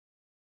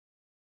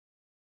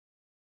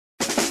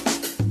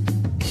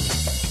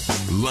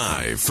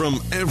Live from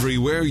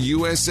everywhere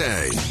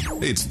USA,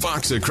 it's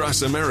Fox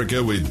Across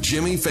America with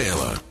Jimmy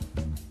Fallon.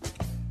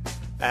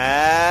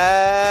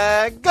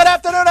 Good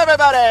afternoon,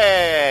 everybody!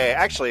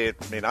 Actually,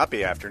 it may not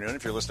be afternoon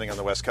if you're listening on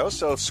the West Coast,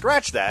 so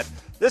scratch that.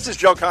 This is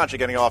Joe Concha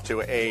getting off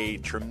to a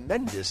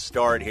tremendous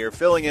start here,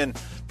 filling in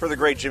for the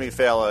great Jimmy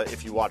Fallon.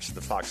 If you watched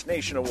the Fox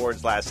Nation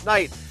Awards last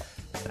night,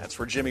 that's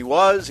where Jimmy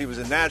was. He was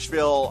in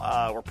Nashville.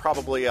 We're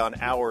probably on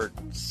hour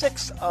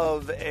 6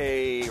 of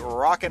a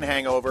rockin'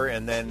 hangover,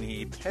 and then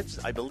he heads,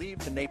 I believe,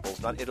 to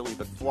Naples, not Italy,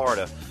 but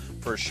Florida,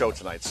 for a show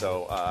tonight.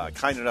 So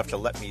kind enough to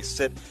let me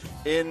sit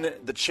in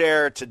the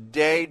chair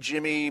today.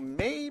 Jimmy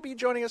may be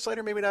joining us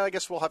later, maybe not. I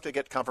guess we'll have to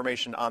get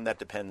confirmation on that.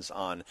 Depends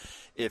on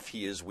if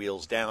he is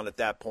wheels down at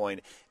that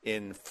point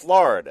in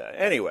Florida.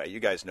 Anyway, you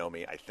guys know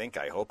me. I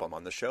hope I'm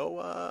on the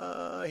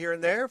show here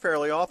and there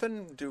fairly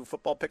often. Do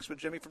football picks with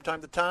Jimmy from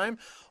time to time.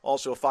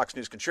 Also a Fox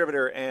News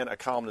contributor and a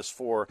columnist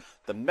for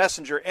The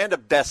Messenger and a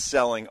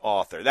best-selling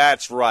author.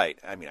 That's right.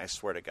 I mean, I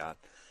swear to God,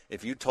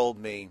 if you told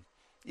me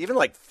even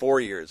like 4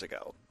 years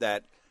ago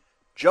that,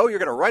 Joe, you're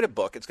going to write a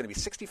book, it's going to be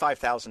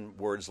 65,000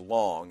 words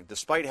long,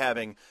 despite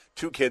having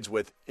 2 kids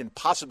with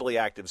impossibly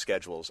active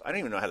schedules. I don't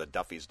even know how the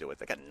Duffys do it.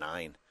 They got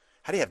 9.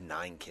 How do you have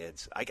 9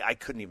 kids? I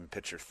couldn't even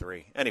picture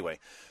 3. Anyway,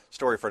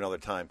 story for another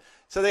time.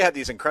 So they have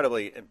these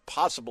incredibly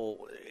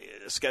impossible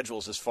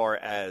schedules as far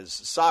as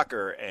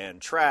soccer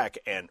and track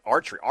and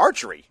archery.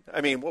 Archery?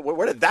 I mean,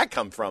 where did that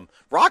come from?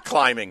 Rock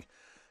climbing?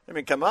 I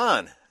mean, come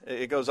on.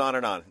 It goes on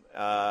and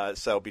on.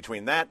 So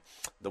between that,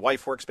 the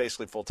wife works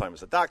basically full-time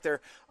as a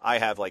doctor. I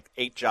have like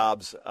 8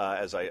 jobs,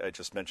 as I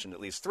just mentioned, at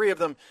least 3 of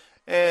them.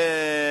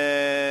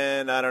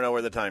 And I don't know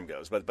where the time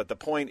goes. But the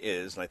point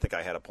is, and I think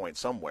I had a point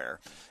somewhere,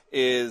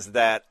 is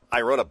that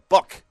I wrote a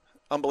book.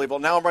 Unbelievable.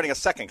 Now I'm writing a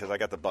second because I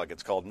got the bug.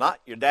 It's called Not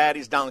Your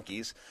Daddy's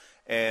Donkeys.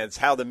 And it's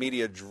how the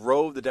media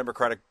drove the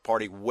Democratic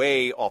Party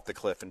way off the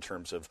cliff in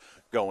terms of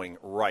going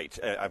right.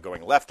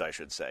 Going left, I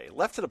should say.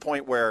 Left to the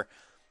point where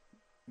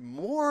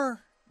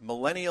more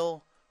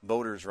millennial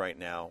voters right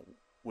now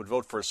would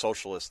vote for a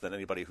socialist than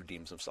anybody who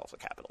deems himself a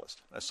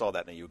capitalist. I saw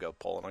that in a YouGov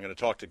poll, and I'm going to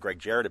talk to Greg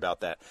Jarrett about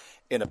that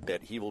in a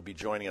bit. He will be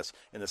joining us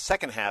in the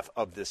second half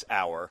of this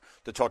hour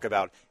to talk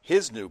about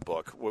his new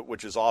book,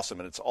 which is awesome,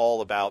 and it's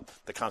all about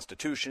the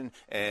Constitution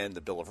and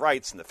the Bill of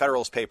Rights and the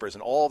Federalist Papers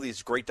and all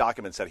these great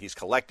documents that he's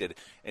collected,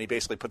 and he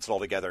basically puts it all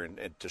together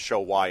and to show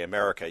why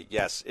America,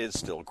 yes, is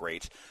still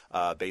great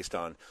based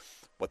on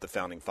what the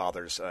Founding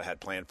Fathers had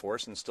planned for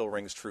us and still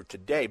rings true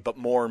today. But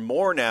more and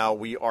more now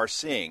we are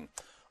seeing,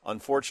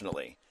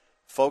 unfortunately,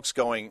 folks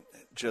going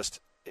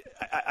just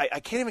I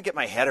can't even get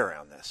my head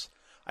around this.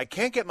 I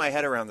can't get my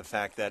head around the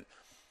fact that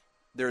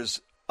there's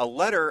a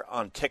letter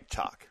on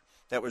TikTok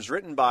that was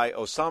written by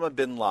Osama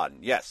bin Laden.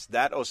 Yes,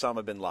 that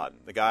Osama bin Laden,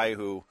 the guy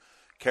who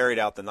carried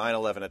out the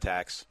 9/11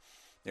 attacks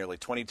nearly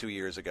 22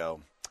 years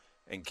ago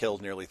and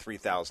killed nearly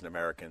 3,000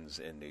 Americans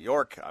in New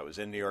York. I was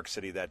in New York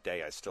City that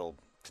day. I still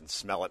can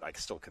smell it. I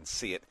still can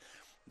see it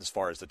as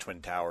far as the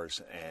Twin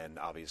Towers and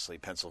obviously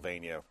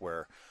Pennsylvania,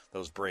 where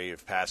those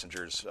brave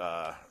passengers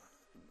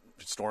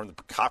stormed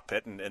the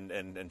cockpit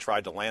and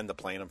tried to land the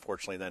plane.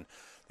 Unfortunately, then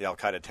the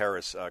al-Qaeda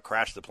terrorists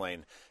crashed the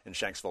plane in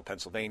Shanksville,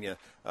 Pennsylvania,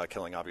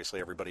 killing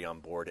obviously everybody on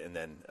board, and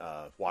then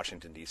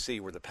Washington, D.C.,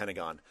 where the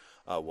Pentagon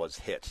was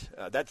hit.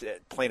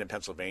 That plane in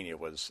Pennsylvania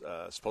was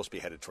supposed to be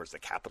headed towards the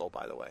Capitol,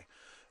 by the way.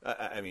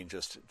 I mean,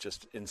 just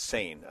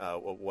insane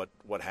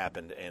what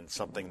happened, and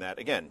something that,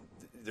 again,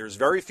 there's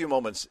very few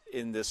moments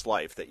in this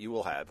life that you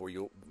will have where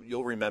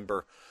you'll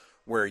remember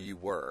where you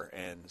were.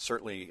 And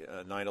certainly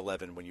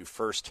 9/11, when you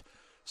first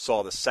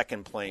saw the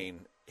second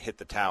plane hit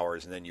the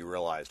towers and then you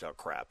realized, oh,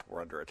 crap,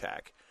 we're under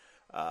attack.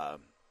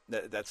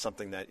 That's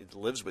something that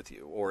lives with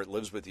you. Or it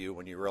lives with you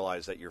when you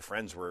realize that your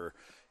friends were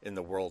in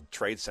the World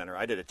Trade Center.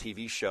 I did a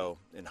TV show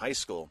in high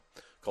school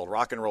called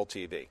Rock and Roll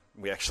TV.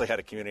 We actually had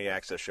a community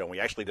access show, and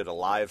we actually did a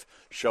live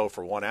show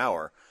for 1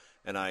 hour.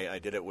 And I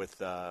did it with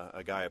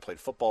a guy I played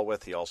football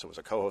with. He also was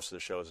a co-host of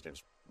the show. His name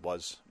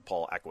was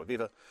Paul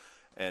Aquaviva.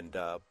 And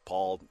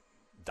Paul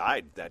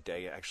died that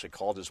day. Actually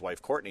called his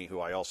wife, Courtney, who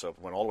I also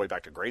went all the way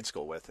back to grade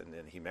school with,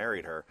 and he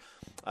married her.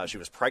 She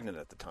was pregnant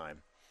at the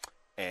time.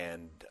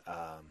 And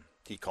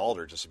he called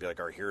her just to be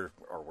like, all right, here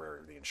are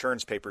where the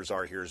insurance papers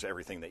are. Here's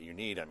everything that you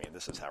need. I mean,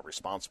 this is how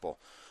responsible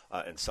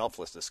and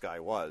selfless this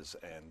guy was.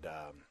 And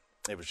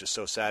it was just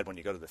so sad when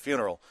you go to the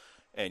funeral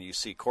and you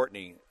see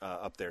Courtney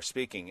up there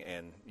speaking,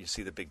 and you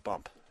see the big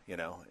bump, in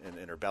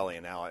her belly.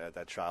 And now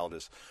that child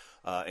is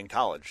in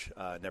college,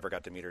 never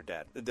got to meet her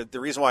dad. The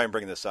reason why I'm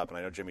bringing this up, and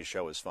I know Jimmy's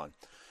show is fun,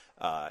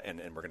 and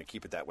we're going to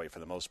keep it that way for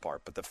the most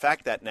part, but the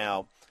fact that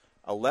now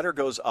a letter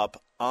goes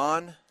up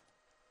on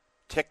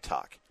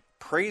TikTok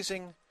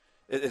praising,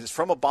 it's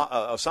from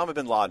Osama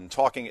bin Laden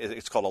talking,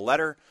 it's called A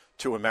Letter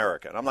to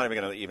America. And I'm not even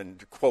going to even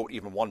quote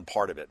even one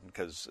part of it,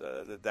 because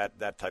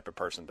that type of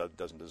person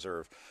doesn't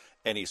deserve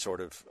any sort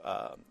of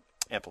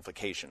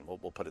amplification.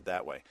 We'll put it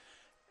that way.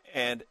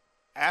 And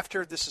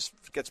after this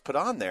gets put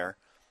on there,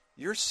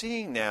 you're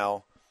seeing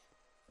now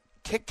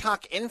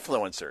TikTok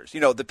influencers,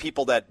 the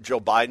people that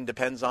Joe Biden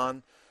depends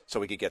on so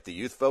he could get the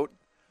youth vote.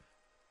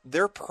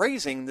 they're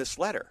praising this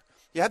letter.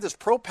 You have this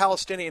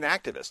pro-Palestinian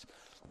activist,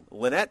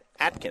 Lynette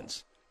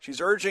Atkins.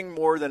 She's urging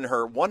more than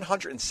her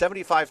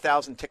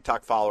 175,000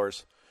 TikTok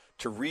followers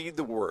to read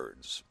the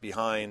words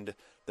behind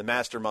the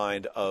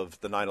mastermind of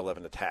the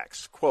 9/11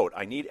 attacks. Quote,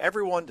 I need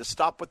everyone to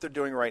stop what they're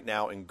doing right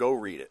now and go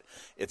read it.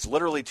 It's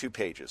literally 2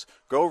 pages.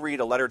 Go read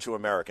A Letter to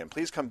America. And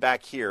please come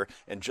back here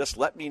and just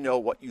let me know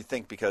what you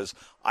think, because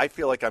I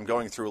feel like I'm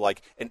going through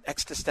like an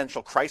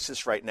existential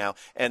crisis right now,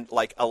 and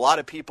like a lot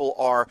of people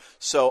are,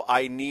 so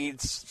I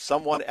need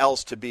someone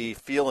else to be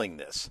feeling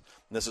this.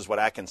 And this is what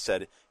Atkins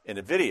said in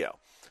a video.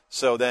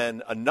 So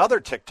then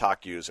another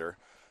TikTok user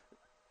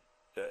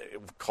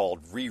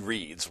called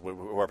Rereads,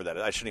 whoever that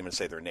is, I shouldn't even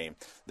say their name.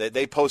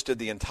 They posted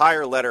the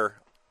entire letter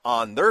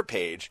on their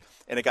page,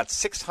 and it got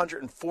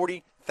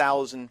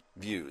 640,000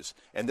 views.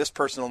 And this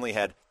person only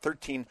had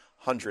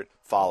 1,300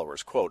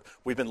 followers. Quote,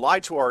 we've been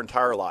lied to our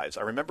entire lives.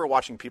 I remember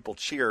watching people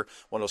cheer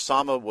when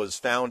Osama was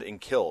found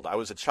and killed. I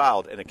was a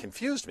child, and it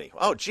confused me.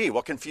 Oh, gee,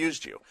 what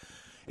confused you?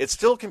 It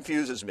still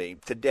confuses me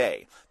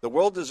today. The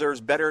world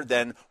deserves better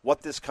than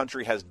what this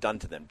country has done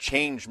to them.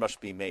 Change must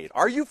be made.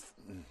 Are you...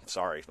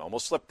 Sorry,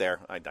 almost slipped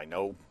there. I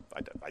know,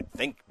 I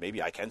think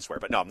maybe I can swear,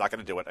 but no, I'm not going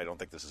to do it. I don't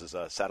think this is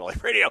a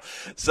satellite radio.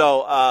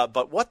 So,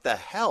 but what the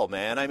hell,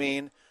 man? I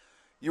mean,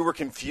 you were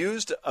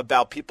confused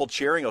about people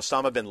cheering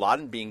Osama bin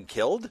Laden being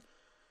killed?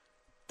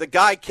 The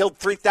guy killed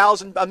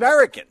 3,000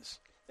 Americans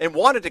and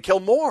wanted to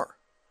kill more.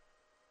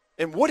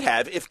 And would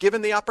have if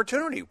given the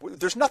opportunity.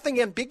 There's nothing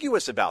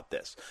ambiguous about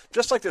this.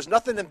 Just like there's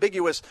nothing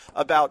ambiguous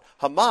about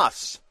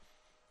Hamas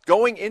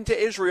going into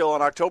Israel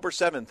on October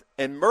 7th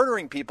and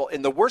murdering people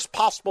in the worst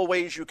possible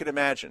ways you can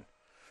imagine.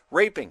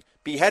 Raping,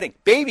 beheading,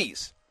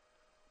 babies,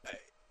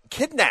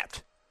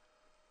 kidnapped,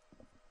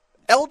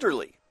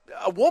 elderly.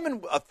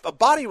 A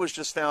body was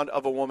just found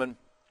of a woman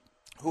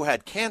who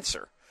had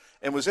cancer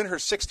and was in her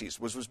 60s,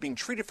 was being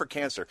treated for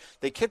cancer.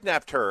 They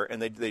kidnapped her,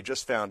 and they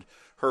just found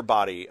her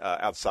body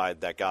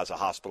outside that Gaza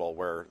hospital,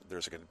 where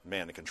there's a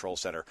command control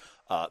center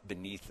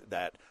beneath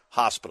that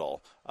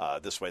hospital.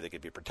 This way they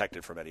could be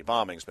protected from any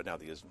bombings. But now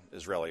the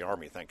Israeli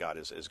army, thank God,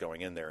 is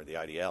going in there, and the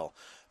IDL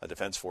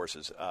defense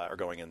forces are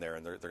going in there,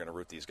 and they're going to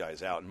root these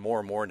guys out. And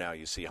more now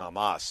you see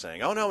Hamas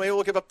saying, oh, no, maybe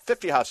we'll give up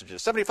 50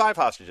 hostages, 75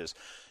 hostages.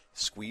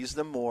 Squeeze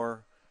them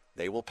more,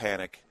 they will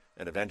panic,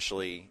 and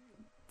eventually,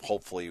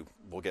 hopefully,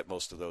 we'll get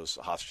most of those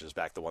hostages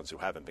back, the ones who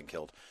haven't been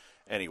killed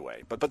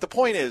anyway. But the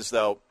point is,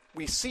 though,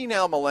 we see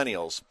now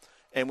millennials,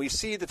 and we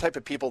see the type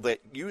of people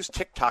that use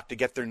TikTok to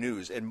get their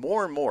news. And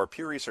more,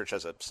 Pew Research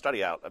has a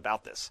study out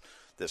about this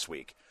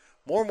week.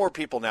 More and more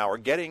people now are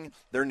getting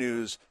their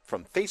news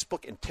from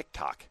Facebook and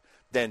TikTok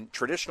than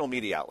traditional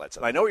media outlets.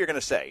 And I know what you're going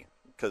to say,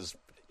 because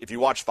if you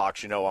watch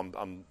Fox, you know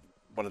I'm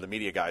one of the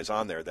media guys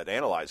on there that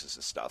analyzes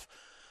this stuff.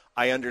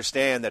 I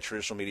understand that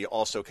traditional media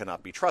also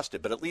cannot be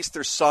trusted, but at least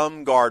there's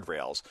some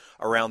guardrails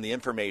around the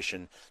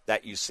information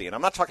that you see. And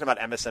I'm not talking about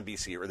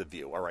MSNBC or The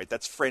View, all right?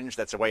 That's fringe.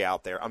 That's way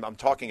out there. I'm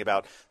talking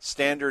about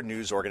standard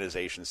news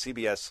organizations,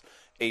 CBS,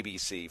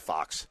 ABC,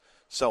 Fox,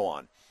 so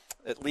on.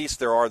 At least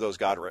there are those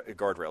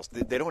guardrails.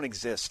 They don't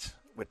exist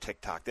with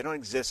TikTok. They don't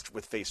exist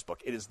with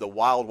Facebook. It is the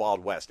wild,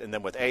 wild west. And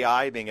then with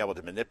AI being able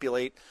to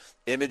manipulate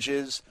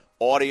images,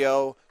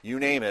 audio, you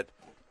name it,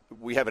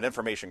 we have an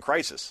information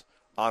crisis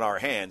on our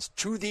hands,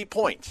 to the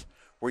point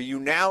where you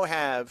now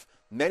have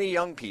many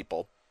young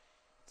people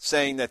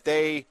saying that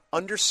they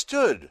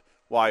understood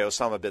why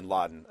Osama bin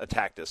Laden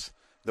attacked us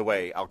the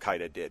way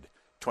Al-Qaeda did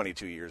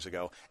 22 years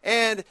ago.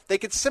 And they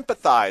could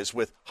sympathize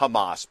with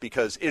Hamas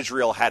because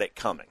Israel had it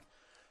coming.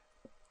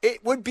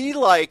 It would be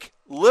like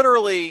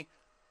literally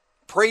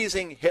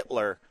praising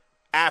Hitler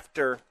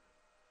after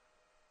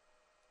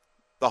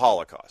the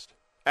Holocaust,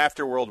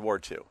 after World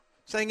War II.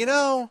 Saying,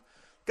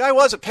 guy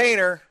was a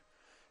painter.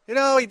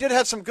 He did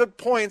have some good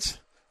points.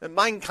 And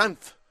Mein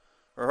Kampf,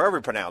 or however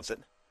you pronounce it.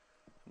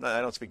 No,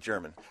 I don't speak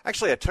German.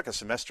 Actually, I took a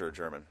semester of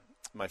German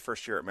my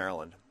first year at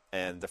Maryland.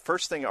 And the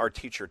first thing our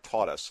teacher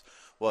taught us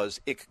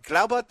was, Ich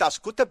glaube, das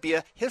gute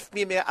Bier hilft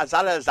mir mehr als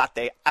alle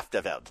Satte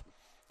Afterwelt.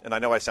 And I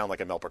know I sound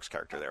like a Mel Brooks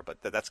character there,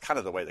 but that's kind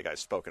of the way the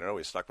guy's spoken. It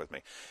always stuck with me.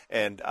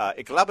 And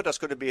Ich glaube, das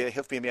gute Bier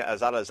hilft mir mehr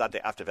als alle Satte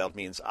Afterwelt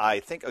means I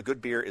think a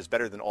good beer is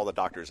better than all the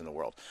doctors in the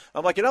world.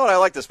 I'm like, you know what? I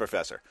like this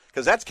professor,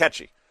 because that's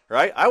catchy.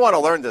 Right? I want to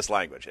learn this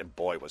language. And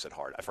boy, was it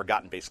hard. I've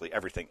forgotten basically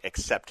everything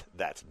except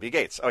that. B.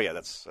 Gates. Oh, yeah,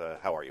 that's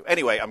how are you?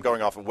 Anyway, I'm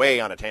going off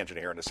way on a tangent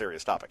here on a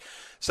serious topic.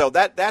 So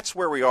that's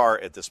where we are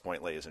at this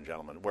point, ladies and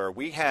gentlemen, where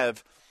we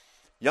have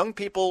young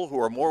people who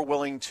are more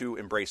willing to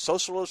embrace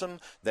socialism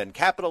than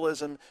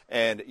capitalism,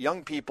 and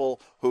young people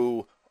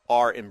who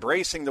are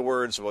embracing the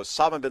words of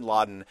Osama bin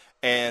Laden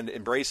and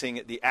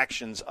embracing the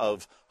actions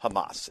of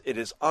Hamas. It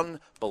is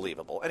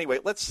unbelievable. Anyway,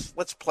 let's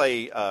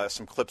play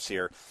some clips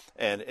here,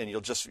 and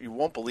you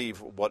won't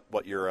believe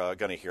what you're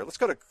going to hear. Let's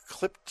go to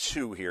clip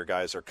 2 here,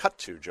 guys, or cut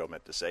 2, Joe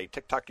meant to say.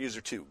 TikTok user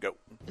 2, go.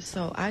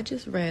 So I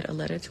just read A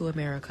Letter to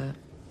America,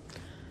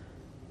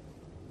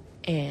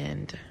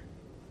 and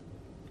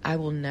I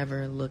will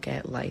never look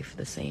at life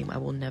the same. I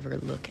will never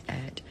look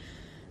at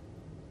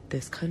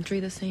this country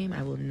the same.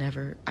 I will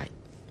never...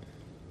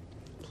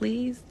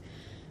 please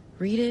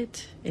read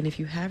it. And if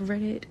you have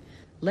read it,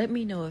 let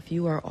me know if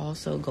you are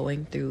also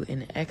going through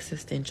an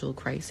existential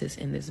crisis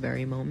in this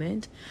very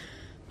moment,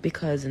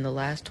 because in the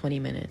last 20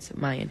 minutes,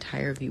 my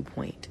entire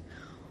viewpoint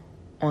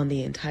on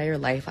the entire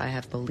life I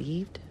have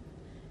believed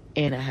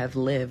and I have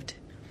lived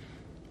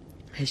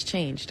has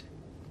changed.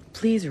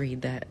 Please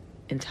read that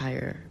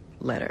entire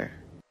letter.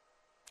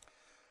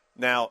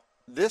 Now,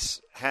 this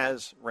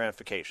has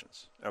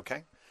ramifications,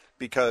 okay?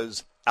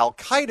 Because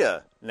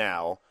Al-Qaeda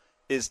now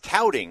is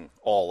touting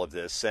all of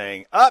this,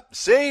 saying,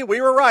 see, we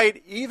were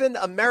right. Even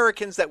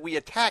Americans that we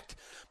attacked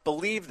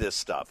believe this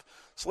stuff.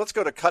 So let's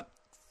go to cut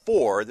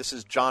 4. This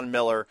is John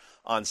Miller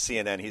on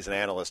CNN. He's an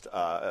analyst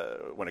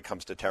when it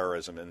comes to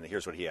terrorism, and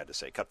here's what he had to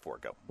say. Cut 4,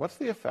 go. What's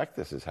the effect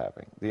this is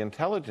having? The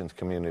intelligence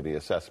community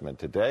assessment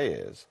today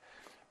is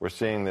we're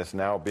seeing this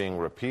now being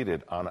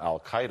repeated on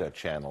Al-Qaeda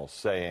channels,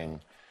 saying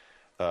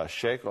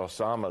Sheikh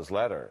Osama's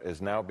letter is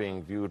now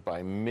being viewed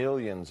by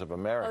millions of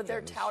Americans. Oh,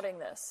 they're touting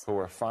this. Who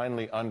are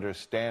finally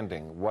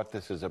understanding what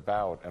this is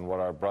about and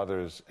what our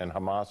brothers in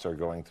Hamas are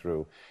going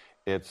through.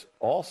 It's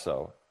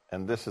also,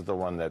 and this is the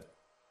one that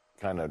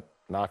kind of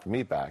knocked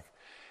me back,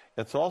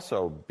 it's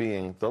also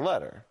the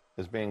letter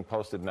is being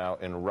posted now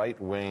in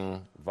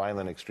right-wing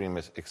violent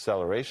extremist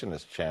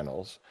accelerationist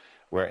channels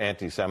where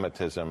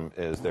anti-Semitism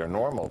is their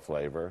normal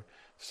flavor,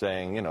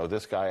 saying,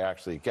 this guy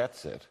actually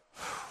gets it.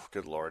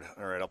 Good Lord.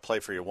 All right, I'll play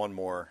for you one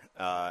more.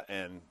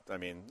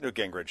 Newt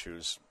Gingrich,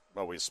 who's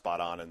always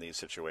spot on in these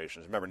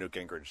situations. Remember Newt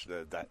Gingrich,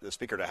 the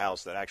Speaker of the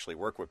House that actually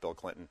worked with Bill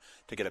Clinton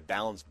to get a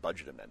balanced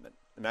budget amendment.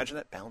 Imagine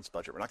that balanced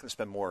budget. We're not going to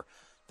spend more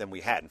than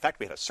we had. In fact,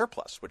 we had a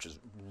surplus, which is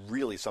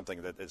really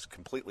something that is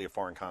completely a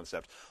foreign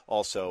concept.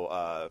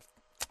 Also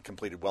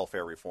completed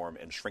welfare reform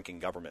and shrinking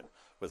government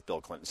with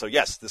Bill Clinton. So,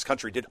 yes, this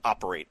country did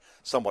operate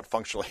somewhat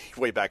functionally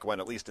way back when,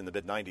 at least in the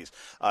mid-'90s.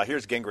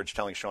 Here's Gingrich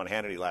telling Sean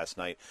Hannity last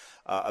night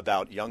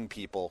about young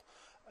people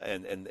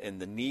and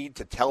the need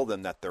to tell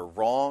them that they're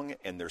wrong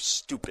and they're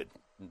stupid.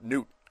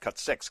 Newt, cut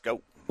 6,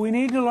 go. We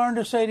need to learn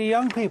to say to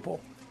young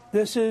people,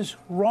 this is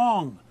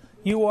wrong.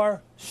 You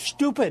are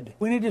stupid.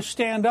 We need to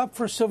stand up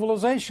for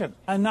civilization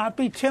and not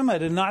be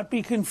timid and not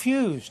be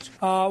confused.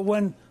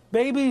 When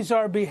babies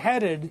are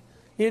beheaded,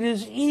 it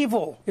is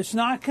evil. It's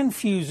not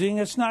confusing.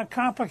 It's not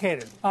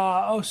complicated.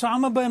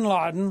 Osama bin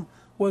Laden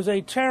was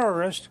a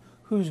terrorist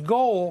whose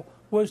goal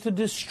was to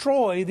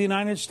destroy the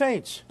United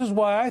States. This is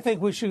why I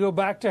think we should go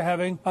back to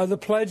having the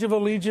Pledge of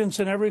Allegiance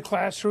in every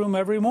classroom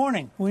every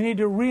morning. We need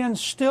to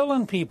reinstill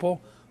in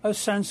people a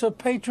sense of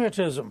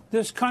patriotism.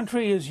 This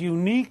country is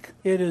unique.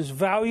 It is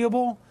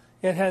valuable.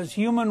 It has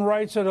human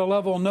rights at a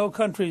level no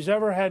country's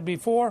ever had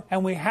before,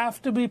 and we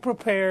have to be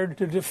prepared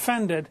to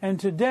defend it. And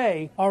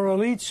today, our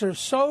elites are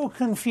so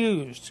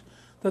confused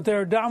that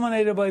they're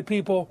dominated by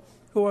people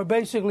who are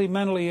basically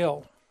mentally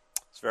ill.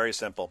 It's very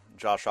simple.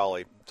 Josh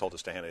Hawley told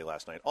us to Hannity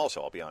last night.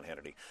 Also, I'll be on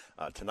Hannity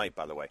tonight,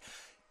 by the way.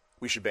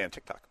 We should ban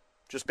TikTok.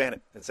 Just ban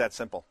it. It's that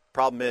simple.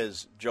 Problem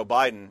is, Joe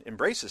Biden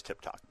embraces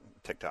TikTok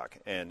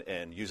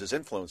and uses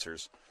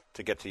influencers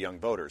to get to young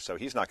voters. So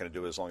he's not going to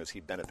do it as long as he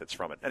benefits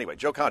from it. Anyway,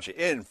 Joe Concha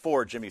in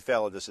for Jimmy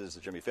Fallon. This is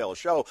the Jimmy Fallon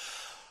Show.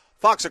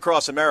 Fox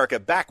Across America,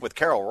 back with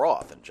Carol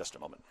Roth in just a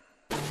moment.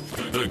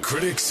 The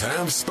critics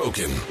have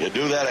spoken. You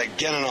do that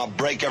again and I'll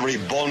break every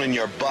bone in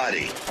your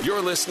body.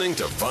 You're listening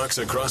to Fox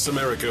Across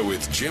America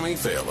with Jimmy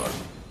Fallon.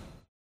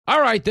 All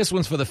right, this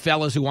one's for the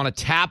fellas who want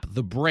to tap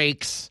the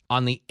brakes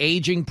on the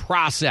aging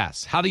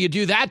process. How do you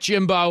do that,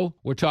 Jimbo?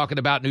 We're talking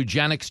about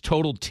Nugenix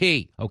Total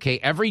T. Okay,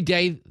 every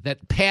day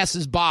that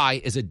passes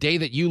by is a day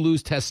that you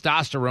lose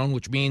testosterone,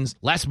 which means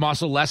less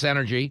muscle, less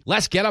energy,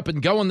 less get up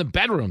and go in the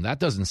bedroom. That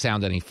doesn't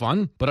sound any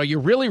fun. But are you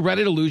really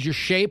ready to lose your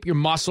shape, your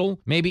muscle,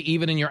 maybe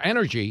even in your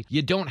energy?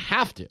 You don't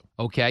have to.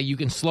 Okay, you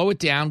can slow it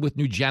down with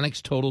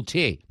Nugenix Total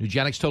T.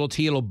 Nugenix Total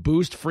T, it'll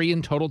boost free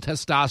and total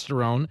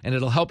testosterone, and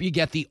it'll help you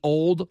get the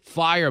old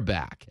fire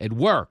back at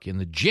work, in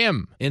the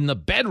gym, in the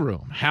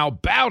bedroom. How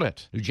about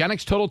it?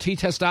 Nugenix Total T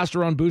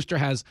Testosterone Booster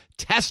has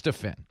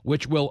Testofen,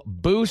 which will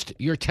boost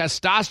your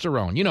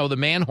testosterone. You know, the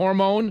man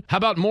hormone. How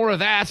about more of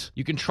that?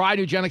 You can try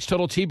Nugenix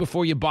Total T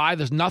before you buy.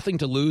 There's nothing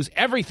to lose,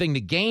 everything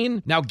to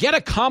gain. Now get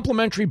a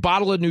complimentary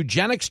bottle of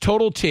Nugenix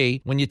Total T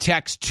when you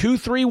text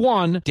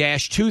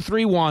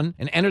 231-231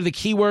 and enter the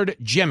keyword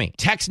Jimmy.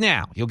 Text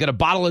now. You'll get a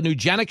bottle of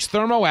Nugenix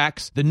Thermo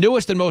X, the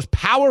newest and most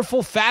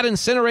powerful fat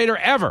incinerator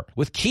ever,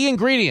 with key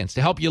ingredients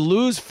to help you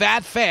lose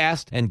fat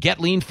fast and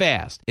get lean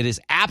fast. It is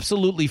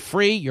absolutely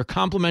free. Your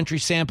complimentary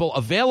sample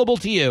available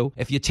to you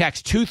if you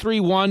text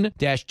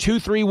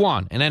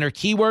 231-231 and enter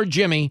keyword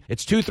Jimmy.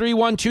 It's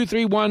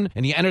 231-231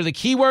 and you enter the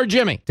keyword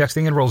Jimmy.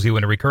 Texting enrolls you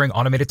in recurring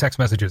automated text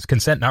messages.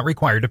 Consent not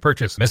required to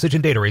purchase. Message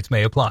and data rates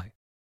may apply.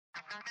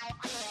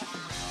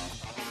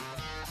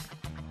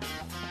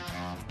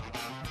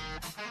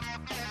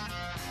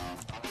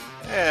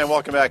 And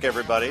welcome back,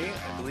 everybody.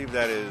 I believe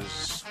that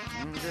is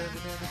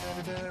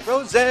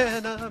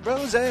Rosanna,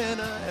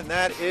 and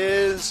that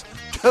is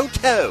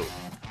Toto.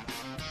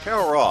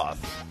 Carol Roth.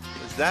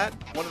 Is that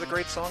one of the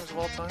great songs of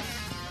all time?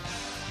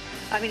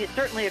 I mean, it's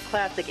certainly a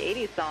classic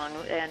 80s song,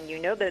 and you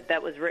know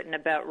that was written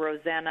about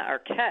Rosanna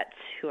Arquette,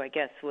 who I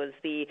guess was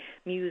the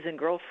muse and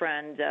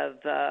girlfriend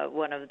of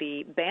one of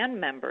the band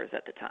members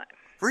at the time.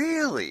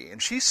 Really?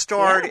 And she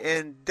starred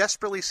in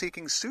Desperately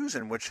Seeking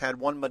Susan, which had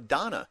one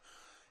Madonna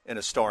in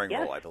a starring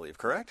role, I believe,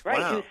 correct? Right,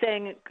 Wow.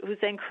 who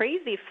sang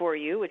Crazy for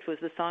You, which was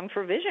the song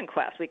for Vision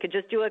Quest. We could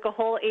just do like a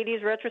whole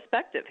 80s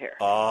retrospective here.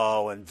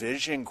 Oh, and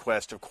Vision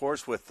Quest, of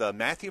course, with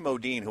Matthew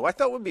Modine, who I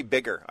thought would be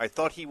bigger. I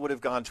thought he would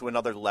have gone to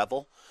another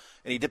level.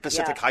 And he did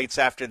Pacific Heights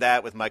after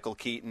that with Michael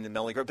Keaton and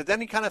Melanie Griffith. But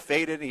then he kind of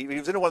faded. He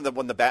was in one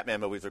of the Batman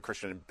movies with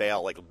Christian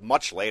Bale, like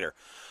much later.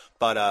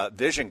 But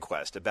Vision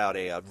Quest, about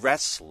a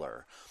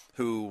wrestler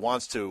who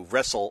wants to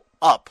wrestle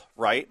up,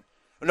 right?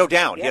 No,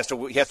 down. Yeah.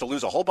 He has to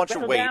lose a whole bunch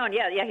of weight. Down.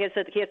 Yeah. He has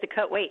to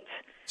cut weight.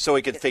 So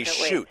he could face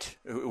Shoot,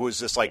 who was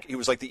just like he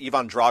was like the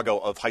Ivan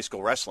Drago of high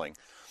school wrestling.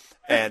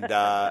 And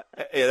yeah,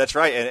 that's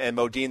right. And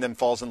Modine then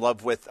falls in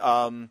love with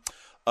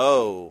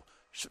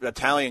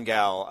Italian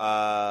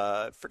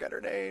gal, forget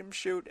her name.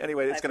 Shoot.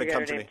 Anyway, it's going to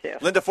come to me. Too.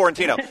 Linda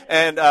Florentino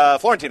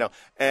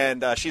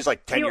and she's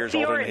like 10 years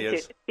older than he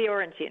is.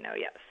 Fiorentino,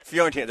 yes.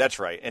 Fiorentino, that's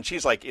right. And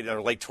she's like in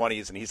her late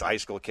 20s, and he's a high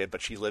school kid,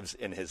 but she lives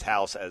in his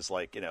house as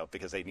like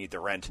because they need the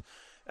rent.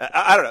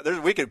 I don't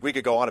know. We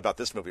could go on about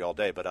this movie all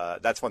day,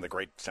 but that's one of the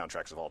great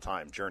soundtracks of all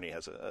time. Journey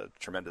has a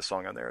tremendous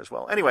song on there as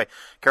well. Anyway,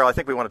 Carol, I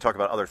think we want to talk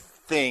about other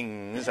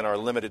things in our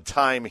limited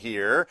time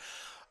here.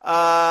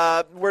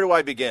 Where do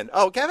I begin?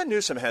 Oh, Gavin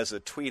Newsom has a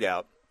tweet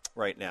out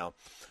right now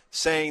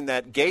saying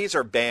that gays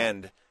are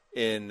banned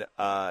in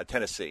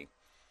Tennessee.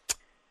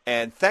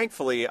 And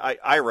thankfully,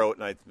 I wrote,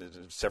 and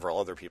several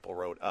other people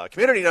wrote,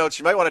 community notes.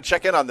 You might want to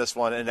check in on this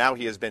one. And now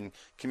he has been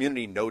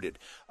community noted.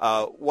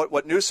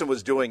 What Newsom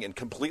was doing and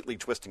completely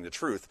twisting the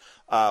truth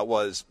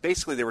was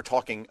basically they were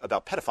talking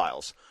about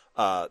pedophiles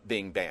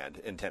being banned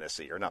in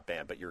Tennessee, or not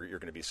banned, but you're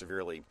going to be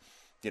severely,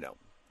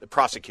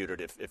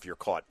 prosecuted if you're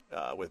caught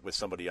with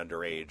somebody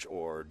underage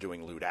or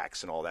doing lewd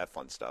acts and all that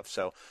fun stuff.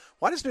 So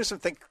why does Newsom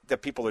think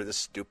that people are this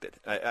stupid?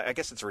 I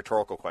guess it's a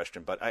rhetorical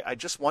question, but I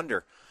just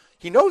wonder.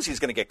 He knows he's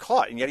going to get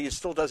caught, and yet he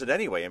still does it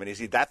anyway. I mean, is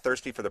he that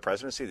thirsty for the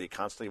presidency that he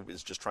constantly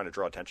is just trying to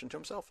draw attention to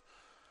himself?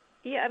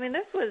 Yeah, I mean,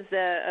 this was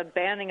a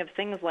banning of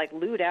things like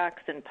lewd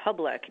acts in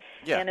public.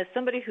 Yeah. And as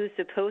somebody who's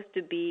supposed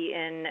to be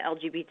an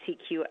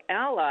LGBTQ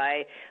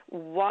ally,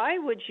 why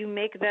would you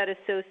make that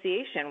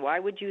association? Why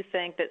would you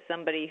think that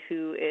somebody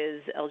who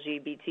is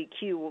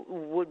LGBTQ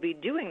would be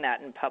doing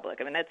that in public?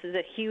 I mean, that's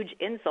a huge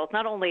insult.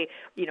 Not only,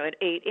 an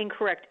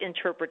incorrect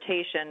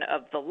interpretation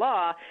of the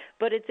law,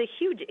 but it's a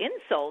huge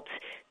insult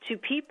to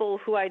people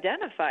who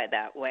identify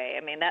that way.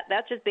 I mean,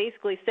 that's just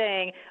basically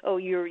saying, oh,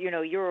 you're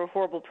a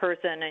horrible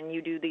person and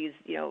you do these,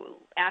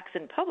 acts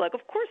in public.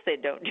 Of course they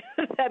don't do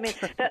that. I mean,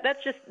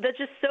 that's just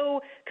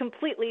so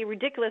completely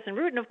ridiculous and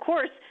rude. And of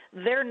course,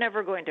 they're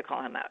never going to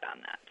call him out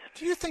on that.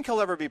 Do you think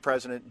he'll ever be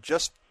president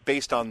just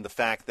based on the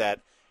fact that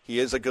he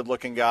is a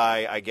good-looking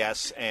guy, I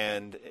guess,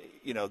 and,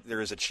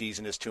 there is a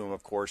cheesiness to him,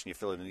 of course, and you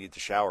feel the need to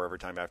shower every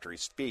time after he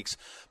speaks.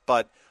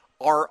 But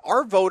are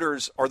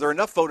there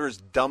enough voters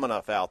dumb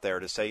enough out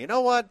there to say, you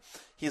know what,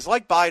 he's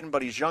like Biden,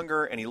 but he's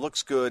younger and he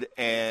looks good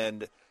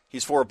and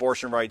he's for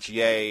abortion rights,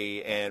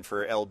 yay, and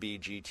for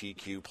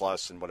LBGTQ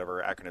plus and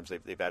whatever acronyms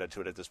they've added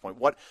to it at this point.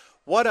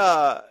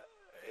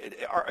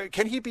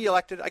 Can he be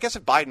elected? I guess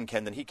if Biden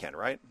can, then he can,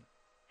 right?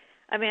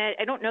 I mean,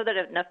 I don't know that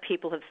enough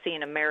people have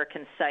seen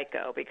American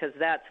Psycho, because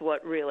that's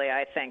what really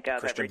I think of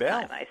Christian every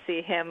Bale. time I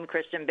see him,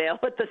 Christian Bale,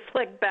 with the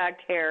slick back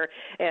hair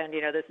and,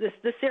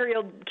 the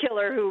serial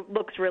killer who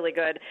looks really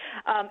good.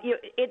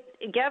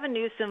 Gavin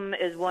Newsom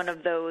is one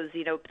of those,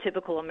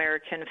 typical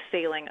American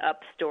failing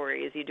up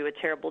stories. You do a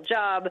terrible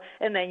job,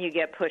 and then you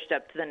get pushed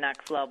up to the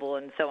next level,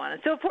 and so on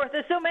and so forth.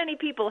 As so many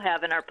people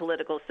have in our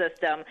political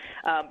system,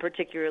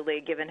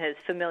 particularly given his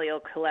familial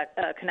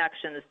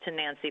connections to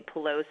Nancy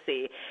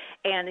Pelosi.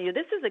 And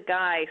this is a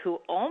guy who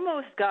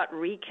almost got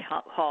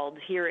recalled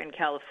here in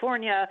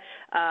California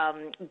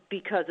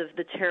because of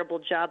the terrible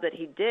job that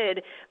he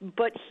did,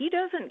 but he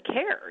doesn't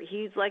care.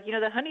 He's like,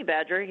 the honey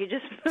badger. He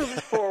just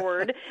moves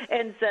forward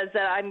and says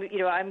that I'm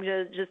going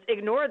to just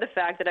ignore the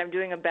fact that I'm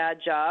doing a bad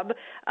job.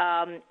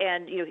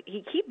 And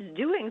he keeps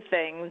doing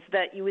things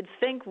that you would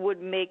think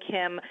would make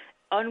him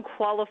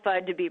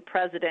unqualified to be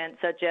president,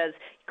 such as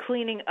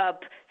cleaning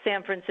up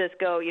San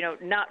Francisco,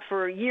 not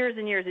for years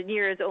and years and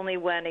years, only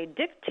when a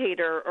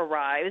dictator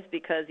arrives,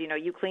 because,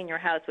 you clean your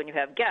house when you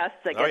have guests.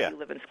 I guess you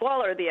live in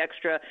squalor the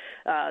extra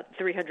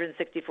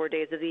 364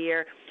 days of the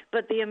year.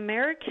 But the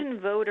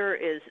American voter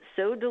is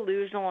so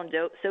delusional and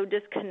so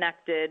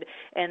disconnected,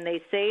 and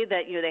they say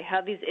that, they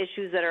have these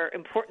issues that are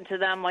important to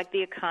them, like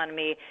the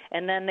economy,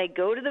 and then they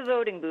go to the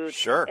voting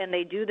booth and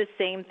they do the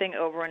same thing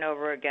over and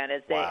over again.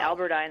 It's the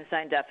Albert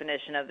Einstein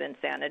definition of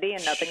insanity,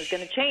 and nothing's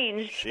going to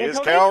change. She is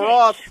Carol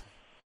Roth.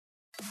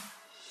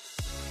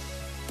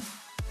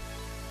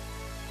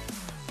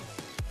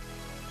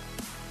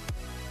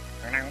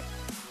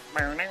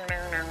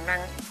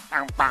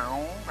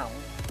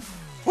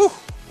 Whew,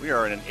 we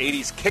are in an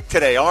 80s kick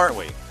today, aren't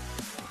we?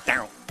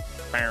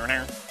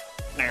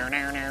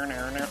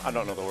 On I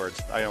don't know the words.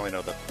 I only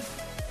know the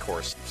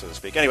chorus, so to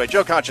speak. Anyway,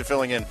 Joe Concha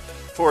filling in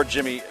for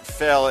Jimmy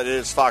Fell. It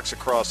is Fox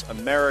Across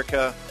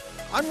America.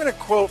 I'm going to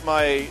quote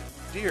my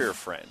dear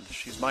friend.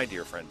 She's my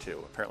dear friend,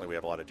 too. Apparently we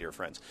have a lot of dear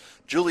friends.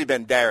 Julie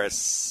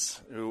Banderas,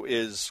 who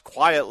is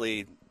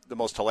quietly the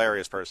most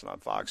hilarious person on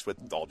Fox,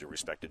 with all due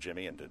respect to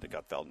Jimmy and to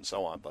Gutfeld and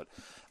so on. But,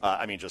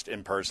 I mean, just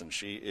in person,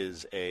 she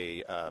is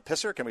a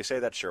pisser. Can we say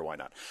that? Sure, why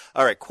not?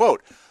 All right,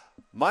 quote,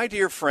 my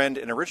dear friend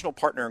and original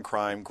partner in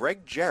crime,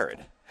 Greg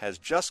Jarrett, has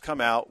just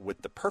come out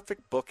with the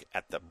perfect book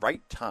at the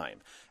right time.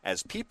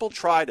 As people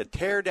try to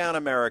tear down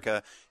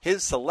America,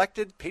 his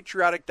selected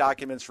patriotic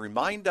documents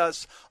remind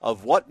us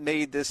of what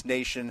made this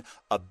nation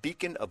a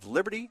beacon of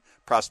liberty,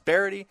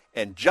 prosperity,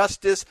 and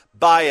justice.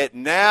 By it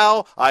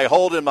now, I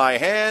hold in my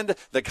hand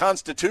the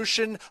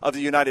Constitution of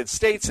the United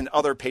States and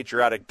other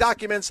patriotic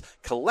documents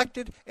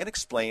collected and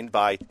explained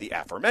by the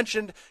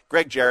aforementioned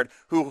Greg Jarrett,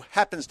 who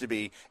happens to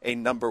be a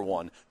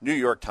 #1 New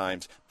York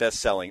Times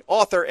best-selling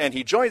author. And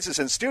he joins us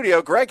in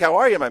studio. Greg, how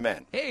are you, my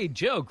man? Hey,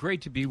 Joe,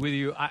 great to be with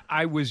you.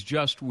 I was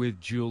just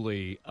with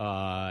Julie,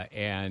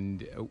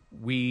 and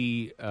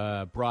we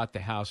brought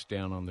the house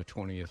down on the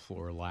 20th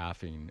floor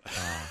laughing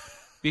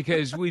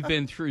because we've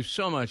been through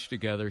so much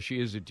together. She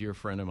is a dear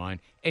friend of mine.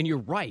 And you're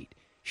right.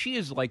 She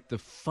is like the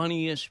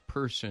funniest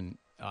person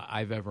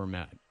I've ever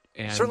met.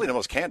 And certainly the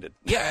most candid.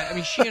 Yeah, I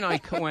mean, she and I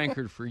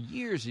co-anchored for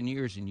years and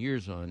years and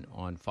years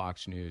on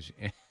Fox News,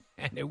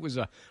 and it was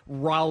a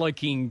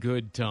rollicking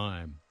good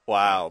time.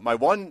 Wow. My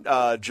one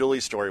Julie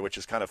story, which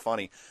is kind of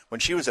funny,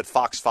 when she was at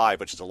Fox 5,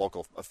 which is a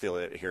local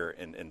affiliate here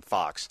in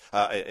Fox,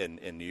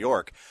 in New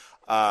York,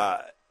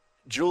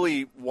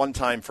 Julie one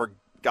time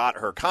forgot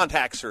her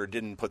contacts or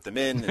didn't put them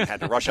in and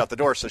had to rush out the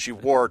door, so she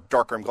wore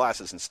dark rim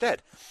glasses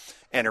instead.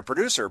 And her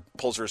producer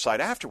pulls her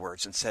aside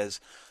afterwards and says,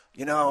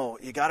 you know,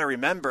 you got to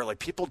remember, like,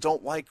 people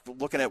don't like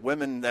looking at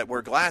women that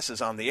wear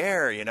glasses on the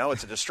air. You know,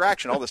 it's a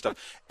distraction, all this stuff.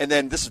 And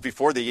then this is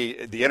before the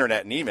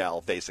internet and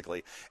email,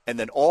 basically. And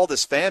then all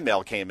this fan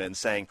mail came in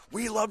saying,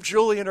 we love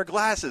Julie and her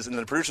glasses. And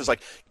then the producer's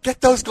like, get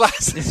those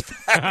glasses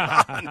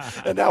back on.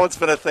 And now it's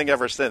been a thing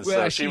ever since. Well,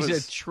 so she's a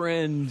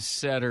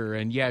trendsetter.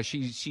 And, yeah,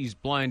 she's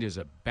blind as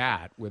a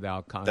bat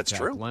without contact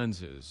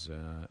lenses.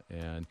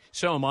 And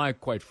so am I,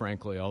 quite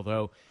frankly,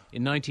 although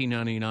in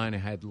 1999, I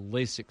had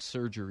LASIK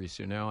surgery,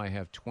 so now I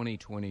have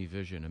 20/20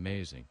 vision.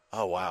 Amazing.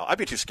 Oh, wow. I'd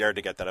be too scared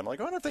to get that. I'm like,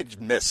 why don't they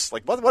just miss?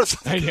 Like, what if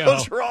something I know.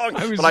 goes wrong?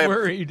 I was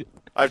worried.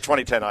 I have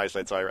 20/10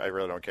 eyesight, so I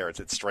really don't care.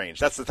 It's strange.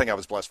 That's the thing I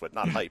was blessed with.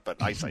 Not height,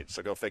 but eyesight,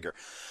 so go figure.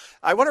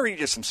 I want to read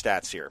you some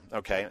stats here,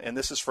 okay? And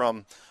this is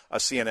from a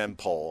CNN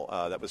poll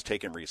that was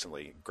taken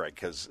recently, Greg,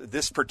 because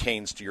this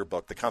pertains to your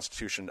book, The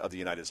Constitution of the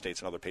United States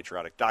and Other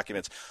Patriotic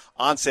Documents.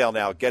 On sale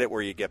now. Get it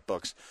where you get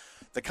books.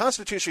 The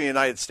Constitution of the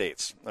United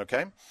States,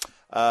 okay?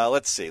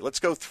 Let's see. Let's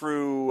go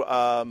through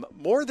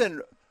more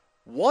than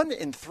 1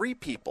 in 3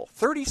 people,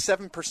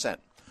 37%,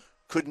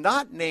 could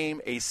not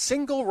name a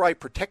single right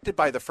protected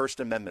by the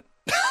First Amendment.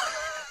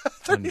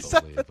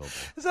 37.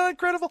 Is that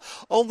incredible?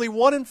 Only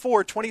 1 in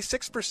 4,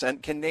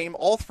 26%, can name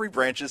all 3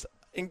 branches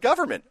in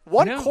government.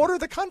 One quarter of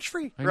the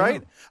country,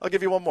 right? I'll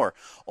give you one more.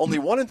 Only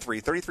 1 in 3,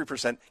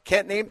 33%,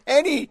 can't name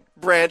any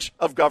branch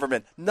of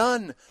government.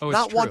 None.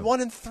 Not one.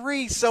 1 in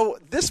 3. So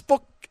this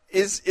book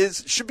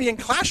should be in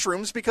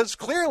classrooms because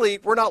clearly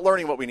we're not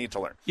learning what we need to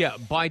learn. Yeah,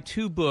 buy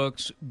 2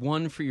 books,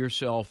 one for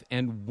yourself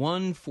and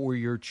one for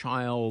your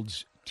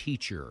child's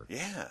teacher.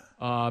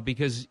 Yeah.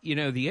 Because, you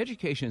know, the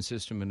education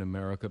system in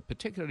America,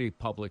 particularly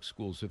public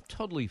schools, have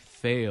totally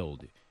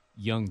failed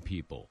young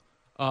people.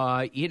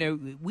 You know,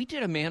 we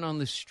did a Man on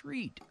the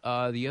Street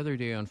the other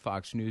day on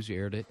Fox News,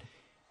 aired it,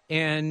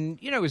 and,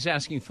 you know, was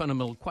asking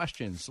fundamental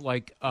questions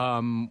like,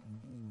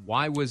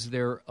 why was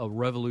there a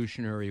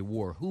Revolutionary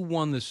War? Who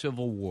won the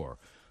Civil War?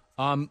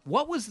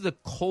 What was the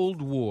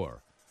Cold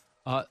War?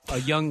 A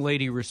young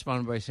lady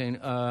responded by saying,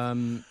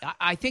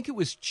 I think it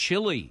was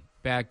chilly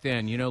back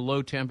then, you know,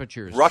 low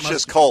temperatures.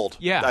 Russia's cold.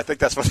 Yeah. I think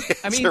that's what the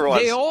answer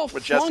was. They all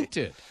flunked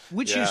it,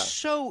 which is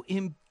so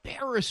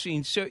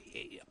embarrassing. So,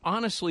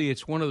 honestly,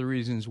 it's one of the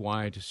reasons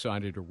why I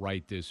decided to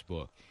write this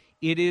book.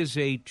 It is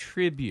a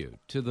tribute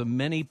to the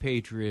many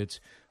patriots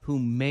who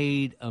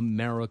made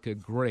America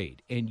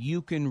great. And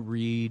you can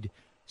read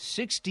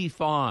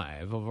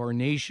 65 of our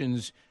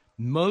nation's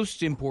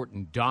most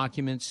important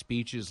documents,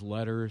 speeches,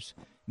 letters,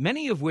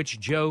 many of which,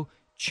 Joe,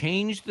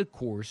 changed the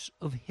course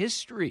of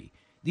history.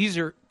 These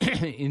are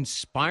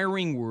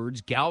inspiring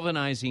words,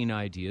 galvanizing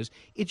ideas.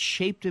 It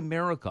shaped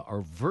America, our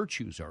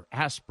virtues, our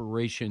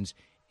aspirations,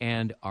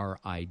 and our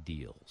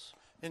ideals.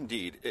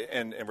 Indeed.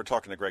 And we're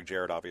talking to Greg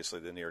Jarrett,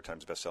 obviously, the New York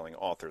Times bestselling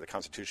author. The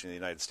Constitution of the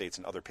United States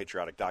and Other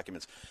Patriotic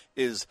Documents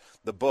is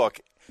the book.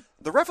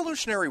 The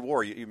Revolutionary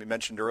War, you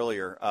mentioned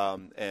earlier,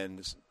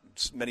 and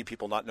many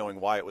people not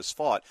knowing why it was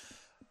fought.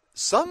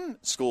 Some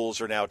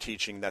schools are now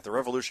teaching that the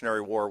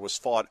Revolutionary War was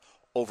fought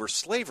over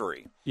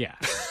slavery. Yeah.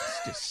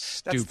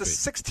 That's the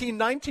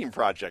 1619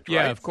 Project, right?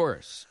 Yeah, of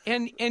course.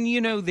 And you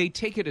know, they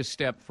take it a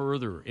step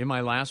further. In my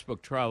last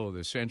book, Trial of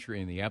the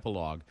Century, in the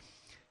epilogue,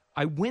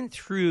 I went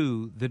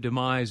through the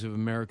demise of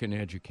American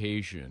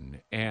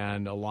education,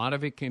 and a lot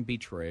of it can be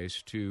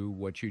traced to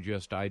what you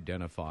just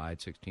identified,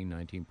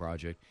 1619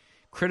 Project,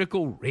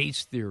 critical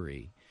race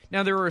theory.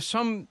 Now, there are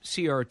some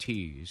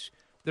CRTs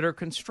that are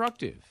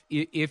constructive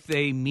if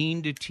they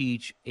mean to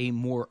teach a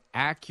more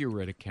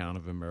accurate account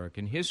of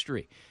American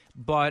history.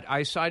 But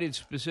I cited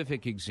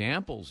specific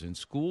examples in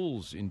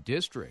schools, in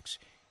districts,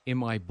 in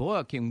my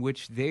book, in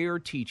which they are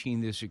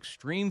teaching this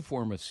extreme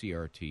form of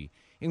CRT,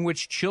 in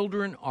which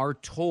children are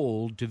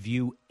told to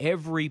view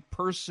every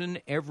person,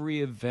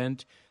 every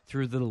event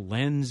through the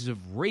lens of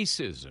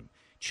racism.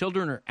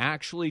 Children are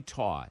actually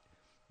taught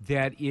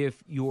that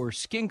if your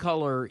skin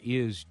color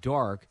is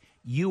dark,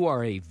 you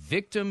are a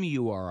victim,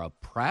 you are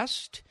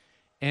oppressed,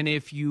 and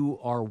if you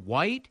are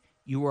white,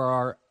 you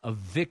are a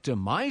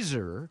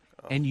victimizer,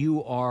 and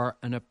you are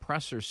an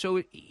oppressor.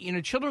 So,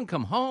 children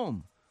come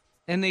home,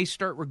 and they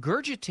start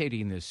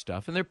regurgitating this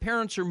stuff, and their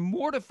parents are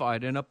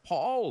mortified and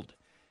appalled.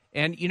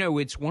 And,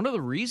 it's one of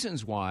the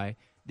reasons why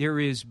there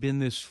has been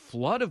this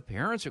flood of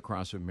parents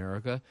across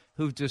America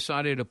who've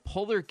decided to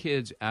pull their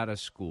kids out of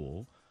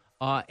school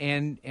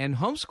and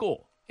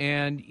homeschool.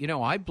 And,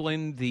 I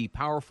blame the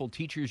powerful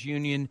teachers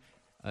union,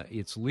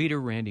 its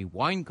leader, Randy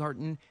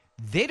Weingarten.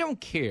 They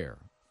don't care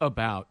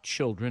about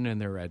children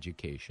and their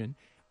education.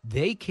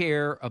 They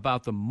care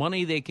about the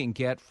money they can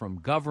get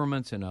from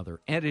governments and other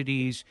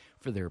entities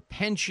for their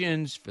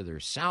pensions, for their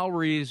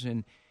salaries,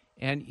 and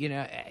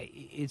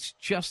it's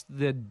just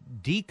the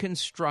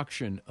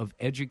deconstruction of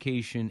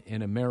education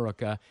in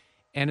America.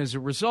 And as a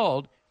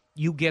result,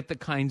 you get the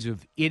kinds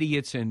of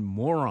idiots and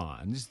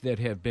morons that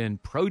have been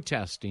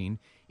protesting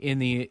in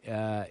New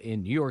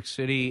York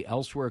City,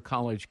 elsewhere,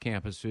 college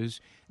campuses.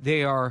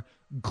 They are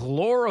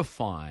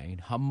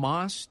glorifying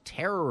Hamas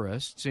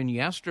terrorists, and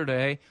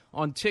yesterday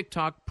on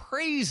TikTok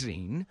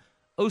praising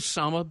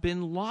Osama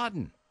bin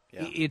Laden.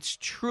 Yeah. It's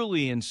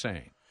truly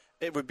insane.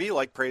 It would be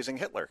like praising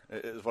Hitler,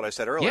 is what I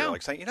said earlier. Yeah.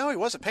 Like saying, he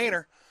was a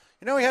painter.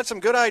 He had some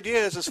good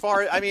ideas as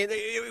far as,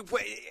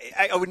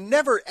 I would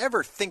never,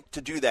 ever think to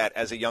do that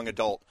as a young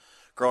adult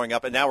growing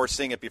up. And now we're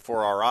seeing it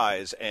before our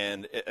eyes.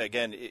 And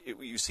again,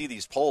 you see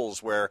these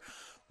polls where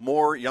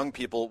more young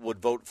people would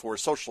vote for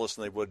socialist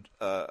than they would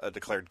a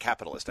declared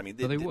capitalist.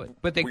 They would.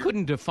 But they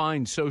couldn't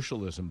define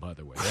socialism, by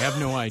the way. They have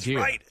no idea.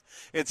 Right.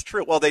 It's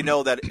true. Well, they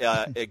know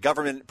that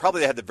government,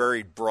 probably they had the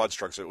very broad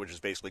structure, which is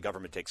basically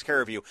government takes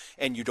care of you,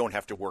 and you don't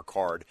have to work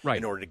hard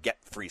in order to get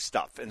free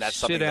stuff. And that's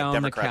something that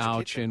Democrats sit down on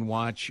the couch and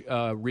watch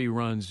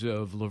reruns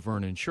of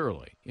Laverne and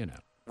Shirley,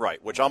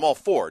 Right, which I'm all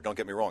for. Don't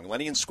get me wrong.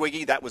 Lenny and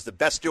Squiggy, that was the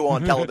best duo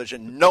on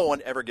television. No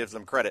one ever gives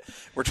them credit.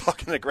 We're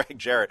talking to Greg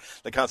Jarrett,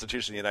 the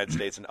Constitution of the United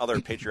States, and other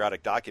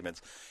patriotic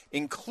documents.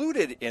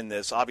 Included in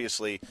this,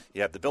 obviously,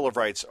 you have the Bill of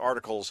Rights,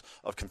 Articles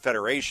of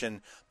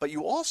Confederation, but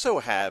you also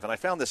have, and I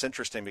found this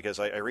interesting because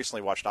I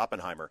recently watched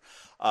Oppenheimer,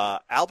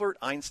 Albert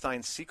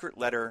Einstein's secret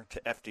letter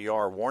to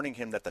FDR warning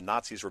him that the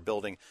Nazis were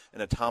building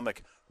an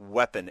atomic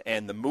weapon.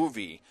 And the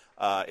movie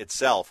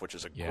itself, which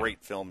is a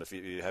great film if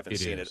you haven't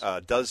seen it,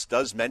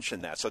 does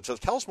mention that. So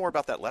tell us more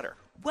about that letter.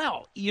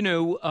 Well,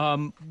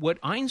 what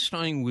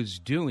Einstein was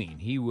doing,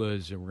 he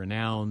was a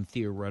renowned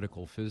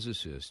theoretical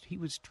physicist. He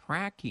was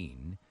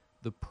tracking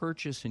the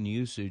purchase and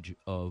usage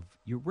of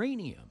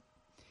uranium.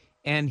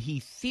 And he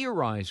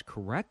theorized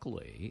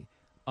correctly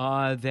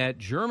that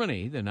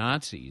Germany, the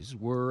Nazis,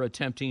 were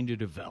attempting to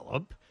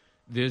develop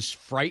this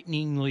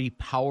frighteningly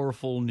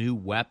powerful new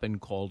weapon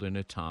called an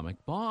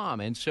atomic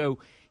bomb. And so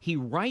he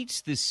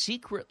writes this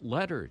secret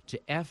letter to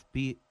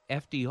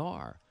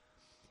FDR.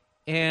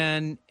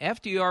 And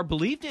FDR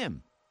believed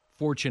him,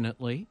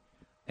 fortunately.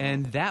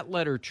 And that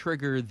letter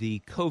triggered the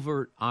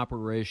covert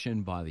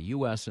operation by the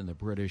U.S. and the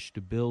British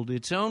to build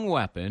its own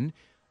weapon,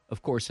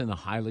 of course, in the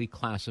highly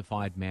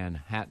classified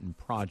Manhattan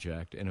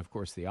Project. And, of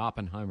course, the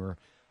Oppenheimer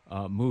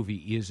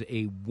movie is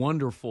a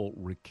wonderful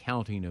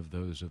recounting of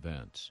those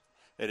events.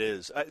 It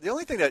is. The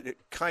only thing that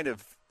kind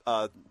of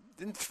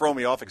didn't throw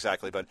me off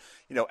exactly, but,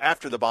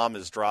 after the bomb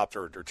is dropped,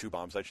 or two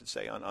bombs, I should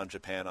say, on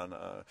Japan, on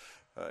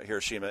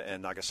Hiroshima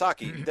and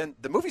Nagasaki, then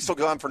the movie still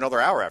goes on for another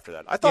hour after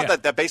that. I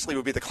thought that basically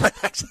would be the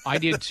climax. I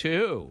did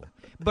too.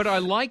 But I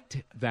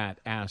liked that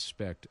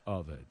aspect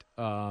of it.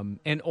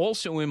 And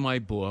also in my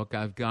book,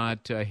 I've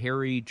got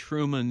Harry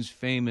Truman's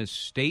famous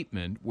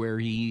statement where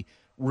he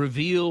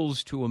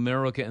reveals to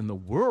America and the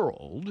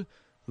world,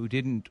 who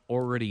didn't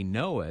already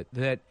know it,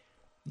 that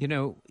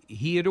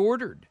he had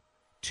ordered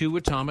 2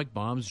 atomic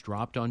bombs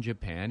dropped on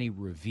Japan. He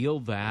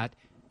revealed that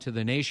to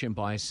the nation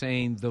by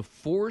saying, the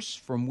force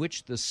from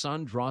which the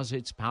sun draws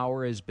its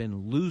power has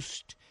been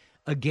loosed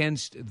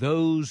against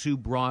those who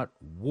brought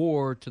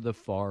war to the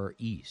Far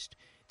East.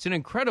 It's an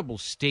incredible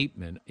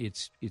statement.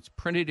 It's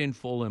printed in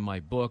full in my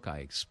book. I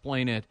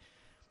explain it.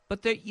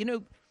 But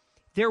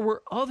there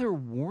were other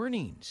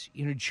warnings.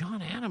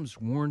 John Adams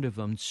warned of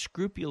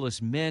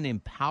unscrupulous men in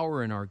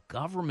power in our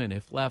government,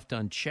 if left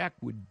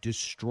unchecked, would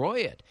destroy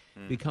it,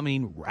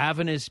 becoming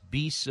ravenous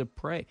beasts of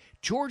prey.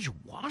 George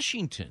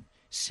Washington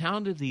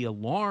sounded the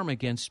alarm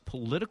against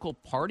political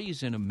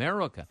parties in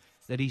America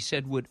that he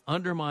said would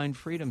undermine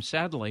freedom.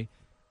 Sadly,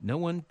 no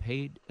one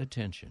paid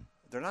attention.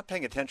 They're not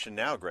paying attention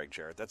now, Greg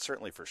Jarrett. That's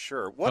certainly for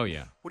sure. Oh,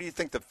 yeah. What do you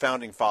think the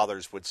founding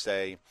fathers would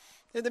say?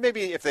 And then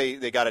maybe if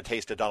they got a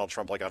taste of Donald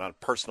Trump, like on a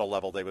personal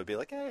level, they would be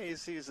like, hey,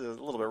 he's a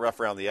little bit rough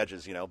around the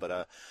edges,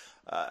 But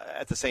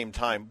at the same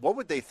time, what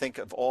would they think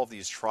of all of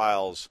these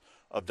trials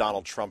of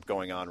Donald Trump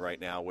going on right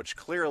now, which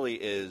clearly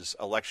is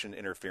election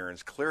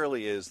interference,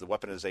 clearly is the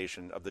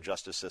weaponization of the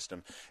justice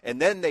system.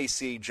 And then they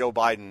see Joe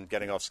Biden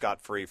getting off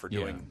scot-free for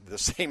doing the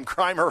same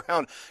crime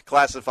around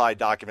classified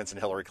documents,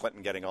 and Hillary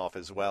Clinton getting off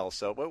as well.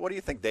 So what do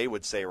you think they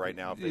would say right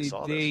now if they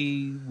saw this?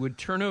 They would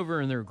turn over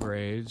in their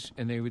graves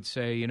and they would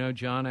say,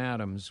 John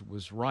Adams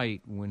was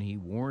right when he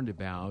warned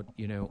about,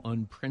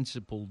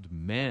 unprincipled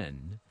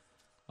men,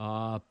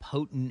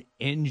 potent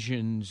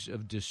engines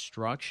of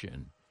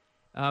destruction.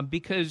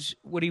 Because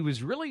what he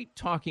was really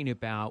talking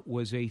about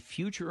was a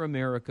future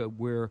America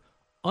where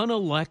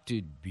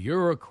unelected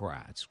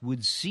bureaucrats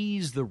would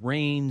seize the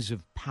reins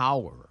of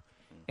power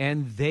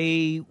and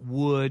they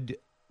would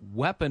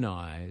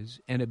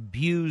weaponize and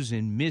abuse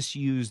and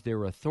misuse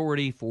their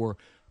authority for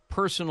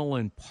personal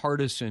and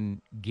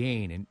partisan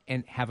gain.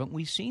 And haven't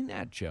we seen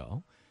that,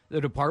 Joe?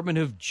 The Department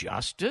of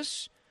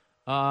Justice,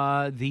 the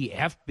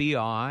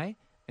FBI,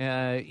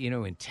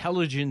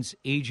 intelligence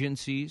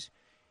agencies,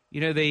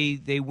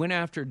 they went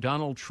after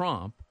Donald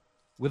Trump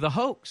with a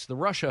hoax, the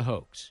Russia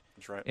hoax.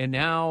 That's right. And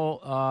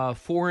now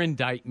 4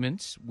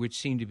 indictments, which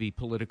seem to be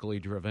politically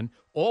driven,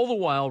 all the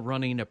while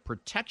running a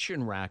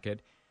protection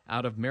racket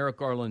out of Merrick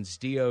Garland's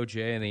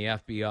DOJ and the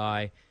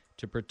FBI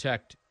to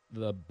protect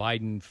the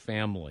Biden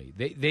family.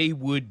 They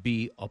would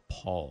be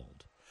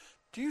appalled.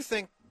 Do you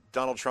think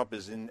Donald Trump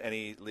is in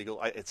any legal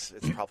 – it's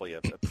probably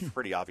a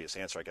pretty obvious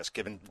answer, I guess,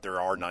 given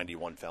there are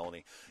 91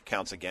 felony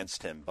counts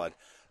against him. But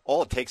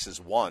all it takes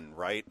is one,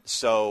 right?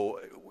 So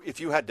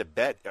if you had to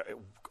bet,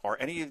 are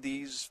any of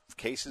these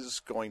cases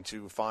going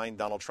to find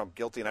Donald Trump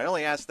guilty? And I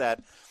only ask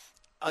that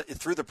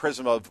through the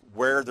prism of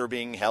where they're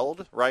being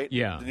held, right?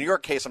 Yeah. The New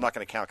York case I'm not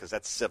going to count because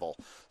that's civil,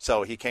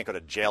 so he can't go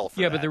to jail for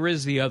that. Yeah, but there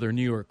is the other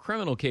New York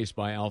criminal case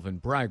by Alvin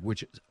Bragg,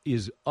 which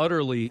is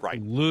utterly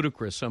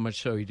ludicrous, so much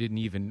so he didn't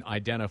even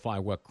identify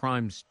what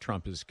crimes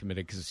Trump has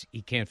committed because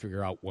he can't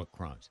figure out what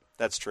crimes.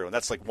 That's true, and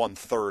that's like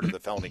 1/3 of the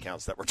felony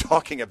counts that we're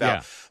talking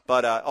about. Yeah.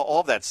 But all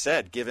of that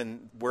said,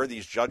 given where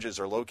these judges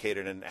are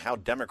located and how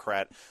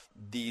Democrat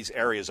these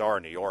areas are,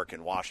 New York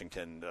and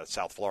Washington,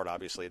 South Florida,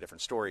 obviously a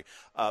different story.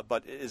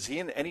 But is he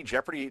in any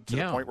jeopardy to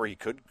the point where he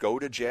could go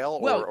to jail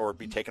or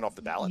be taken off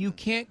the ballot? You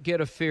can't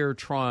get a fair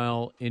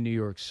trial in New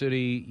York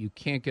City. You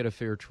can't get a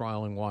fair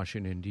trial in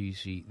Washington,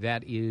 D.C.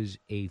 That is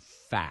a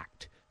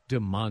fact,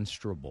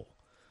 demonstrable.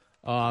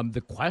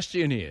 The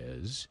question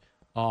is,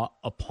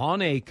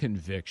 upon a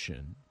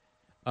conviction,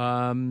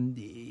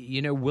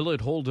 will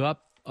it hold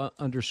up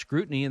under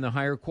scrutiny in the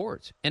higher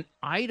courts? And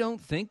I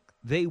don't think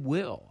they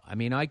will. I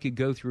mean, I could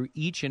go through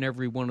each and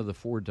every one of the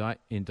 4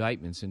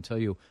 indictments and tell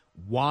you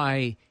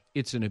why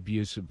it's an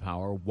abuse of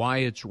power, why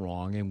it's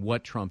wrong, and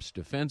what Trump's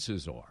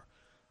defenses are.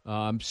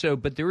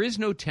 But there is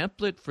no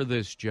template for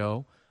this,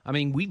 Joe. I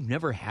mean, we've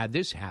never had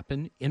this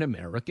happen in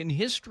American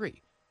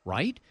history,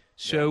 right?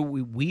 So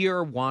we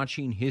are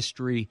watching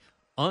history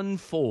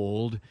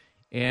unfold.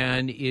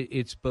 And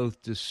it's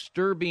both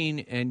disturbing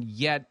and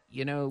yet,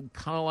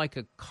 kind of like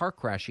a car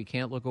crash. You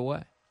can't look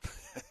away.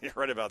 You're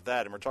right about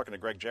that. And we're talking to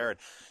Greg Jarrett.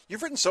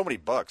 You've written so many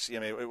books. I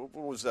mean, it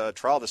was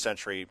Trial of the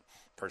Century,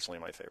 personally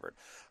my favorite.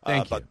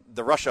 Thank you. But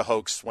the Russia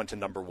hoax went to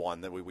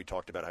 #1. That we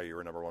talked about how you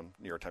were #1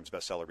 New York Times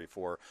bestseller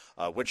before.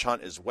 Witch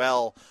Hunt as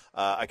well.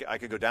 I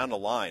could go down the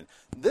line.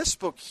 This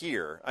book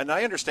here, and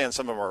I understand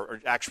some of them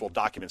are actual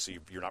documents, so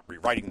you're not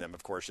rewriting them,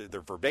 of course.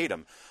 They're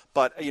verbatim.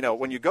 But,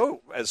 when you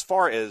go as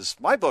far as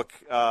my book,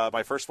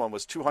 my first one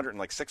was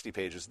 260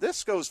 pages.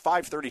 This goes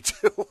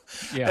 532.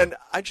 Yeah. And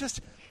I just,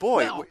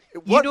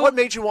 what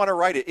made you want to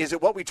write it? Is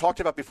it what we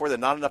talked about before, that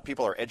not enough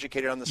people are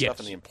educated on this stuff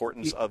and the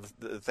importance of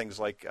things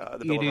like the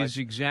Bill of Rights? It is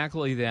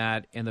exactly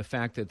that, and the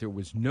fact that there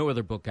was no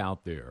other book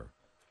out there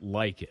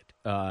like it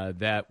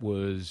that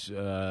was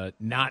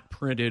not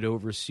printed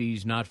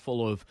overseas, not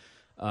full of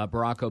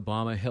Barack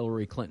Obama,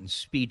 Hillary Clinton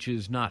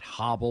speeches, not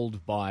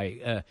hobbled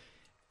by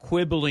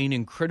quibbling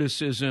and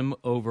criticism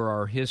over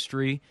our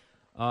history.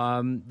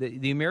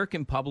 The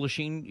American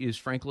publishing is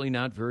frankly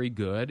not very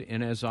good,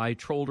 and as I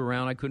trolled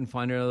around, I couldn't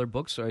find another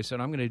book, so I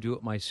said, I'm going to do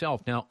it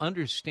myself. Now,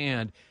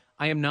 understand,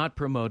 I am not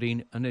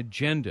promoting an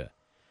agenda.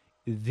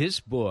 This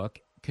book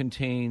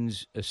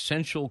contains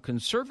essential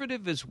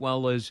conservative as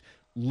well as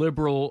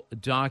liberal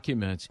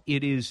documents.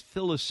 It is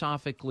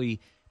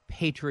philosophically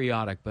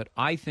patriotic, but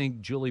I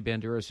think Julie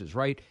Banderas is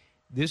right.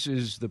 This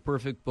is the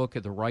perfect book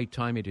at the right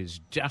time. It is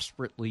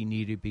desperately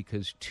needed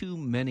because too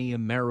many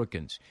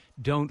Americans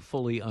don't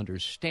fully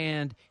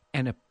understand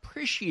and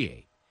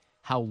appreciate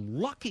how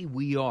lucky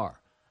we are,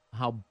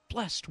 how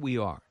blessed we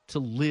are to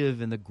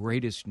live in the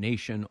greatest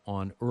nation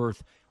on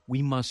earth.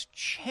 We must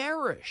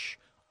cherish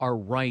our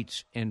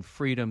rights and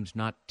freedoms,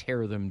 not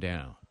tear them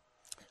down.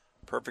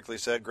 Perfectly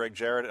said, Greg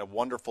Jarrett. A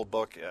wonderful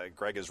book.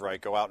 Greg is right.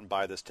 Go out and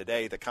buy this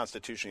today. The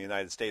Constitution of the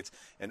United States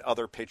and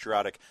Other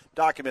Patriotic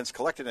Documents,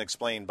 collected and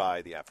explained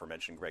by the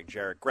aforementioned Greg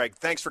Jarrett. Greg,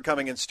 thanks for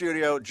coming in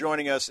studio,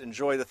 joining us.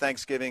 Enjoy the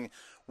Thanksgiving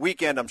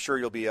weekend. I'm sure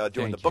you'll be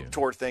doing the book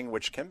tour thing,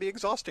 which can be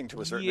exhausting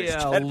to a certain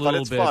extent, but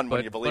it's fun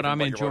when you believe in what you're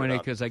I'm enjoying writing it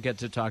because I get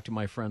to talk to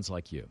my friends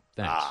like you.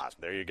 Thanks.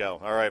 There you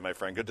go. All right, my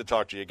friend. Good to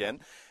talk to you again.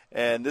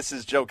 And this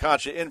is Joe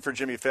Concha in for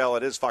Jimmy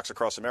Fallon. It is Fox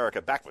Across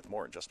America. Back with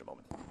more in just a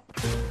moment.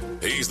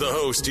 He's the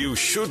host you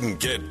shouldn't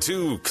get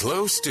too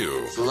close to.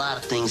 There's a lot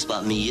of things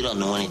about me you don't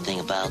know anything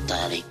about,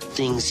 Daddy.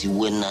 Things you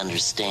wouldn't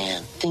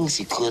understand.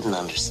 Things you couldn't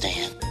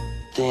understand.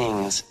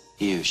 Things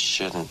you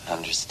shouldn't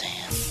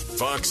understand.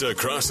 Fox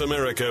Across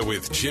America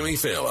with Jimmy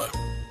Fallon.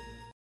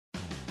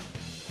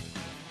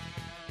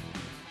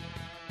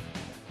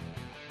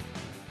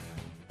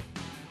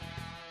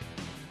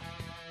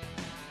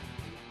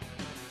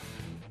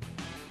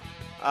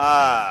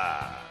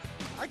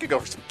 I could go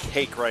for some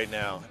cake right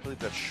now. I believe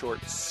that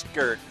short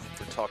skirt, if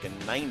we're talking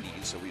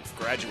 90s, so we've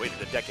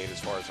graduated a decade as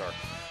far as our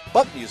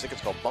bump music.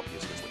 It's called bump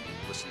music. It's what you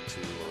listen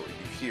to or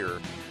you hear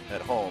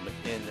at home,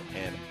 in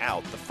and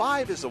out. The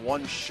Five is the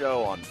one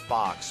show on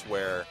Fox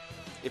where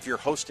if you're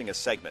hosting a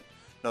segment,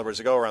 in other words,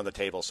 you go around the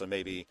table, so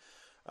maybe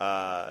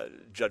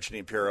Judge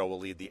Jeanine Pirro will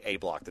lead the A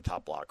block, the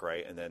top block,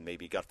 right? And then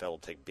maybe Gutfeld will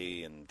take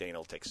B and Dana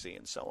will take C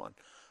and so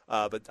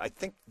on. But I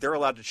think they're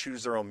allowed to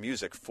choose their own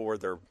music for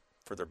their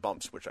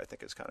bumps, which I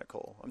think is kind of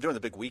cool. I'm doing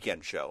the big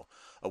weekend show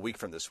a week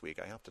from this week.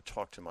 I have to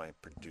talk to my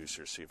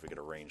producer, see if we can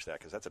arrange that,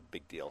 because that's a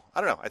big deal. I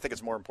don't know. I think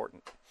it's more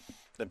important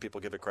than people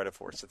give it credit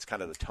for. So it's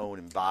kind of the tone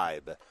and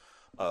vibe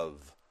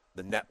of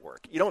the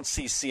network. You don't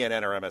see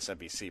CNN or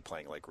MSNBC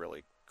playing like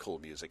really cool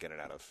music in and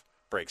out of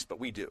breaks, but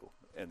we do,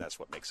 and that's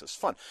what makes us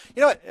fun.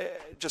 You know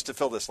what? Just to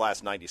fill this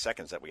last 90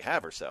 seconds that we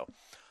have or so,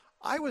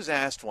 I was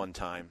asked one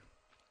time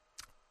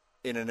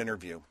in an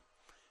interview,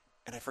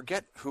 and I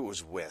forget who it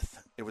was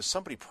with. It was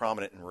somebody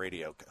prominent in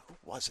radio. Who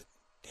was it?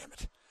 Damn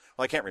it.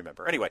 Well, I can't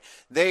remember. Anyway,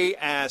 they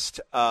asked,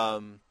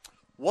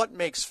 what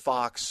makes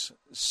Fox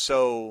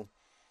so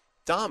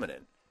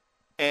dominant?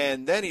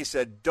 And then he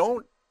said,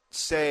 don't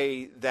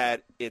say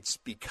that it's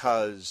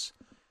because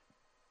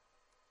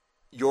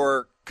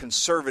you're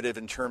conservative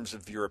in terms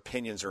of your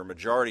opinions, or a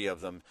majority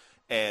of them,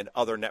 and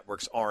other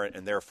networks aren't,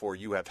 and therefore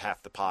you have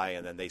half the pie,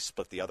 and then they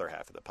split the other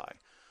half of the pie. I'm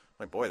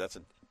like, boy, that's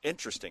an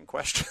interesting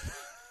question.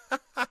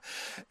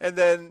 And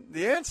then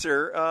the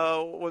answer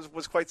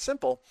was quite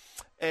simple,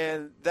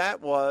 and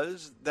that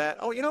was that,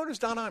 it was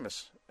Don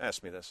Imus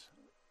asked me this.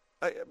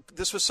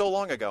 This was so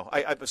long ago.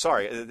 I'm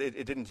sorry,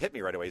 it didn't hit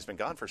me right away. He's been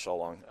gone for so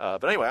long.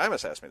 But anyway,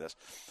 Imus asked me this.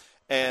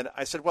 And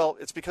I said, well,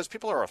 it's because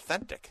people are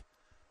authentic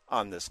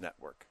on this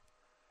network,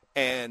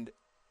 and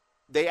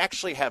they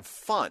actually have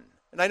fun.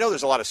 And I know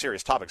there's a lot of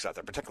serious topics out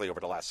there, particularly over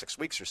the last 6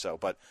 weeks or so,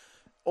 but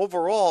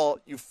overall,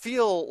 you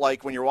feel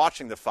like when you're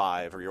watching The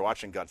Five or you're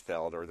watching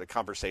Gutfeld or the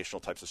conversational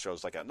types of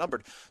shows like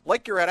Outnumbered,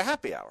 like you're at a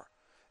happy hour.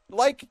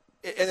 And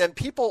then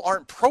people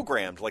aren't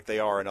programmed like they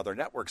are in other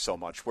networks so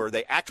much, where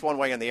they act one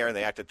way on the air and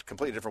they act a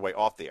completely different way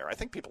off the air. I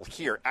think people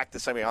here act the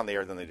same way on the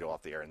air than they do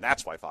off the air, and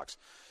that's why Fox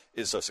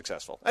is so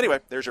successful. Anyway,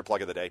 there's your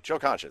plug of the day. Joe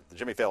Concha, The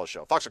Jimmy Fallon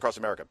Show. Fox Across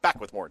America. Back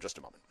with more in just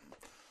a moment.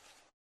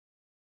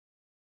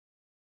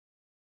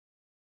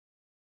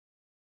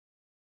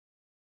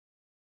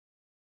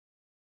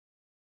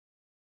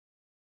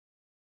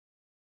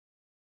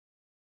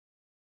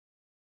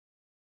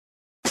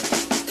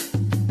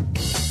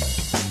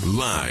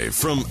 Live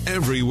from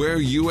everywhere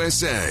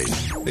USA,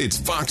 it's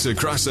Fox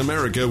Across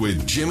America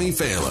with Jimmy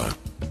Fallon.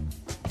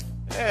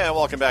 And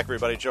welcome back,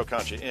 everybody. Joe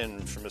Concha in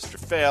for Mr.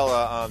 Fallon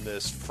on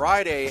this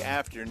Friday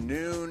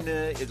afternoon,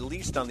 at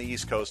least on the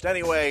East Coast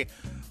anyway,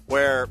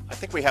 where I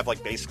think we have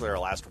basically our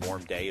last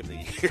warm day of the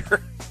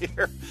year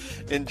here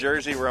in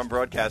Jersey, where I'm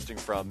broadcasting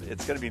from.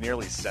 It's going to be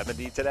nearly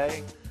 70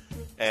 today,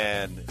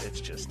 and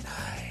it's just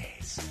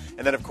nice.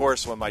 And then, of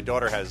course, when my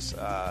daughter has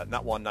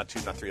not one, not two,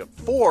 not three, but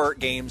 4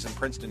 games in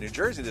Princeton, New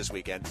Jersey this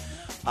weekend,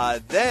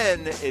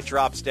 then it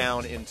drops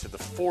down into the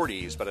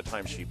 40s by the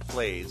time she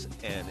plays,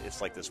 and it's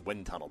like this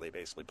wind tunnel they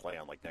basically play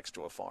on next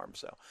to a farm.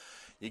 So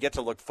you get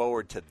to look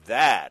forward to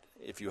that.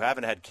 If you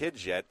haven't had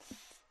kids yet,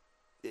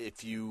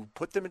 if you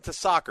put them into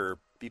soccer,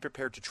 be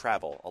prepared to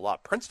travel a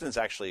lot. Princeton's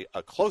actually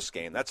a close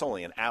game. That's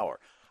only an hour.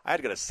 I had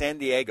to go to San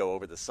Diego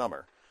over the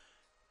summer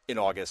in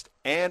August,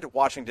 and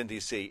Washington,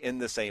 D.C. in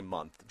the same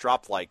month.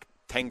 Dropped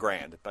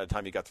 $10,000 by the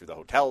time you got through the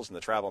hotels and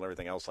the travel and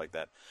everything else like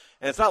that.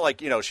 And it's not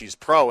like, she's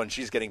pro and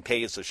she's getting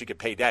paid so she could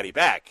pay daddy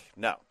back.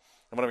 No.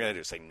 And what am I going to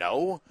do? Say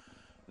no?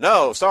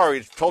 No, sorry,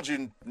 we told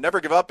you never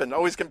give up and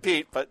always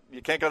compete, but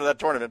you can't go to that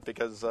tournament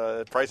because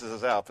prices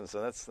is out. And so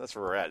that's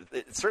where we're at.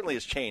 It certainly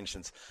has changed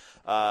since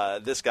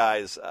this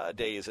guy's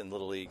days in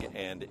Little League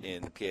and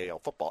in PAL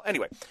football.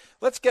 Anyway,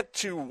 let's get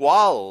to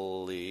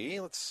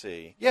Wally. Let's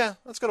see. Yeah,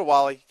 let's go to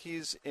Wally.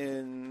 He's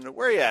in,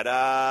 where are you at?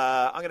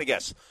 I'm going to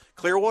guess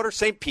Clearwater,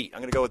 St. Pete.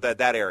 I'm going to go with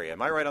that area.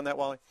 Am I right on that,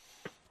 Wally?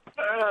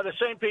 The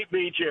St. Pete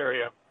Beach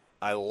area.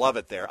 I love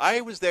it there.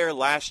 I was there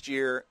last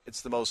year.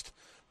 It's the most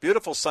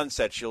beautiful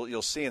sunsets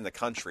you'll see in the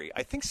country.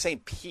 I think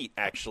St. Pete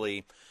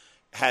actually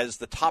has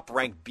the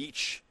top-ranked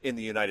beach in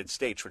the United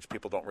States, which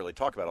people don't really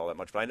talk about all that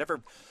much. But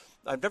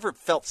I've never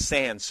felt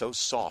sand so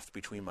soft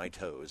between my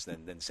toes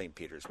than St.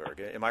 Petersburg.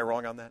 Am I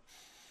wrong on that?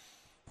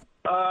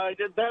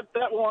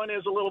 That one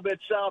is a little bit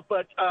south,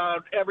 but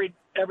every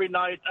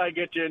night I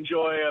get to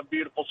enjoy a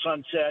beautiful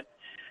sunset.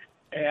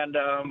 And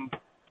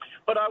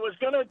but I was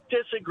going to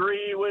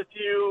disagree with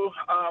you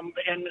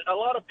and a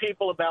lot of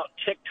people about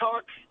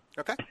TikTok.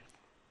 Okay.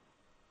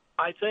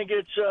 I think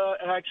it's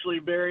actually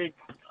very.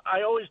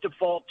 I always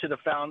default to the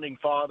founding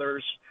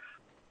fathers,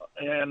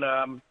 and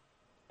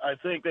I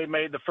think they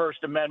made the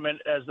First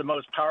Amendment as the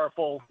most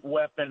powerful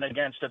weapon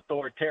against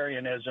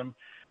authoritarianism,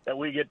 that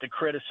we get to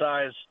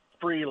criticize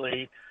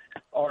freely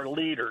our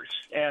leaders.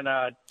 And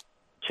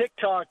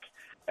TikTok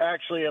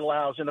actually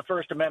allows, and the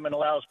First Amendment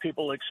allows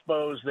people to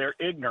expose their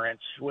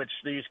ignorance, which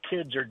these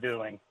kids are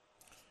doing.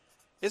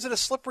 Is it a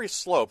slippery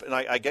slope? And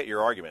I get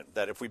your argument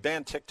that if we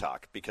ban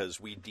TikTok because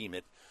we deem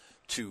it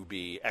to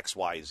be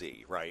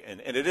XYZ, right?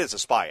 And it is a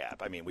spy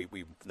app. I mean,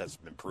 we that's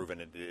been proven.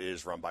 It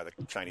is run by the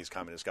Chinese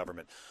Communist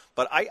government.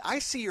 But I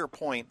see your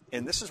point,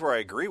 and this is where I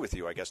agree with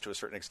you, I guess, to a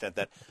certain extent,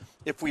 that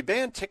if we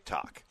ban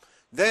TikTok,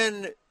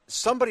 then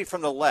somebody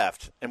from the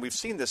left, and we've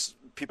seen this,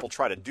 people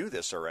try to do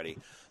this already,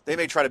 they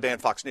may try to ban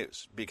Fox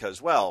News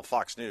because, well,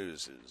 Fox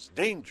News is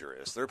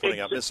dangerous. They're putting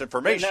out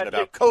misinformation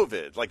about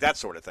COVID, like that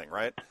sort of thing,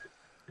 right?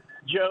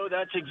 Joe,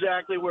 that's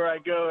exactly where I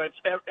go.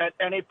 It's at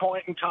any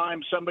point in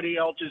time, somebody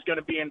else is going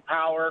to be in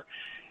power,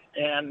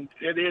 and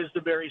it is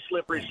the very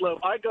slippery slope.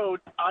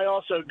 I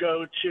also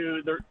go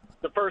to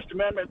the First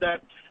Amendment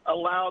that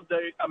allowed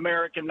the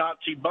American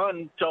Nazi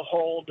Bund to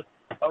hold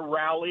a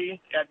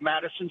rally at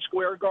Madison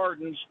Square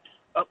Gardens,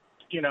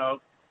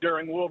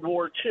 during World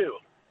War II.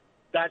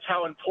 That's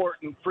how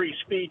important free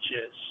speech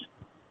is.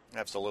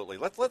 Absolutely.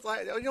 While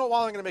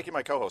I'm going to make you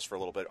my co-host for a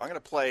little bit, I'm going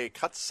to play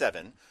Cut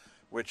 7,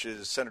 which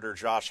is Senator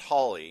Josh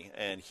Hawley,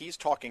 and he's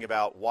talking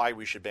about why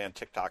we should ban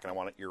TikTok, and I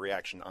want your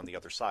reaction on the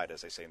other side,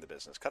 as they say in the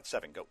business. Cut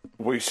 7, go.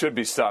 We should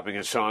be stopping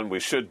it, Sean. We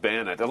should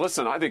ban it. And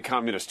listen, I think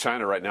communist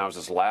China right now is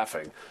just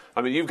laughing.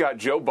 I mean, you've got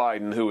Joe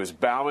Biden, who is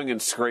bowing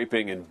and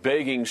scraping and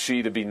begging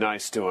Xi to be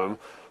nice to him,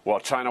 while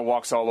China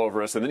walks all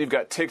over us. And then you've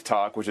got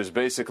TikTok, which is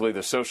basically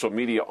the social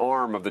media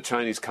arm of the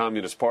Chinese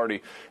Communist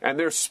Party. And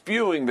they're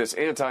spewing this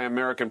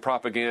anti-American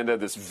propaganda,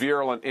 this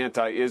virulent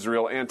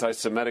anti-Israel,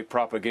 anti-Semitic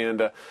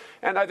propaganda.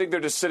 And I think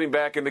they're just sitting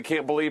back and they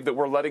can't believe that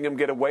we're letting them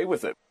get away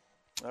with it.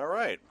 All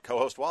right.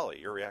 Co-host Wally,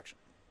 your reaction.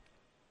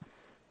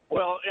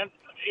 Well, and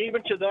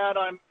even to that,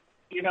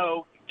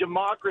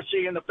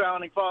 democracy and the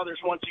Founding Fathers,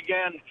 once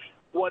again,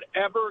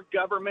 whatever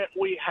government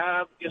we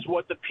have is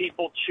what the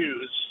people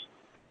choose.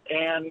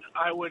 And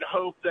I would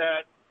hope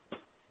that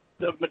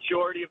the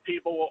majority of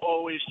people will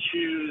always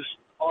choose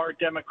our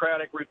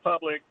democratic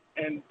republic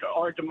and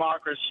our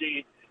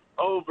democracy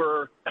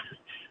over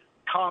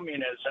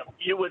communism.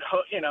 You would,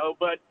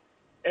 but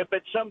if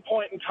at some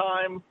point in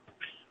time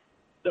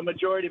the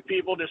majority of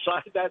people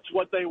decide that's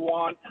what they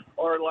want,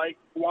 or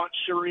want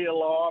Sharia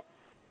law,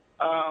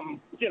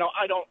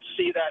 I don't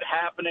see that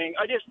happening.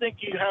 I just think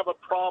you have a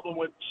problem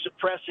with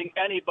suppressing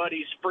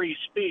anybody's free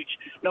speech,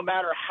 no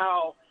matter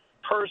how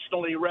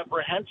personally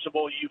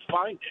reprehensible you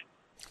find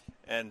it.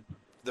 And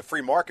the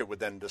free market would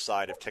then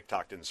decide if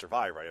TikTok didn't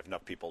survive, right? If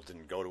enough people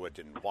didn't go to it,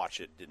 didn't watch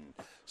it, didn't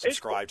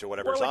subscribe to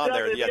whatever's on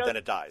there, then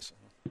it dies.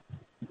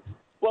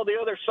 Well, the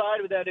other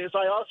side of that is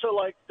I also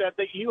like that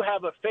you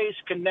have a face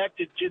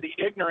connected to the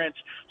ignorance.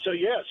 So,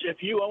 yes,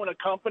 if you own a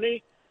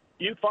company,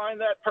 you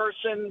find that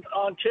person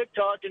on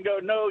TikTok and go,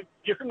 no,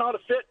 you're not a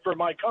fit for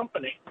my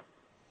company.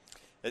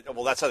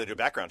 Well, that's how they do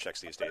background checks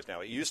these days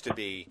now. It used to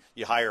be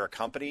you hire a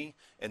company,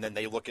 and then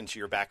they look into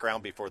your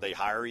background before they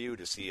hire you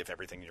to see if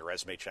everything in your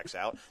resume checks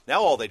out.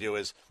 Now all they do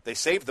is they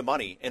save the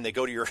money, and they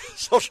go to your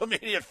social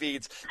media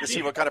feeds to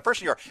see what kind of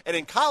person you are. And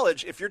in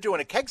college, if you're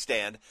doing a keg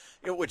stand,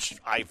 which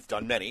I've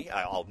done many,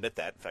 I'll admit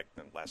that. In fact,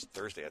 last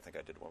Thursday I think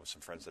I did one with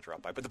some friends that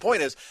dropped by. But the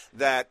point is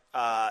that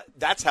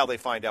that's how they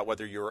find out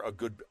whether you're a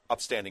good,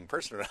 upstanding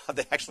person or not.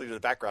 They actually do the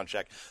background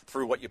check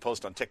through what you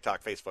post on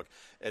TikTok, Facebook,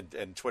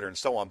 and Twitter, and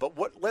so on. But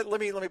let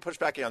me push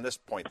back on this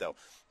point, though.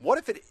 What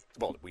if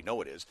we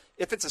know it is.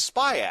 If it's a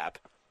spy app,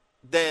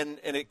 then,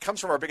 and it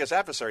comes from our biggest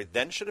adversary,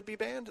 then should it be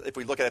banned if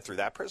we look at it through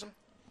that prism?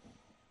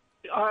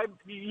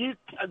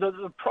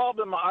 The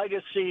problem I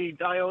just see,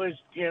 I always,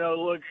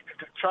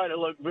 try to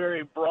look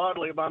very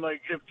broadly about,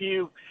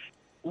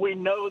 we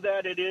know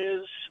that it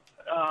is,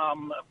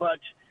 but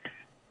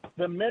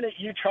the minute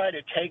you try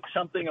to take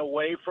something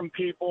away from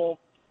people,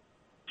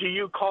 do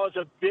you cause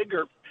a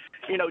bigger,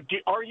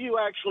 are you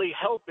actually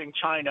helping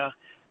China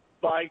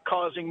by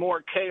causing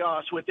more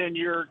chaos within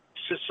your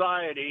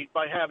society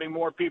by having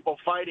more people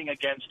fighting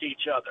against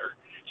each other?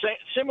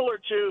 Similar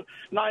to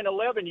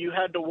 9/11, you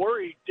had to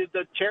worry, did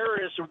the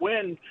terrorists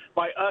win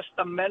by us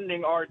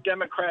amending our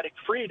democratic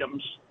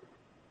freedoms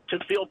to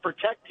feel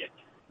protected?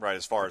 Right,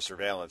 as far as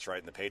surveillance, right,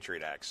 in the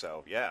Patriot Act.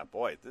 So, yeah,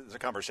 boy, this is a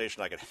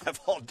conversation I could have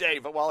all day.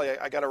 But, Wally,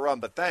 I got to run.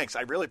 But thanks.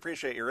 I really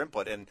appreciate your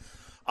input. And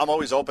I'm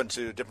always open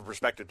to different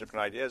perspectives,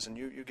 different ideas, and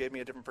you gave me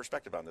a different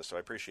perspective on this, so I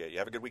appreciate it. You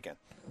have a good weekend.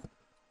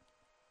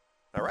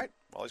 All right.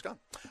 Well, he's gone.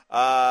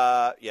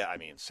 Yeah, I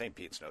mean, St.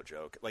 Pete's no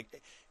joke.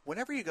 Like,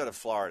 whenever you go to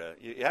Florida,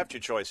 you have two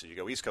choices. You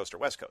go East Coast or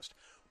West Coast.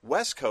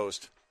 West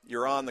Coast,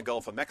 you're on the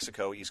Gulf of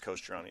Mexico. East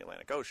Coast, you're on the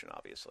Atlantic Ocean,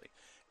 obviously.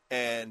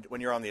 And when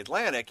you're on the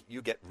Atlantic,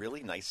 you get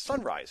really nice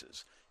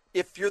sunrises.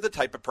 If you're the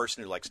type of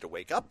person who likes to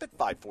wake up at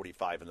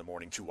 5:45 in the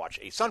morning to watch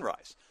a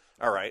sunrise.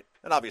 All right.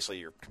 And obviously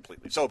you're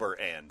completely sober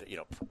and,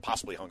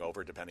 possibly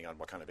hungover, depending on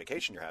what kind of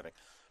vacation you're having.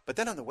 But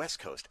then on the West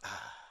Coast,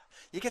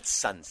 you get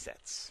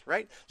sunsets,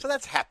 right? So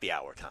that's happy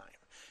hour time.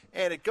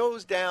 And it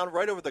goes down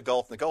right over the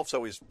Gulf. And the Gulf's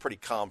always pretty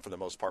calm for the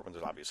most part when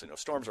there's obviously no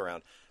storms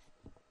around.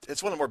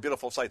 It's one of the more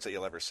beautiful sights that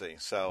you'll ever see.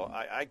 So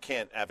I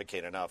can't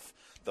advocate enough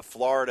the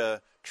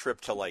Florida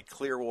trip to like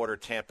Clearwater,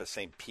 Tampa,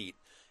 St. Pete.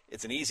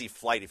 It's an easy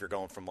flight if you're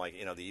going from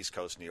the East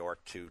Coast, New York,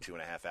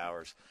 2.5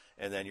 hours.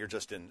 And then you're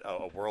just in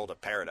a world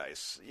of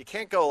paradise. You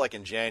can't go like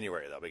in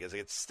January, though, because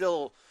it's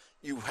still,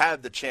 you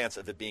have the chance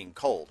of it being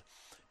cold.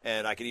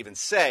 And I could even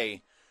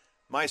say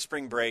my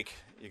spring break,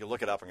 you can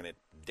look it up. I'm going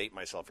to date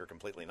myself here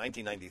completely.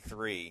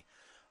 1993,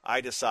 I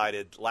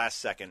decided last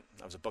second,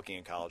 I was a bookie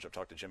in college. I've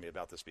talked to Jimmy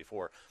about this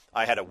before.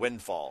 I had a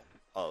windfall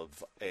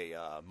of a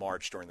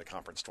March during the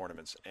conference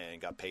tournaments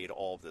and got paid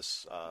all of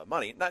this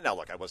money. Now,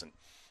 look, I wasn't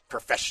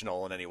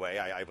professional in any way.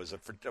 I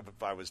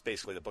was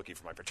basically the bookie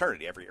for my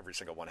fraternity. Every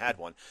single one had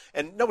one.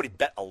 And nobody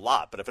bet a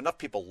lot, but if enough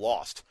people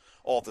lost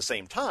all at the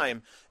same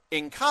time,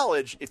 in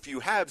college, if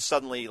you have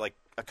suddenly like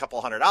a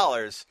couple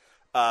 $100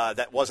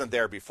 that wasn't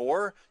there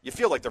before, you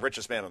feel like the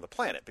richest man on the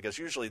planet, because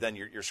usually then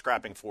you're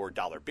scrapping for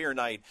dollar beer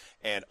night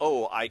and,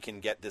 I can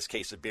get this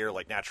case of beer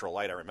like Natural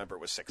Light. I remember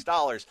it was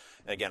 $6.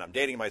 And again, I'm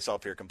dating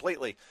myself here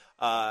completely.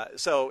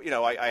 So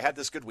I had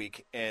this good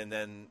week, and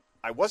then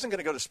I wasn't going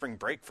to go to spring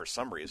break for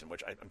some reason,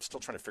 which I'm still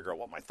trying to figure out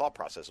what my thought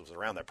process was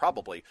around that.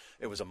 Probably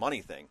it was a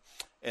money thing.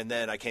 And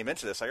then I came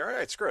into this, all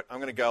right, screw it. I'm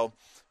going to go.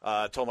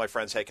 Told my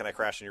friends, hey, can I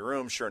crash in your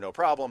room? Sure, no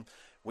problem.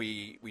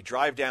 We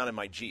drive down in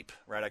my Jeep,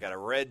 right? I got a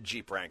red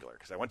Jeep Wrangler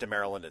because I went to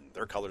Maryland and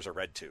their colors are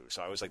red too.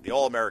 So I was like the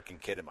all-American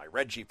kid in my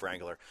red Jeep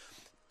Wrangler.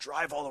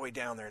 Drive all the way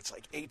down there. It's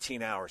like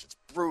 18 hours. It's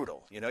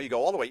brutal. You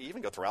go all the way. You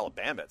even go through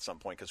Alabama at some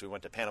point because we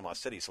went to Panama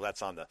City. So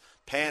that's on the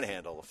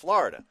panhandle of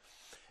Florida.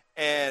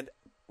 And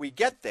we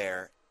get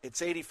there,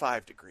 it's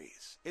 85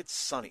 degrees. It's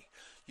sunny.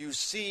 You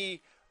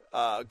see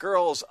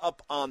girls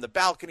up on the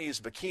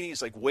balconies,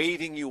 bikinis, like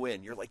waving you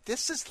in. You're like,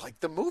 this is like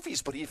the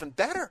movies, but even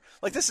better.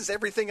 Like, this is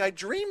everything I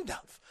dreamed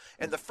of.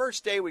 And the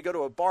first day we go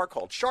to a bar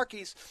called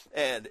Sharky's,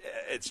 and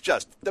it's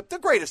just the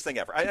greatest thing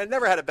ever. I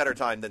never had a better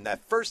time than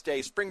that first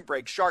day, spring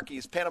break,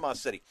 Sharky's, Panama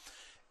City.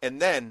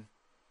 And then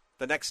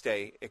the next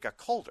day it got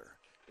colder.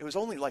 It was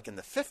only like in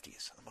the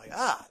 50s. I'm like,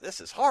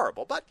 this is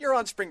horrible. But you're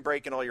on spring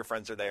break and all your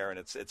friends are there and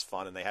it's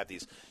fun. And they have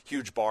these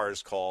huge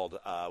bars called,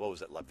 what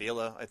was it, La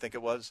Villa, I think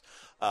it was.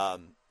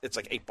 It's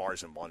like 8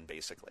 bars in one,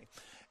 basically.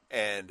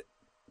 And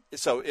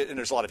so and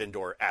there's a lot of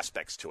indoor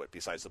aspects to it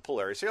besides the pool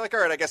area. So you're like,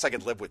 all right, I guess I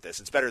can live with this.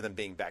 It's better than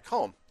being back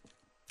home.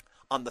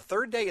 On the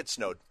third day it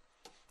snowed.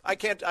 I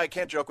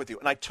can't joke with you.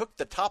 And I took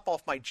the top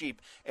off my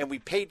Jeep and we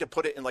paid to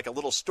put it in like a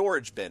little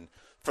storage bin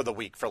for the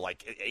week for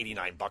like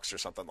 $89 or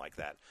something like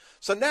that.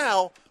 So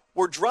now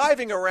we're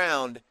driving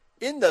around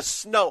in the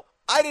snow.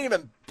 I didn't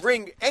even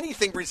bring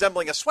anything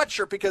resembling a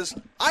sweatshirt because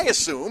I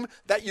assume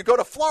that you go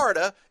to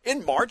Florida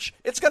in March,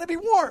 it's going to be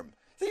warm.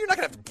 You're not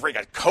going to have to bring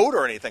a coat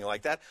or anything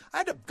like that. I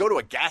had to go to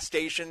a gas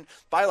station,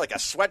 buy like a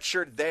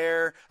sweatshirt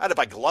there. I had to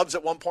buy gloves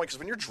at one point because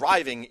when you're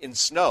driving in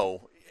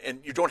snow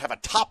and you don't have a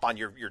top on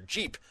your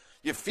Jeep,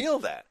 you feel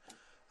that.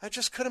 I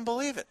just couldn't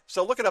believe it.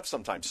 So look it up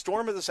sometime.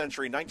 Storm of the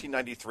Century,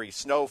 1993,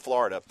 snow,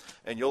 Florida,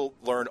 and you'll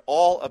learn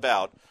all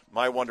about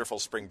my wonderful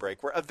spring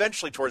break, where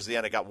eventually towards the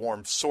end it got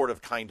warm, sort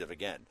of, kind of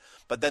again.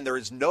 But then there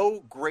is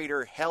no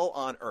greater hell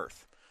on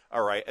earth,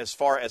 all right, as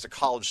far as a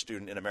college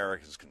student in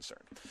America is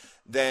concerned,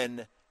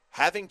 than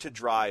having to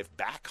drive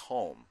back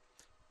home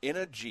in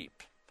a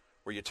Jeep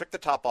where you took the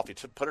top off, you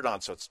put it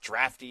on so it's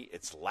drafty,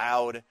 it's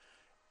loud,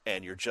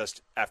 and you're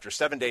just, after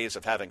 7 days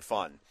of having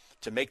fun,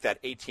 to make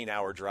that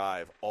 18-hour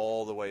drive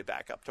all the way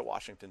back up to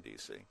Washington,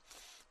 D.C.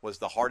 was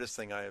the hardest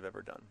thing I have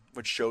ever done,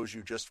 which shows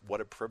you just what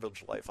a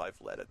privileged life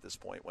I've led at this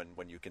point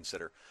when you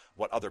consider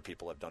what other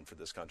people have done for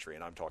this country.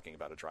 And I'm talking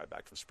about a drive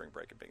back from spring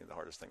break and being the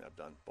hardest thing I've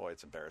done. Boy,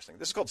 it's embarrassing.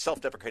 This is called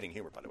self-deprecating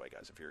humor, by the way,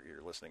 guys, if you're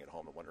listening at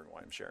home and wondering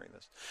why I'm sharing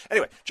this.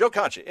 Anyway, Joe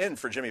Concha in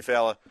for Jimmy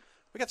Fallon.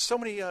 We got so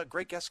many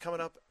great guests coming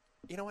up.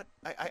 You know what?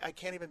 I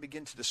can't even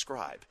begin to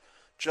describe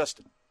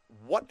just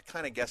what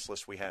kind of guest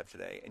list we have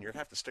today, and you're going to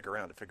have to stick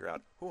around to figure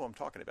out who I'm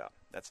talking about.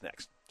 That's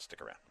next.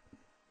 Stick around.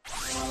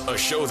 A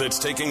show that's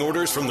taking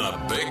orders from the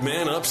big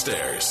man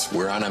upstairs.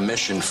 We're on a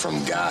mission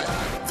from God.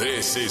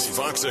 This is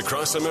Fox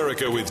Across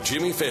America with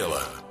Jimmy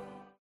Fallon.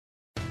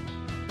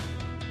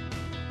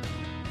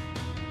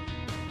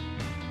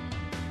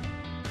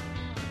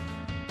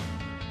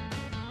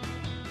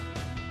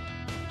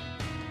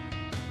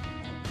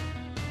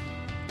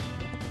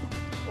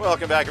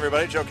 Welcome back,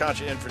 everybody. Joe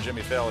Concha in for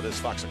Jimmy Fallon. It is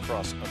Fox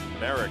Across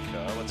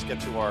America. Let's get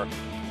to our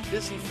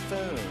busy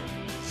phones.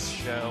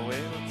 shall we?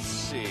 Let's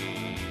see.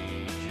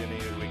 Jimmy,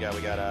 who do we got?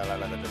 We got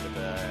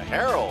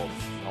Harold.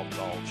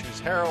 I'll choose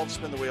Harold,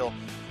 spin the wheel.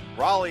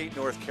 Raleigh,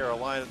 North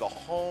Carolina, the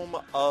home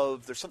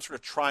of, there's some sort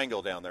of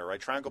triangle down there, right?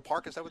 Triangle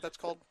Park, is that what that's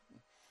called?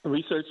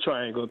 Research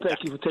Triangle.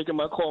 Thank you for taking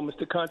my call,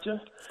 Mr.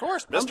 Concha. Of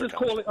course, Mr.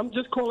 Concha. I'm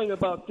just calling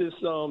about this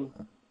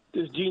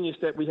this genius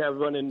that we have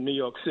running in New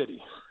York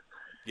City.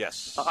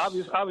 Yes.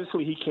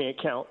 Obviously, he can't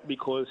count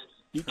because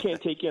you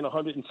can't take in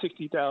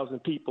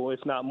 160,000 people, if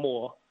not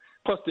more,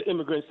 plus the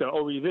immigrants that are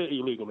already there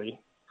illegally,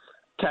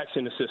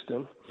 taxing the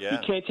system. Yeah.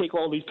 You can't take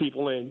all these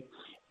people in,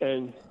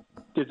 and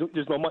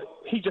there's no money.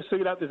 He just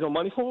figured out there's no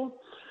money for them.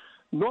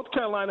 North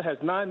Carolina has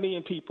 9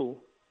 million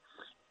people,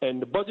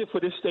 and the budget for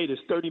this state is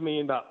 $30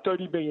 billion.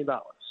 $30 billion.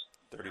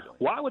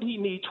 Why would he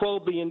need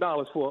 $12 billion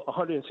for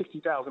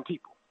 160,000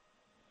 people?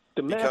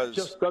 The math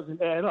just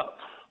doesn't add up.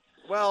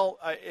 Well,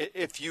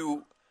 if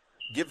you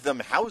give them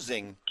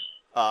housing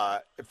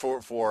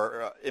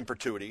for in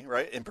perpetuity,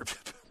 right? In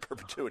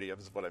perpetuity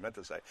is what I meant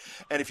to say.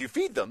 And if you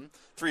feed them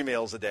 3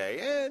 meals a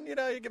day, and you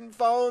give them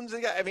phones,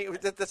 I mean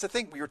that's the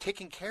thing. We were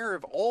taking care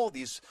of all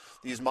these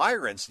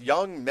migrants,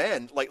 young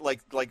men,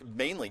 like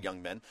mainly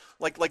young men,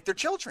 like their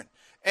children.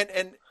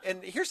 And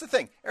here's the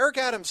thing, Eric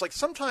Adams, like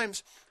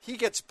sometimes he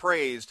gets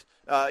praised.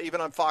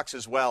 Even on Fox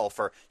as well,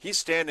 for he's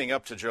standing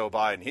up to Joe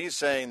Biden. He's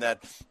saying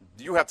that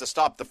you have to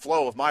stop the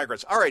flow of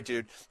migrants. All right,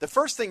 dude, the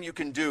first thing you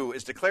can do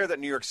is declare that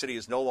New York City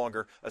is no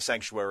longer a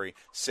sanctuary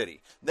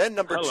city. Then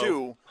number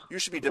two, you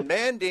should be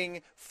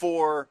demanding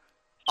for,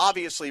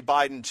 obviously,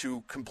 Biden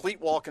to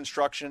complete wall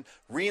construction,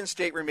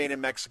 reinstate Remain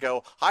in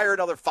Mexico, hire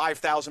another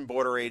 5,000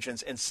 border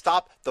agents, and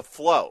stop the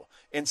flow.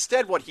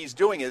 Instead, what he's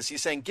doing is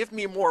he's saying, give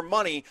me more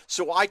money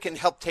so I can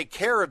help take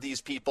care of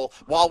these people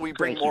while we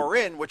bring more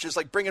in, which is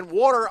like bringing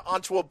water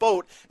onto a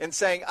boat and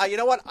saying, you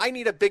know what, I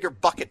need a bigger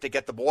bucket to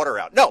get the water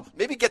out. No,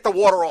 maybe get the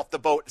water off the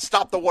boat,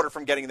 stop the water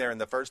from getting there in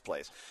the first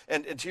place.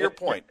 And to your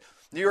point,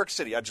 New York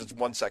City, just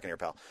 1 second here,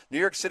 pal. New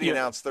York City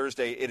announced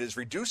Thursday it is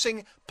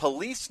reducing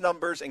police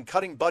numbers and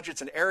cutting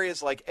budgets in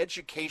areas like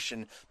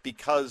education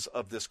because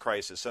of this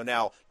crisis. So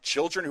now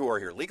children who are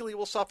here legally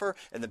will suffer,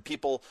 and then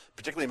people,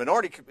 particularly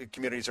minority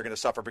communities, are going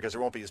to suffer because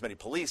there won't be as many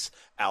police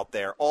out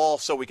there, all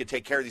so we could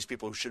take care of these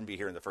people who shouldn't be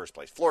here in the first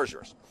place. Floor is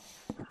yours.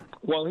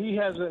 Well, he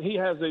has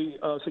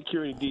a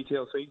security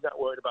detail, so he's not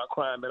worried about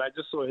crime. And I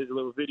just saw his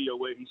little video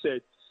where he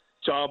said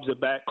jobs are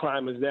back,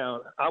 crime is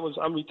down.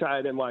 I'm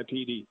retired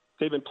NYPD.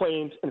 They've been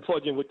playing and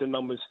fudging with the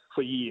numbers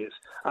for years.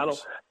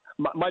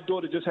 My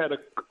daughter just had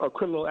a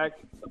criminal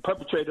act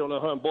perpetrated on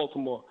her in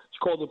Baltimore. She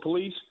called the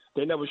police.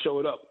 They never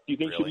showed up. Do you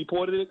think she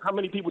reported it? How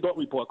many people don't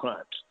report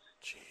crimes?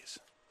 Jeez.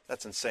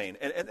 That's insane.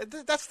 And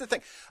that's the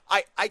thing.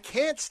 I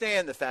can't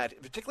stand the fact,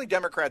 particularly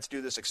Democrats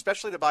do this,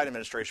 especially the Biden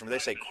administration, where they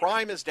say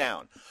crime is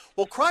down.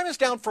 Well, crime is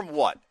down from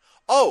what?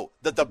 Oh,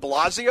 the de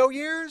Blasio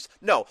years?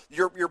 No,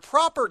 your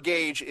proper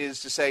gauge is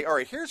to say, all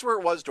right, here's where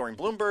it was during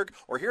Bloomberg,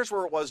 or here's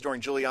where it was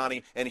during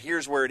Giuliani, and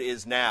here's where it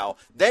is now.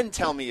 Then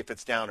tell me if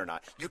it's down or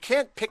not. You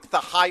can't pick the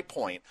high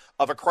point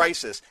of a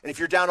crisis, and if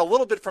you're down a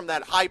little bit from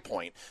that high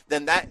point,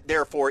 then that,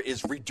 therefore,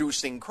 is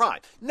reducing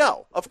crime.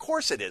 No, of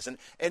course it isn't.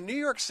 And New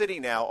York City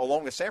now,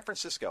 along with San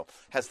Francisco,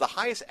 has the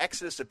highest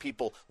exodus of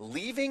people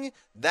leaving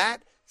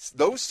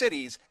those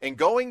cities and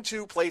going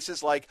to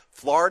places like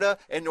Florida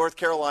and North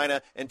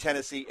Carolina and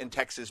Tennessee and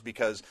Texas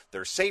because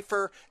they're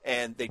safer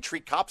and they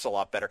treat cops a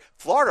lot better.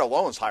 Florida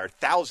alone has hired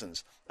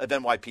thousands of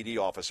NYPD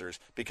officers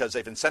because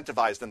they've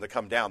incentivized them to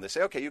come down. They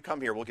say, okay, you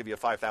come here, we'll give you a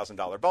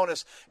 $5,000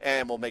 bonus,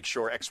 and we'll make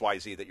sure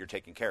XYZ that you're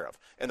taken care of.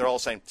 And they're all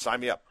saying, sign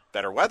me up.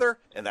 Better weather,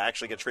 and they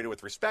actually get treated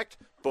with respect.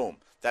 Boom.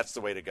 That's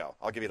the way to go.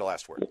 I'll give you the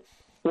last word.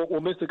 Well,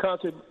 Mr.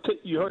 Concha,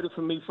 you heard it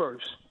from me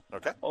first.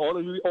 Okay. All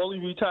the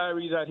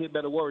retirees out here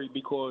better worry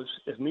because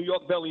if New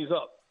York bellies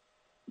up,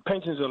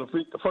 pensions are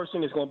the first thing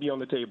that's going to be on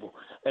the table.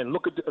 And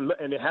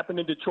and it happened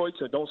in Detroit,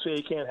 so don't say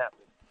it can't happen.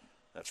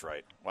 That's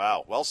right.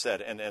 Wow. Well said.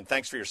 And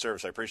thanks for your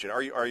service. I appreciate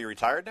it. Are you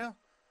retired now,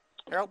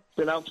 Harold?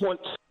 Been out 20.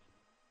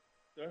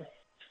 Oh,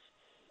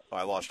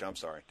 I lost you. I'm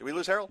sorry. Did we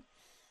lose Harold?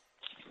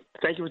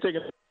 Thank you for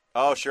taking it.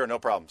 Oh, sure. No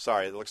problem.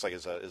 Sorry. It looks like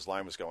his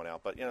line was going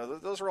out. But,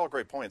 those are all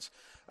great points.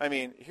 I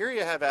mean, here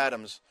you have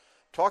Adams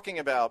talking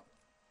about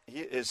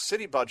his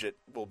city budget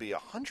will be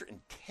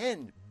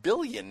 $110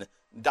 billion.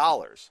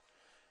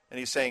 And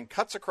he's saying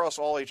cuts across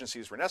all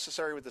agencies were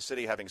necessary, with the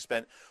city having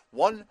spent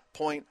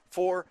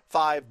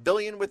 $1.45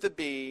 billion with a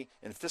B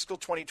in fiscal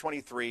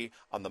 2023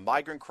 on the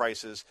migrant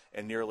crisis,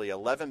 and nearly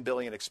 $11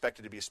 billion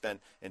expected to be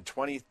spent in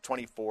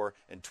 2024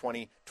 and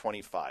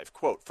 2025.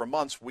 Quote, for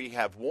months, we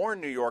have warned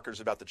New Yorkers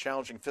about the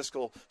challenging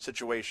fiscal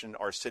situation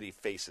our city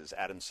faces,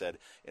 Adams said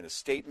in a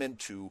statement.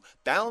 To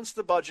balance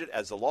the budget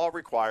as the law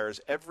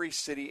requires, every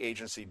city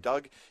agency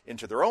dug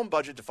into their own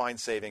budget to find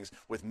savings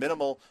with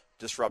minimal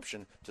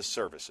disruption to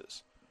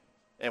services.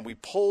 And we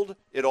pulled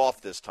it off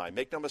this time.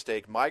 Make no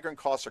mistake, migrant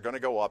costs are going to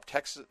go up.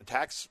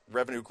 Tax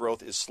revenue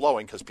growth is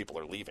slowing because people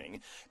are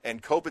leaving.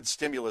 And COVID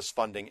stimulus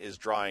funding is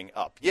drying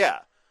up.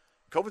 Yeah,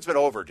 COVID's been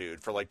over,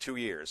 dude, for like 2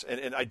 years.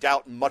 And I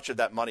doubt much of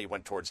that money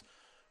went towards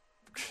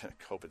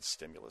COVID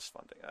stimulus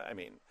funding. I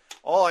mean,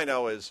 all I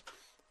know is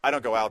I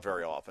don't go out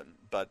very often,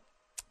 but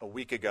a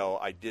week ago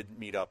I did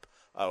meet up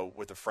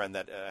with a friend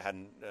that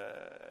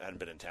hadn't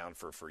been in town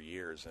for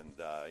years, and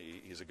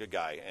he's a good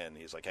guy, and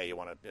he's like, hey, you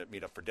want to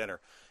meet up for dinner?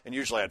 And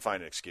usually I'd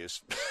find an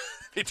excuse.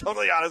 Be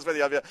totally honest with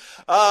you. I'd be,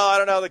 I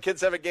don't know, the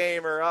kids have a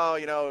game,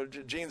 or,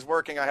 Jean's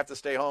working, I have to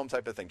stay home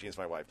type of thing. Jean's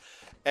my wife.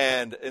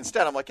 And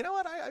instead I'm like, you know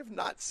what, I've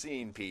not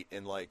seen Pete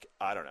in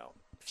I don't know,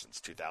 since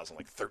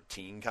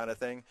 2013 kind of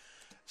thing.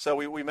 So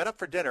we met up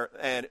for dinner,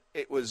 and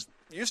it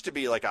used to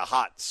be like a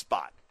hot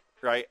spot,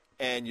 right?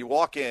 And you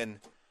walk in,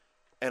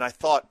 and I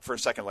thought for a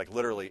second,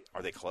 literally,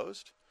 are they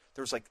closed?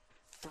 There was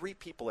 3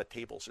 people at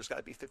tables. There's got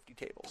to be 50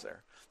 tables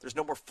there. There's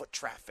no more foot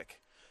traffic.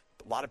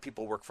 A lot of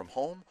people work from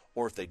home,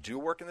 or if they do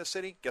work in the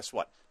city, guess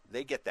what?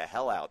 They get the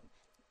hell out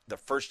the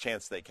first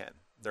chance they can.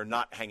 They're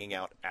not hanging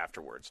out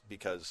afterwards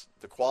because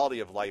the quality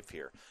of life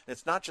here, and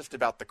it's not just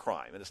about the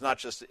crime, and it's not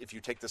just if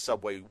you take the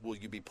subway, will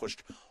you be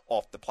pushed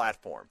off the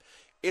platform.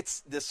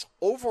 It's this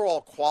overall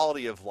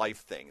quality of life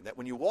thing that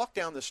when you walk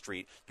down the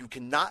street, you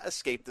cannot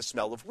escape the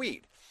smell of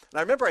weed. And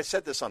I remember I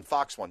said this on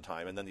Fox one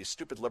time, and then these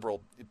stupid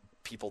liberal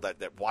people that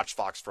watch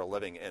Fox for a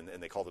living, and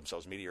they call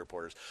themselves media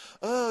reporters.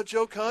 Oh,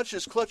 Joe Concha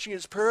is clutching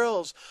his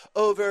pearls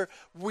over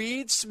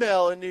weed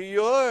smell in New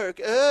York.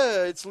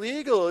 It's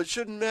legal. It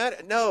shouldn't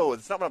matter. No,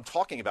 that's not what I'm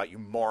talking about, you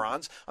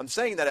morons. I'm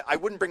saying that I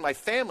wouldn't bring my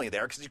family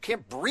there because you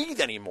can't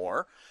breathe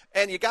anymore,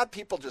 and you got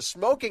people just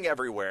smoking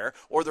everywhere,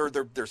 or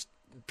there's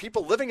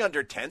people living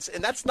under tents,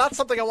 and that's not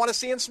something I want to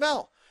see and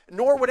smell,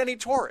 nor would any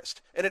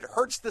tourist, and it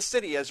hurts the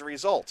city as a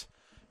result.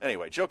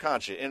 Anyway, Joe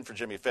Concha in for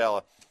Jimmy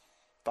Fallon,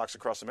 Fox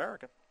Across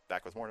America.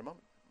 Back with more in a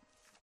moment.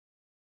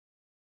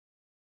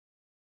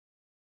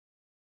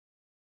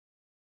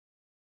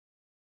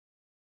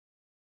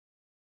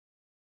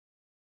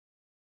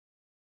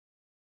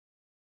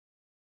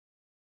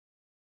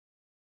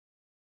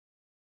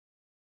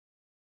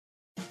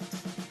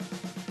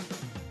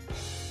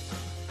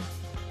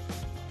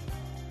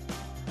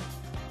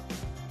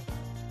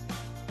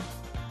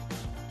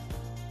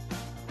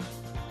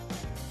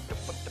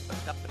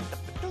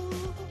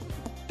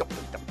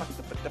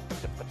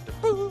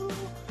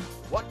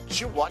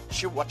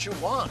 What you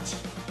want.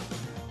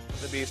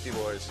 The Beastie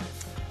Boys.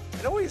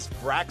 It always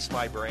racks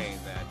my brain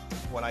that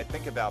when I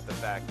think about the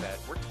fact that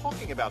we're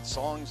talking about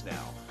songs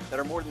now that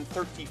are more than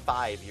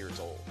 35 years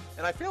old.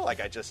 And I feel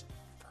like I just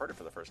heard it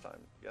for the first time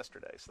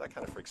yesterday, so that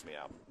kind of freaks me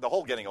out. The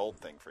whole getting old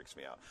thing freaks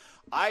me out.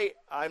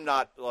 I'm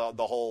not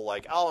the whole,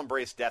 I'll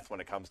embrace death when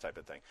it comes type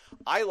of thing.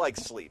 I like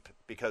sleep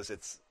because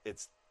it's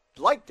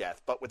like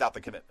death, but without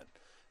the commitment.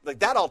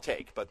 That I'll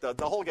take, but the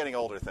whole getting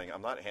older thing,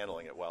 I'm not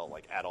handling it well,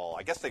 at all.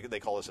 I guess they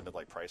call this a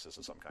midlife crisis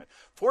of some kind.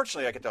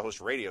 Fortunately, I get to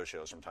host radio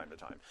shows from time to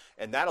time,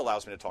 and that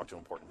allows me to talk to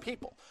important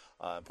people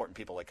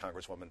like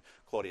Congresswoman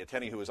Claudia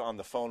Tenney, who is on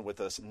the phone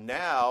with us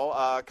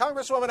now.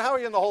 Congresswoman, how are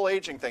you in the whole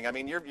aging thing? I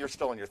mean, you're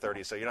still in your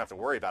 30s, so you don't have to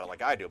worry about it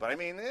like I do, but I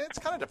mean, it's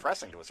kind of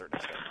depressing to a certain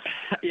extent.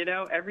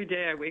 Every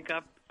day I wake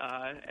up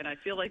and I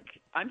feel like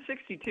I'm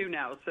 62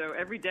 now, so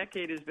every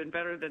decade has been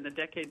better than the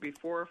decade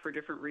before for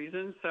different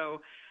reasons.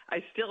 So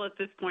I still at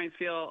this point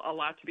feel a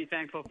lot to be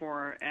thankful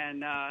for,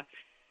 and I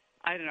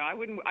don't know,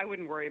 I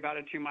wouldn't worry about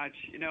it too much.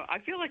 I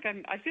feel like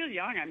I feel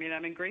young. I mean,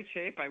 I'm in great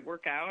shape. I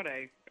work out.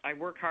 I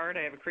work hard.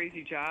 I have a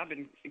crazy job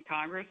in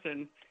Congress,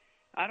 and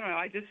I don't know.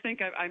 I just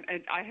think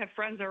I have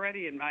friends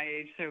already in my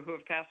age who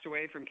have passed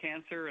away from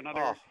cancer and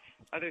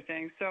other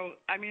things. So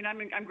I mean,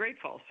 I'm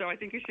grateful. So I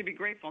think you should be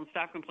grateful and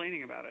stop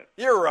complaining about it.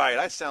 You're right.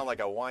 I sound like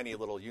a whiny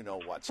little you know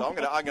what. So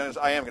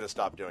I am gonna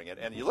stop doing it.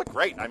 And you look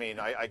great. I mean,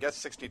 I guess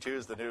 62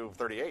 is the new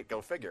 38.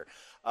 Go figure.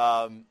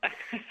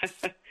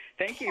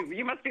 Thank you.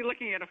 You must be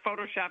looking at a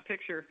Photoshop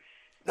picture.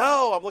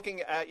 No, I'm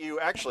looking at you.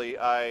 Actually,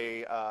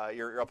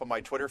 you're up on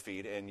my Twitter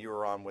feed, and you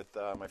were on with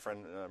my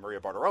friend Maria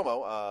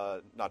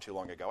Bartiromo not too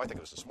long ago. I think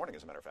it was this morning,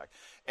 as a matter of fact.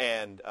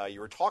 And you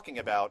were talking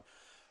about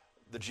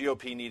the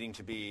GOP needing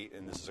to be,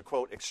 and this is a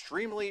quote,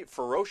 extremely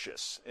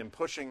ferocious in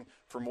pushing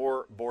for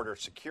more border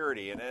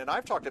security. And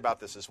I've talked about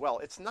this as well.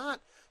 It's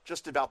not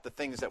just about the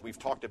things that we've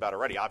talked about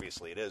already.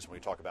 Obviously, it is. When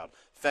we talk about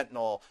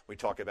fentanyl, we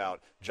talk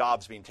about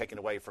jobs being taken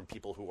away from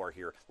people who are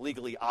here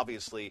legally.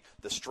 Obviously,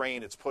 the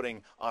strain it's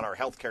putting on our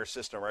healthcare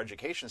system, our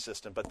education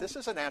system. But this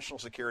is a national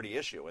security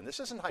issue, and this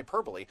isn't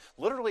hyperbole.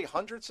 Literally,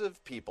 hundreds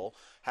of people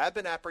have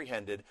been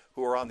apprehended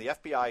who are on the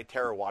FBI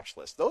terror watch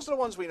list. Those are the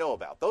ones we know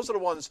about. Those are the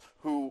ones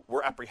who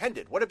were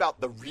apprehended. What about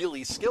the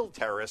really skilled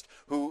terrorist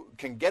who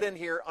can get in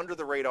here under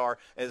the radar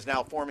and is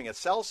now forming a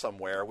cell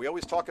somewhere? We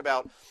always talk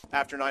about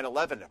after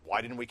 9/11,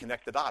 why didn't we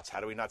connect the dots? How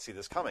do we not see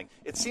this coming?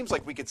 It seems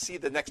like we could see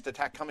the next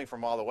attack coming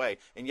from all the way,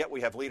 and yet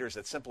we have leaders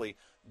that simply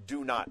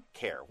do not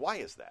care. Why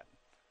is that?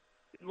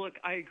 Look,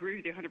 I agree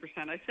with you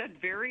 100%. I said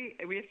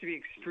we have to be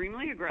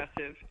extremely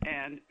aggressive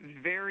and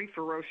very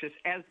ferocious,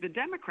 as the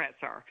Democrats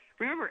are.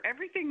 Remember,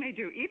 everything they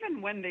do,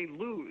 even when they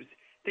lose,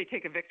 they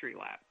take a victory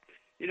lap.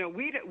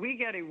 We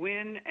get a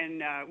win,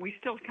 and we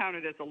still count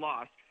it as a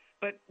loss.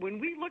 But when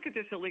we look at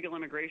this illegal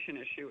immigration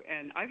issue,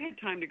 and I've had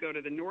time to go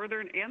to the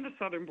northern and the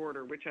southern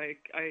border, which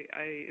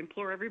I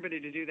implore everybody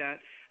to do that.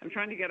 I'm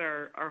trying to get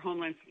our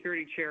Homeland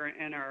Security chair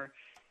and our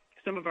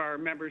some of our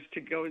members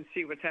to go and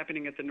see what's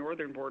happening at the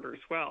northern border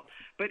as well.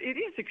 But it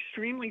is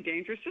extremely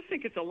dangerous. Just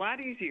think it's a lot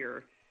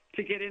easier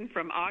to get in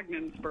from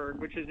Ogdensburg,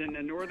 which is in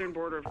the northern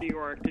border of New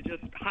York, to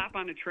just hop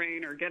on a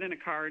train or get in a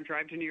car and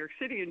drive to New York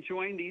City and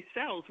join these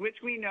cells, which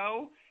we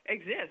know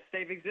exist.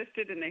 They've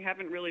existed and they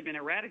haven't really been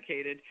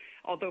eradicated,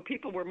 although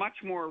people were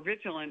much more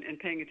vigilant in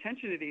paying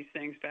attention to these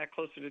things back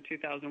closer to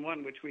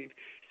 2001, which we've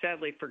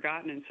sadly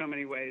forgotten in so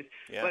many ways.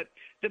 Yeah. But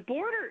the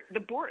border,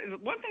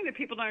 one thing that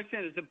people don't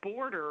understand is the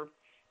border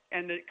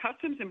and the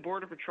Customs and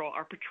Border Patrol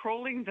are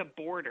patrolling the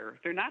border.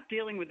 They're not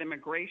dealing with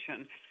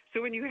immigration.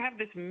 So when you have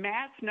this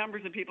mass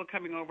numbers of people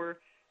coming over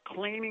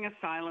claiming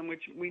asylum,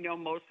 which we know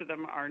most of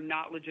them are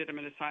not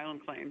legitimate asylum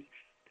claims,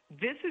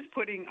 this is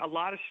putting a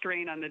lot of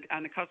strain on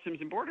the Customs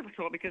and Border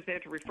Patrol because they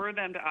have to refer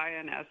them to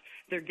INS.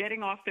 They're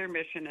getting off their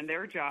mission and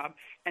their job,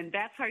 and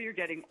that's how you're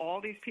getting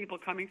all these people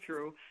coming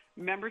through,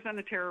 members on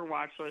the terror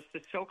watch list,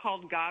 the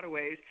so-called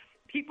gotaways,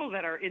 people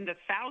that are in the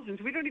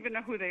thousands. We don't even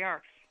know who they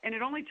are. And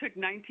it only took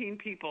 19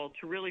 people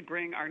to really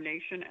bring our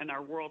nation and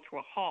our world to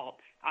a halt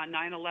on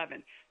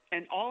 9/11.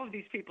 And all of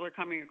these people are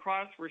coming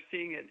across. We're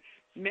seeing it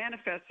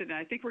manifested, and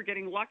I think we're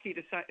getting lucky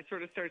to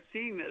sort of start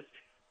seeing this,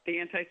 the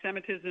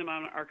anti-Semitism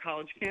on our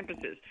college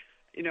campuses.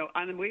 You know,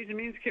 on the Ways and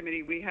Means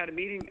Committee, we had a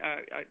meeting,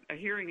 a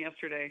hearing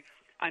yesterday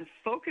on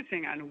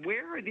focusing on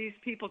where are these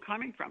people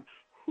coming from?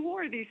 Who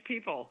are these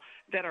people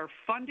that are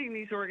funding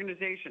these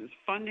organizations,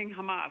 funding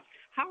Hamas?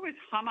 How is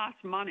Hamas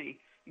money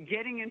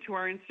getting into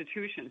our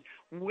institutions?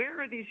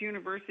 Where are these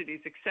universities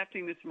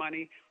accepting this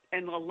money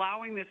and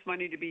allowing this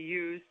money to be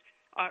used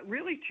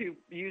really to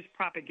use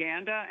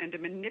propaganda and to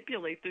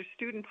manipulate their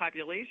student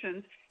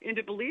populations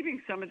into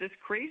believing some of this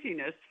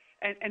craziness?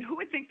 And who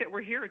would think that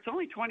we're here? It's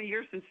only 20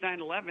 years since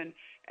 9/11,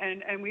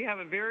 and we have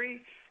a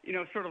very,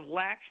 sort of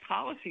lax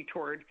policy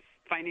toward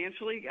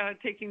financially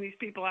taking these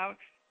people out,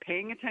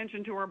 paying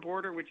attention to our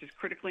border, which is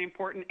critically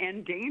important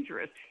and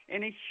dangerous,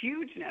 and a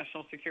huge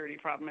national security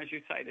problem, as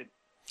you cited.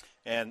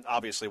 And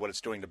obviously what it's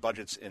doing to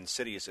budgets in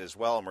cities as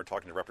well. And we're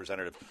talking to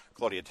Representative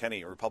Claudia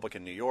Tenney, a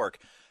Republican in New York.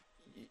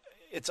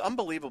 It's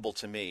unbelievable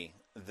to me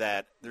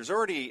that there's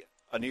already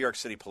a New York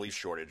City police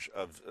shortage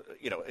of,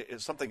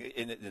 something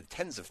in the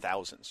tens of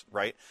thousands,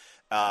 right?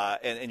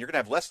 And you're going to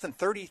have less than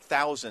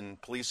 30,000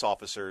 police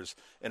officers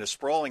in a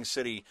sprawling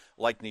city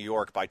like New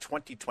York by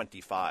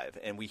 2025.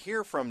 And we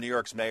hear from New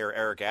York's Mayor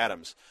Eric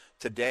Adams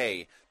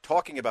today,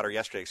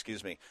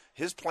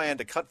 his plan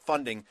to cut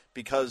funding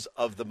because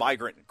of the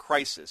migrant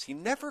crisis. He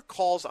never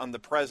calls on the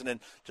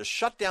president to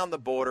shut down the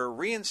border,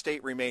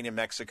 reinstate Remain in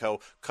Mexico,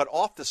 cut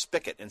off the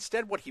spigot.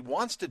 Instead, what he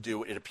wants to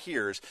do, it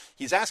appears,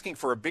 he's asking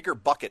for a bigger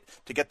bucket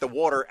to get the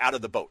water out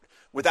of the boat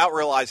without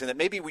realizing that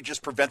maybe we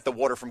just prevent the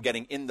water from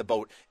getting in the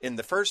boat in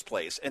the first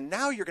place. And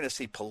now you're going to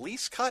see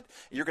police cut.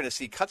 You're going to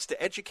see cuts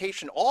to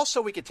education. Also,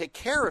 we could take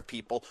care of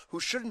people who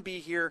shouldn't be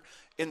here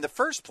in the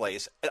first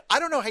place. I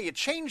don't know how you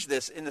change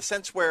this in the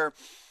sense where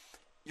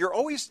you're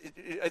always,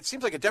 it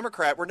seems like a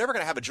Democrat, we're never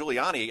going to have a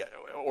Giuliani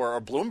or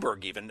a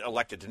Bloomberg even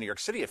elected to New York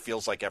City, it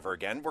feels like, ever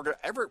again. We're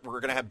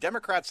going to have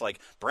Democrats like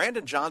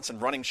Brandon Johnson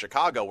running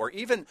Chicago, where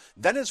even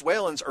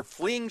Venezuelans are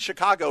fleeing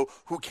Chicago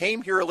who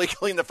came here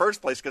illegally in the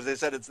first place because they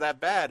said it's that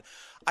bad.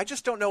 I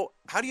just don't know,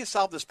 how do you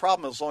solve this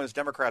problem as long as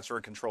Democrats are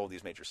in control of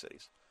these major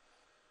cities?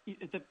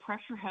 The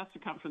pressure has to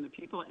come from the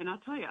people. And I'll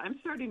tell you, I'm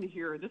starting to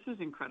hear, this is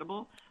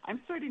incredible,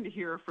 I'm starting to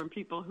hear from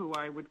people who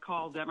I would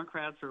call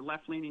Democrats or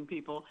left-leaning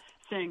people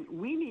saying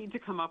we need to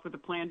come up with a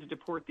plan to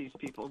deport these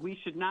people. We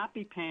should not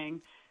be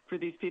paying for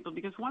these people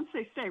because once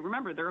they stay,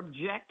 remember, they're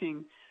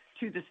objecting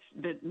to this.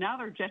 Now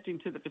they're objecting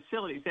to the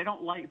facilities. They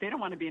don't want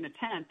to be in a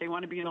tent. They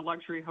want to be in a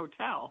luxury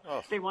hotel.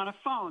 Oh. They want a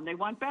phone. They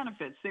want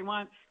benefits. They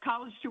want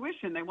college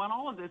tuition. They want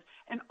all of this.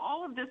 And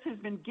all of this has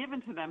been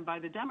given to them by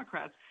the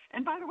Democrats.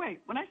 And by the way,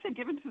 when I say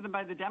given to them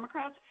by the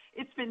Democrats,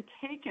 it's been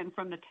taken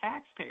from the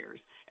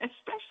taxpayers,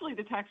 especially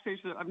the taxpayers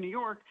of New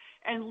York,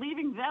 and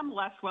leaving them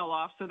less well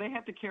off so they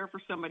have to care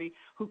for somebody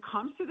who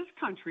comes to this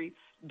country,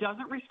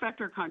 doesn't respect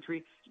our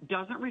country,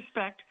 doesn't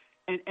respect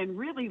and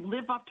really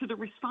live up to the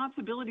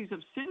responsibilities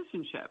of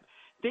citizenship.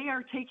 They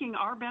are taking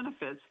our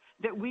benefits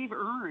that we've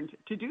earned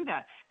to do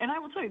that. And I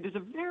will tell you, there's a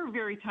very,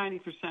 very tiny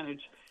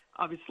percentage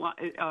of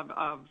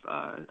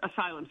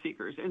asylum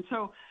seekers. And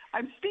so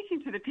I'm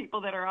speaking to the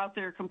people that are out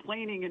there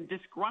complaining and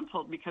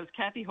disgruntled because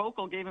Kathy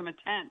Hochul gave them a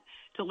tent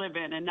to live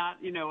in and not,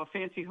 a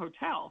fancy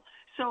hotel.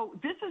 So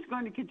this is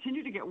going to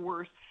continue to get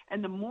worse.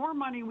 And the more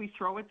money we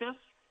throw at this,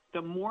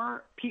 the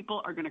more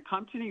people are going to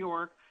come to New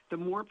York, the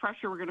more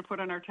pressure we're going to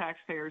put on our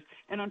taxpayers.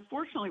 And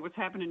unfortunately, what's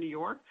happened in New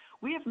York,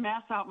 we have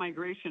mass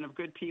outmigration of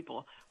good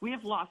people. We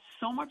have lost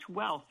so much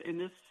wealth in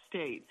this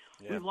state.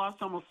 Yeah. We've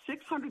lost almost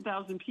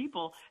 600,000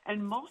 people,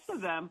 and most of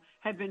them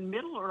have been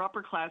middle or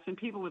upper class and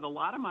people with a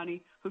lot of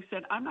money who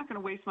said, I'm not going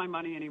to waste my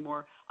money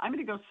anymore. I'm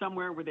going to go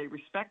somewhere where they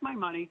respect my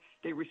money.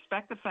 They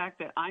respect the fact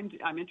that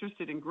I'm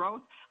interested in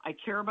growth. I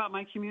care about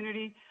my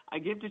community. I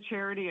give to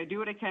charity. I do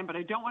what I can, but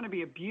I don't want to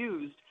be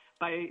abused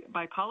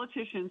by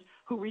politicians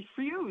who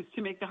refuse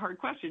to make the hard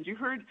questions. You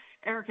heard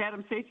Eric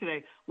Adams say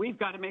today, we've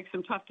got to make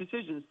some tough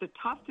decisions. The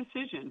tough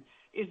decision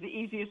is the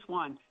easiest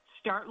one.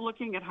 Start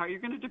looking at how you're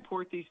going to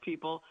deport these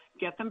people,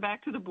 get them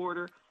back to the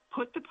border,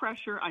 put the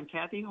pressure on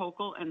Kathy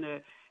Hochul and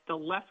the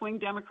left-wing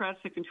Democrats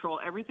that control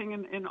everything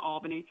in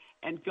Albany,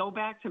 and go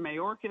back to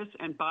Mayorkas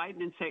and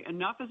Biden and say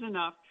enough is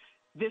enough.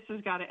 This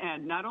has got to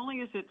end. Not only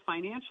is it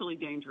financially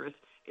dangerous,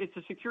 it's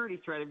a security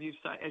threat, as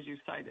you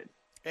cited.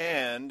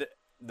 And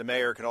the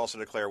mayor can also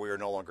declare we are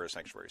no longer a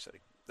sanctuary city.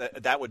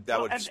 That would speak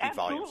volumes.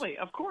 Absolutely,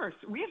 of course.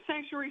 We have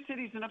sanctuary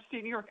cities in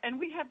upstate New York, and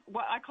we have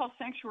what I call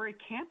sanctuary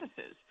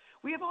campuses.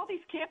 We have all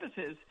these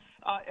campuses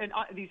and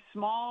these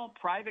small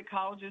private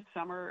colleges.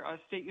 Some are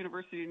State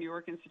University of New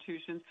York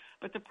institutions,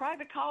 but the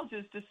private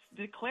colleges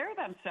declare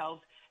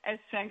themselves as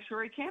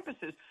sanctuary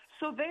campuses.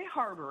 So they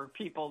harbor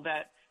people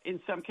that, in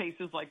some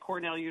cases, like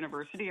Cornell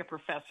University, a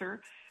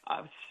professor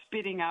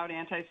spitting out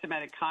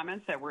anti-Semitic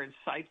comments that were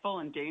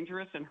insightful and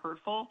dangerous and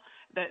hurtful,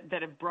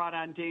 that have brought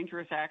on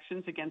dangerous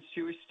actions against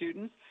Jewish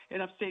students in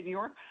upstate New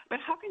York. But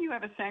how can you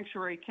have a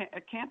sanctuary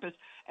campus?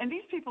 And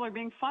these people are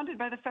being funded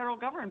by the federal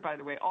government, by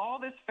the way. All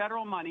this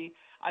federal money.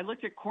 I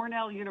looked at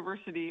Cornell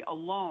University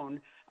alone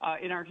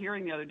in our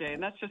hearing the other day,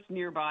 and that's just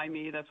nearby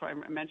me. That's why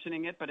I'm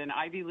mentioning it. But an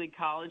Ivy League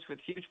college with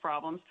huge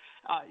problems.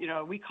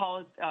 We call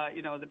it,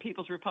 the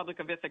People's Republic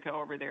of Ithaca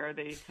over there.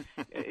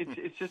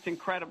 It's just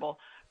incredible.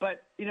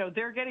 But,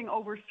 they're getting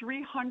over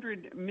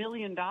 $300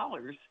 million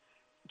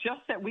just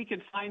that we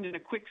could find in a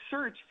quick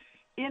search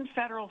in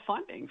federal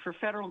funding for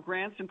federal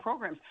grants and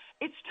programs.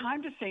 It's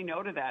time to say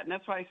no to that, and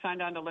that's why I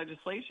signed on to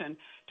legislation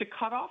to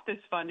cut off this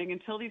funding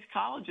until these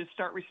colleges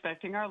start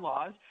respecting our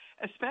laws,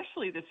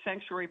 especially the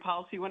sanctuary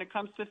policy when it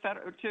comes to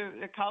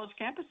college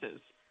campuses.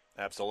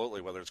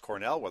 Absolutely, whether it's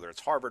Cornell, whether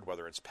it's Harvard,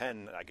 whether it's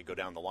Penn, I could go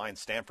down the line,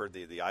 Stanford,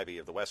 the Ivy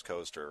of the West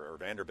Coast, or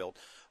Vanderbilt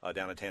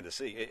down in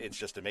Tennessee. It's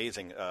just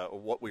amazing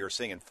what we are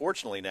seeing. And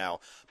fortunately now,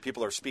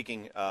 people are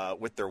speaking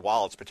with their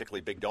wallets,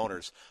 particularly big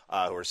donors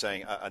who are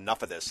saying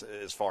enough of this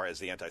as far as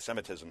the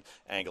anti-Semitism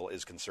angle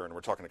is concerned.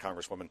 We're talking to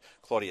Congresswoman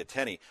Claudia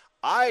Tenney.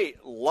 I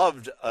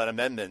loved an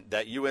amendment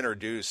that you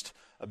introduced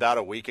about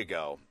a week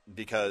ago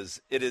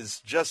because it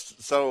is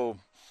just so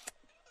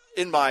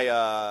in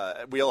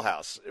my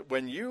wheelhouse.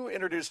 When you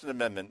introduced an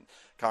amendment,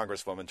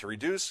 Congresswoman, to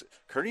reduce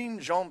Karine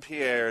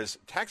Jean-Pierre's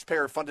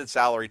taxpayer-funded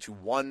salary to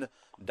 $1.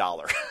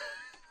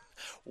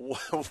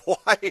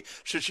 Why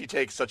should she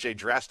take such a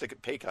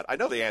drastic pay cut? I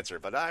know the answer,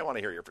 but I want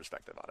to hear your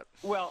perspective on it.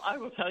 Well, I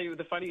will tell you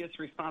the funniest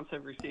response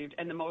I've received,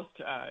 and the most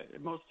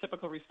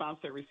typical response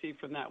I received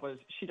from that was,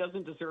 she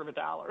doesn't deserve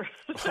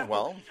 $1.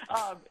 Well,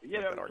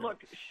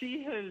 look,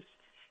 she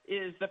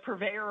is the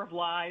purveyor of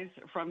lies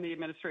from the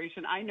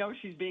administration. I know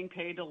she's being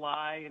paid to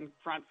lie in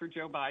front for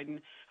Joe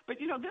Biden. But,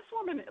 this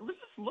woman, let's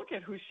just look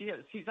at who she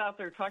is. She's out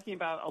there talking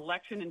about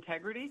election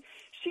integrity.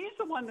 She's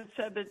the one that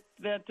said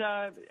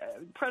that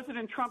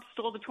President Trump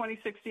stole the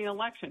 2016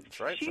 election. That's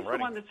right. She's the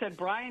one that said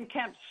Brian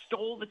Kemp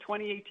stole the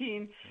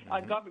 2018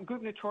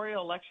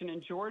 gubernatorial election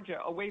in Georgia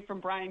away from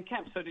Brian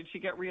Kemp. So did she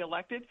get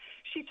reelected?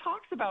 She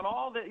talks about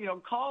all the,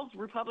 calls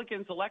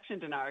Republicans election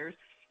deniers.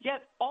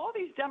 Yet all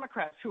these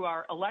Democrats who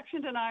are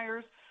election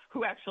deniers,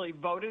 who actually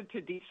voted to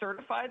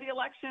decertify the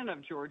election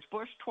of George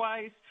Bush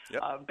twice,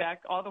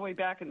 back all the way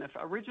back in the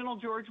original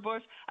George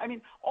Bush. I mean,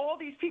 all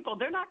these people,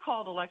 they're not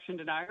called election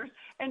deniers.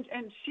 And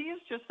she is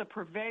just a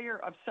purveyor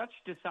of such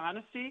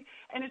dishonesty.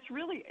 And it's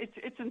really,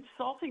 it's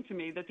insulting to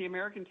me that the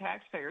American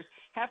taxpayers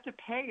have to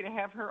pay to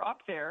have her up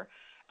there.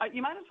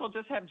 You might as well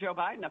just have Joe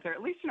Biden up there.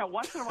 At least,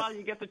 once in a while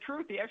you get the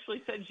truth. He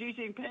actually said Xi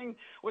Jinping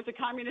was a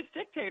communist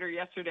dictator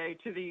yesterday,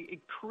 to the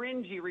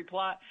cringy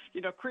reply,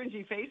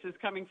 cringy faces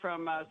coming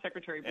from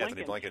Secretary Blinken.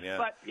 Anthony Blinken, yeah.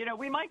 But,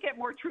 we might get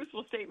more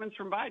truthful statements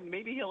from Biden.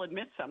 Maybe he'll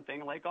admit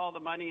something, like all the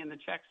money and the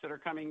checks that are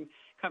coming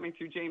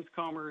through James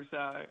Comer's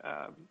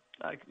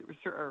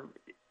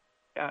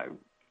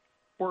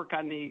work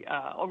on the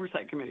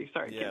Oversight Committee.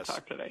 Sorry, I can't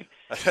talk today.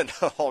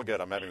 No, all good.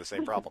 I'm having the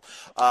same problem.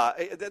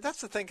 That's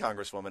the thing,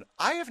 Congresswoman.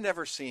 I have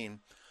never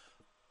seen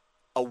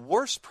a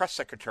worse press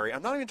secretary.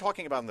 I'm not even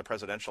talking about on the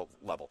presidential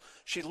level.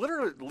 She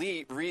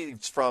literally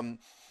reads from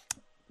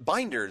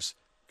binders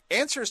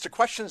answers to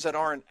questions that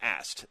aren't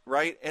asked,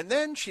 right? And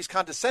then she's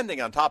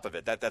condescending on top of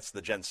it. That's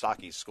the Jen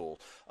Psaki school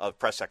of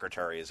press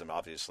secretaryism,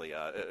 obviously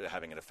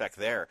having an effect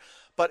there.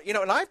 But,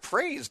 and I've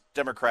praised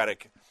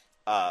Democratic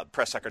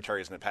press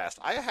secretaries in the past.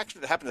 I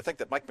actually happen to think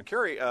that Mike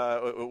McCurry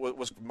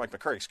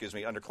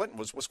under Clinton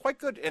was quite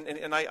good,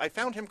 and I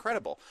found him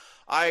credible.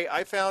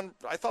 I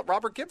thought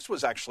Robert Gibbs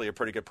was actually a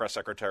pretty good press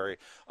secretary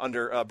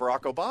under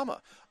Barack Obama.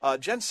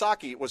 Jen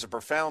Psaki was a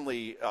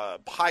profoundly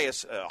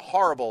pious,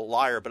 horrible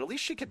liar, but at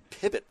least she could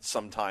pivot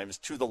sometimes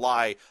to the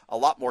lie a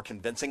lot more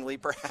convincingly,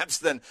 perhaps,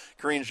 than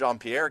Karine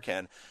Jean-Pierre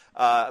can.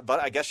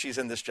 But I guess she's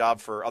in this job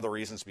for other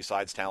reasons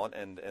besides talent,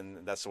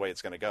 and that's the way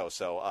it's going to go.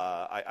 So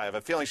I have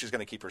a feeling she's going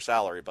to keep her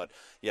salary. But,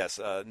 yes,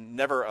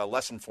 never a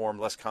less informed,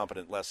 less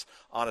competent, less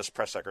honest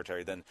press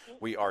secretary than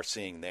we are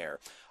seeing there.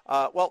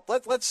 Well,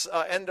 let's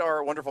end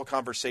our wonderful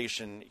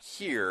conversation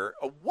here.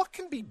 What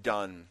can be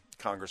done,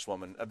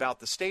 Congresswoman, about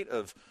the state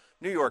of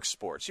New York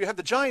sports. You have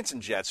the Giants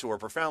and Jets, who are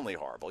profoundly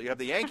horrible. You have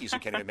the Yankees, who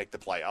can't even make the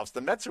playoffs.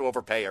 The Mets, who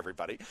overpay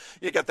everybody.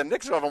 You got the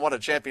Knicks, who haven't won a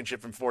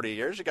championship in 40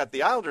 years. You got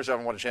the Islanders, who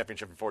haven't won a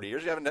championship in 40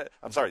 years.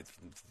 I'm sorry,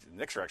 the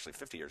Knicks are actually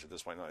 50 years at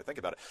this point, now that I think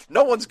about it.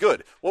 No one's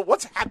good. Well,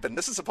 what's happened?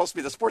 This is supposed to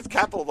be the sports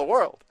capital of the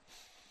world.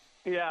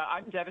 Yeah,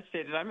 I'm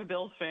devastated. I'm a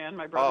Bills fan.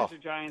 My brothers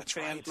are Giants that's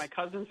fans. right. My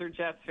cousins are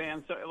Jets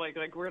fans. So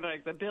we're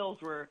like the Bills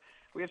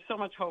we have so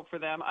much hope for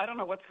them. I don't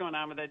know what's going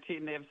on with that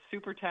team. They have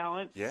super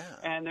talent,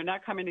 and they're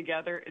not coming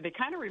together. They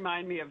kind of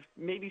remind me of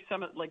maybe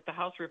some like the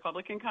House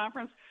Republican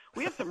Conference.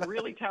 We have some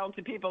really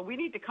talented people. We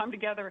need to come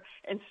together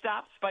and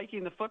stop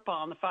spiking the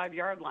football on the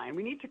 5-yard line.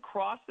 We need to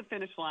cross the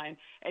finish line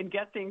and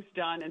get things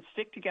done and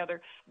stick together.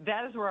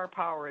 That is where our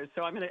power is.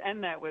 So I'm going to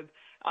end that with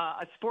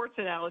a sports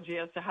analogy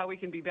as to how we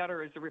can be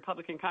better as the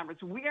Republican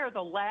Conference. We are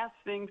the last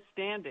thing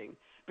standing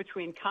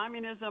between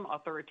communism,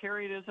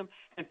 authoritarianism,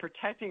 and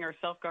protecting our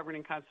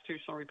self-governing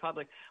constitutional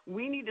republic.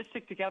 We need to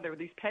stick together with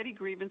these petty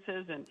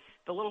grievances and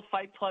the little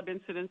Fight Club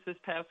incidents this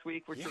past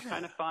week, which were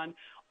kind of fun.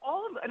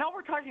 All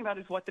we're talking about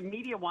is what the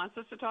media wants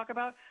us to talk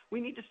about.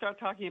 We need to start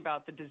talking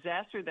about the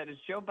disaster that is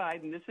Joe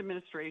Biden, this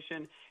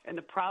administration, and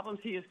the problems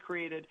he has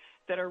created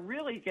that are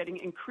really getting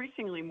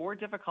increasingly more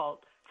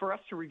difficult for us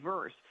to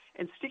reverse.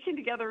 And sticking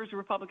together as a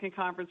Republican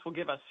conference will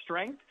give us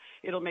strength.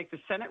 It'll make the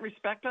Senate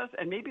respect us,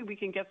 and maybe we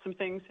can get some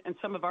things and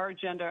some of our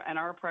agenda and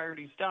our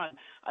priorities done.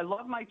 I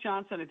love Mike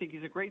Johnson. I think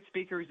he's a great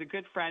speaker. He's a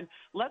good friend.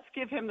 Let's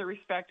give him the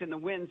respect and the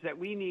wins that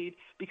we need,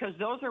 because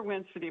those are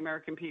wins for the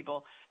American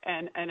people.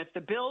 And if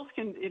the Bills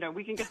can,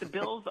 we can get the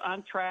Bills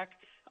on track,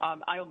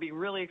 I'll be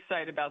really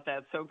excited about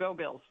that. So go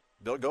Bills.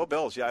 Go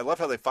Bills. Yeah, I love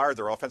how they fired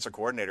their offensive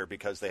coordinator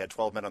because they had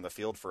 12 men on the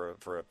field for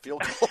a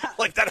field goal.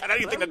 Like, that had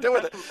anything to do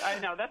with it. I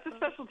know. That's a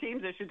special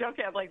teams issue. Don't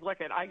get,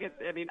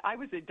 I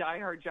was a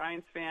diehard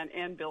Giants fan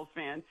and Bills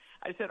fan.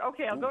 I said,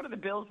 okay, I'll go to the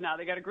Bills now.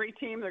 They got a great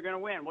team. They're going to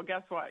win. Well,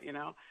 guess what,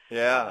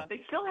 Yeah.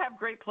 They still have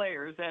great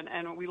players,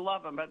 and we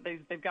love them, but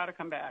they've got to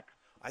come back.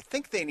 I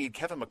think they need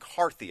Kevin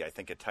McCarthy, at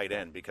tight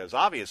end, because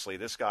obviously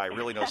this guy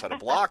really knows how to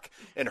block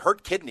and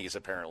hurt kidneys,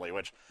 apparently,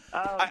 which...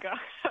 God.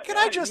 Can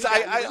I just...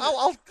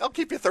 I'll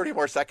keep you 30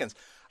 more seconds.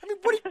 I mean,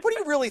 what do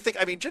you really think?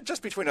 I mean,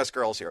 just between us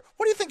girls here,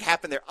 what do you think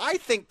happened there? I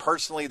think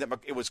personally that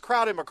it was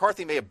crowded.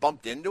 McCarthy may have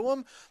bumped into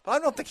him, but I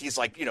don't think he's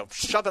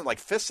shoving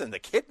fists in the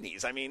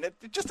kidneys. I mean, it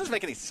just doesn't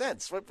make any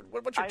sense. What's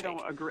your take? I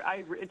don't agree.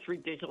 It's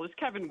ridiculous.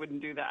 Kevin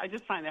wouldn't do that. I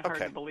just find that hard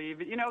to believe.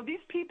 These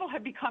people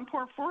have become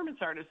performance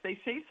artists. They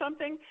say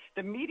something,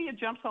 the media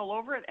jumps all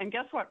over it, and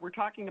guess what? We're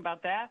talking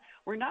about that.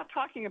 We're not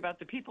talking about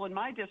the people in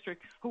my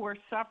district who are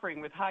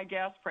suffering with high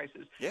gas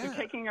prices. Yeah. They're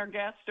taking our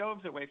gas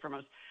stoves away from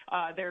us.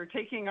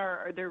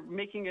 They're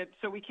making it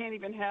so we can't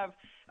even have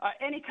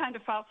any kind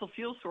of fossil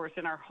fuel source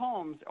in our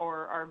homes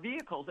or our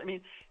vehicles. I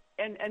mean,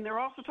 and they're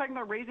also talking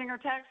about raising our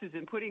taxes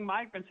and putting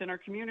migrants in our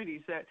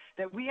communities that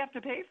we have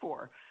to pay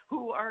for,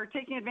 who are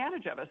taking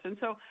advantage of us. And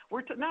so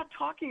we're not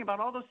talking about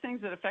all those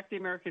things that affect the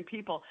American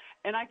people.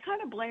 And I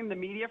kind of blame the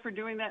media for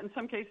doing that in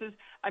some cases.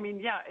 I mean,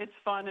 yeah, it's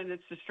fun and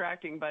it's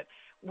distracting, but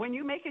when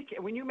you make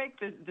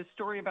the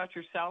story about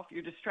yourself,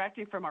 you're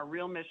distracting from our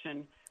real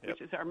mission,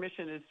 which is our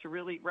mission is to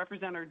really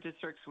represent our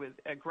districts with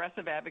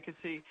aggressive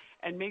advocacy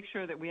and make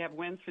sure that we have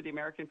wins for the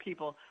American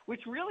people,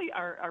 which really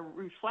are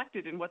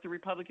reflected in what the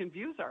Republican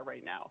views are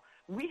right now.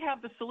 We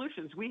have the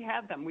solutions. We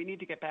have them. We need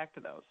to get back to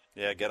those.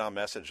 Yeah, get on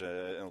message.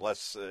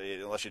 Unless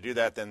you do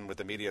that, then with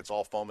the media, it's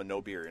all foam and no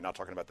beer. You're not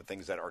talking about the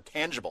things that are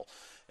tangible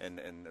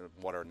and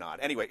what are not.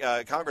 Anyway,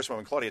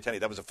 Congresswoman Claudia Tenney,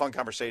 that was a fun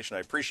conversation.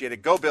 I appreciate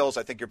it. Go Bills.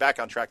 I think you're back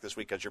on track this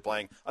week because you're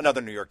playing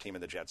another New York team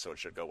in the Jets, so it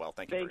should go well.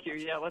 Thank you. Thank you.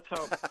 Yeah, let's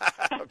hope.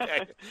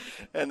 Okay.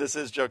 And this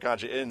is Joe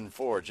Concha in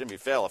for Jimmy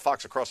Fail of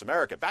Fox Across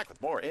America. Back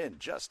with more in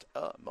just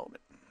a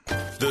moment.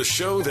 The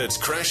show that's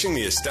crashing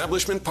the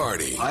establishment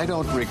party. I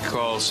don't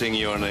recall seeing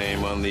your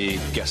name on the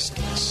guest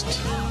list.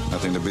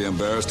 Nothing to be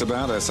embarrassed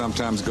about. I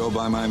sometimes go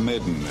by my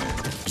maiden name.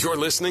 You're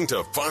listening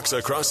to Fox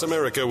Across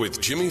America with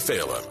Jimmy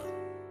Fallon.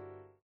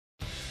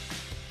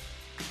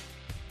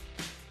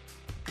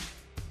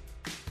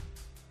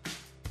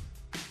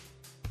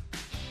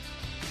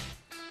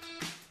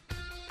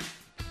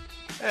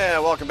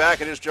 And welcome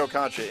back. It is Joe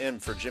Concha in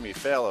for Jimmy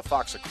Fallon of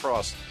Fox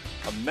Across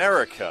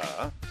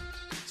America.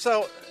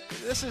 So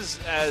this is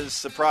as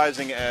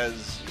surprising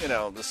as,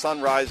 the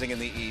sun rising in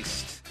the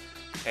east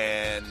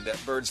and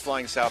birds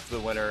flying south for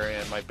the winter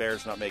and my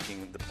Bears not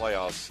making the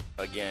playoffs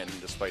again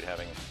despite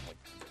having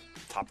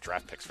top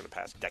draft picks for the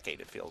past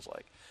decade, it feels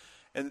like.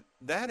 And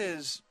that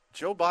is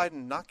Joe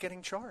Biden not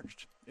getting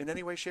charged in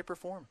any way, shape, or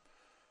form.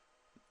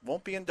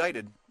 Won't be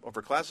indicted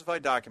over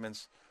classified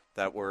documents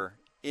that were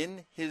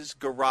in his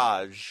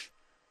garage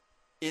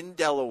in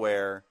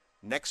Delaware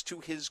next to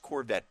his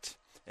Corvette.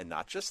 And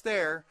not just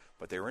there,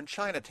 but they were in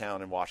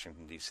Chinatown in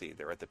Washington, D.C.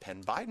 They're at the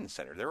Penn Biden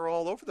Center. They were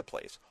all over the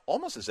place,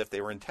 almost as if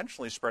they were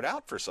intentionally spread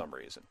out for some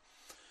reason.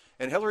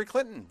 And Hillary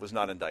Clinton was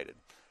not indicted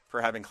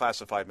for having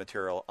classified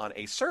material on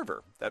a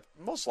server that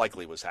most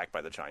likely was hacked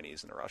by the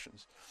Chinese and the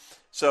Russians.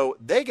 So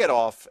they get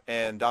off,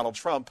 and Donald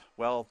Trump,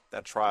 well,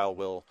 that trial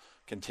will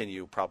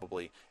continue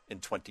probably in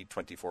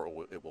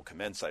 2024. It will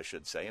commence, I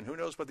should say, and who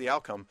knows what the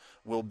outcome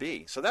will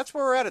be. So that's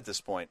where we're at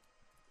this point.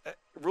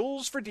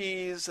 Rules for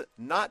D's,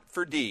 not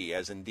for D,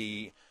 as in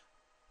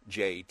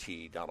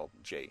DJT, Donald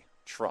J.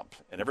 Trump.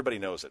 And everybody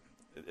knows it.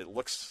 It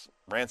looks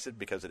rancid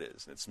because it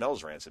is. And it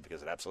smells rancid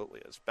because it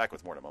absolutely is. Back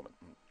with more in a moment.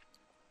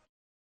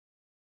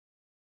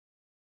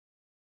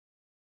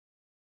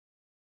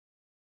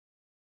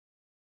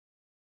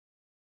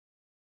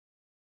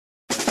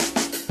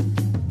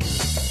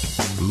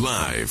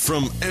 Live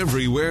from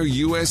everywhere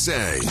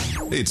USA,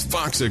 it's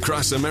Fox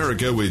Across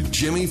America with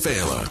Jimmy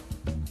Fallon.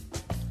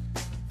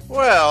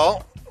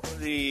 Well,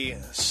 the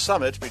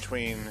summit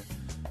between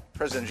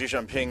President Xi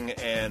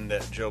Jinping and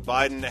Joe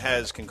Biden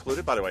has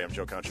concluded. By the way, I'm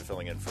Joe Concha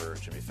filling in for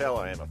Jimmy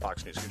Fallon. I am a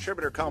Fox News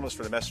contributor, columnist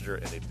for The Messenger,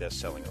 and a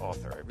best-selling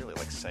author. I really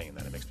like saying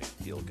that. It makes me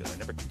feel good. I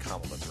never get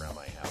compliments around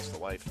my house. The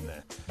wife, and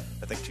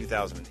I think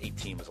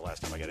 2018 was the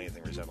last time I got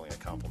anything resembling a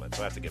compliment,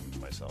 so I have to give them to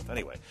myself.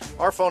 Anyway,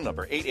 our phone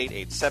number,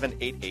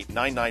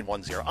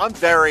 888-788-9910. I'm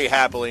very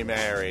happily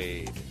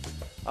married.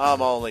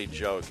 I'm only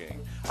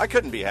joking. I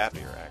couldn't be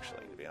happier,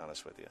 actually, to be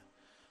honest with you.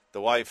 The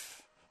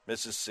wife,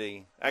 Mrs.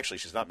 C. Actually,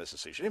 she's not Mrs.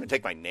 C. She didn't even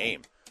take my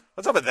name.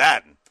 What's up with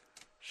that?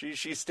 She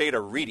stayed a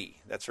Reedy.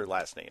 That's her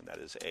last name. That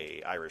is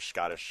a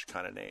Irish-Scottish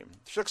kind of name.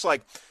 She looks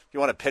like, if you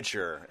want a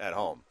picture at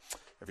home,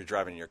 if you're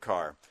driving in your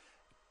car,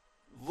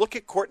 look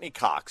at Courtney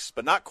Cox,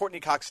 but not Courtney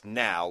Cox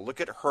now.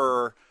 Look at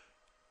her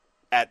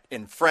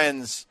in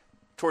Friends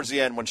towards the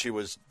end when she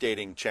was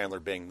dating Chandler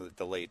Bing,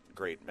 the late,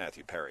 great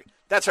Matthew Perry.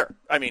 That's her.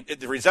 I mean,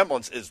 the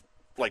resemblance is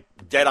like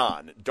dead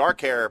on.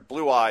 Dark hair,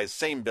 blue eyes,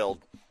 same build.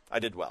 I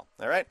did well,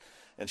 all right?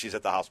 And she's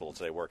at the hospital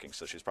today working,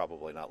 so she's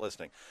probably not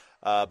listening.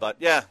 But,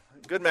 yeah,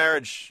 good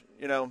marriage.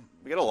 You know,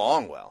 we get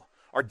along well.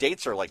 Our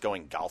dates are like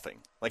going golfing.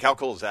 Like, how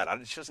cool is that?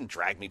 She doesn't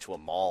drag me to a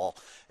mall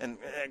and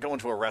go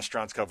into a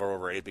restaurant cover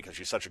over 8 because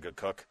she's such a good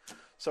cook.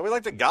 So we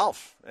like to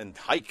golf and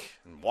hike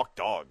and walk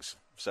dogs.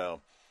 So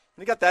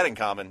when you got that in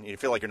common, you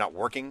feel like you're not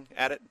working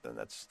at it, then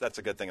that's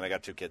a good thing. And I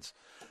got 2 kids,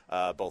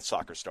 both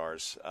soccer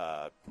stars.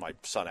 My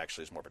son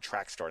actually is more of a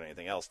track star than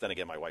anything else. Then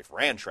again, my wife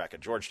ran track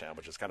at Georgetown,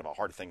 which is kind of a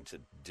hard thing to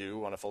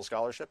do on a full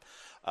scholarship.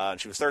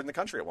 And she was 3rd in the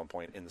country at one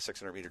point in the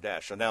 600-meter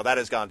dash. So now that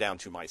has gone down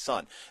to my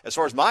son. As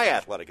far as my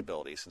athletic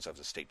ability, since I was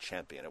a state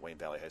champion at Wayne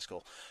Valley High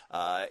School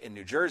in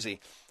New Jersey,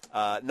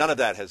 none of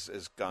that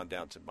has gone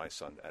down to my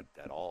son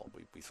at all.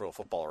 We throw a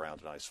football around,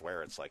 and I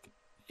swear it's like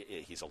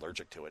he's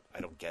allergic to it. I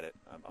don't get it.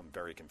 I'm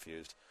very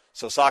confused.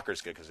 So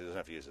soccer's good because he doesn't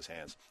have to use his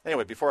hands.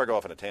 Anyway, before I go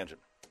off on a tangent,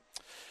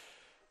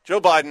 Joe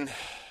Biden,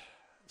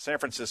 San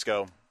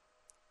Francisco,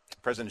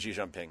 President Xi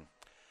Jinping,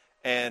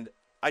 and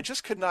I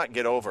just could not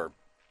get over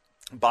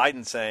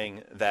Biden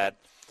saying that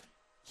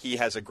he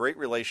has a great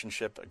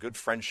relationship, a good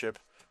friendship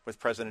with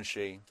President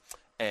Xi,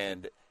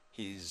 and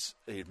he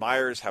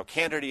admires how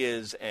candid he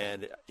is,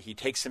 and he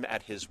takes him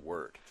at his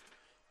word.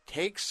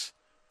 Takes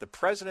the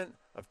president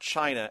of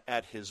China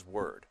at his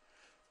word.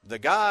 The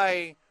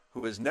guy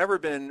who has never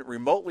been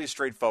remotely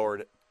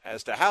straightforward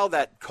as to how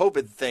that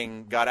COVID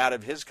thing got out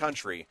of his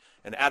country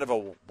and out of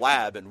a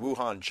lab in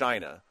Wuhan,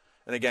 China.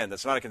 And again,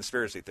 that's not a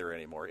conspiracy theory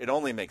anymore. It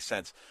only makes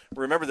sense.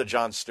 Remember the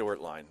Jon Stewart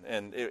line,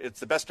 and it's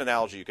the best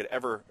analogy you could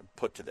ever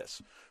put to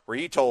this, where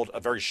he told a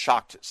very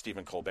shocked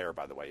Stephen Colbert,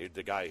 by the way,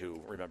 the guy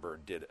who, remember,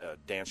 did a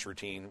dance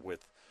routine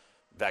with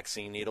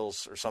vaccine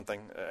needles or something.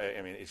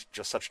 I mean, it's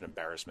just such an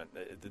embarrassment.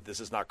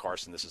 This is not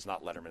Carson. This is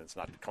not Letterman. It's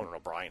not Conan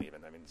O'Brien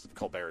even. I mean,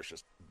 Colbert is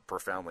just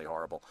profoundly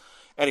horrible.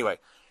 Anyway,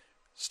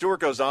 Stewart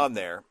goes on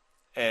there,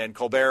 and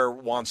Colbert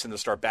wants him to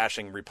start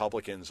bashing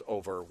Republicans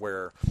over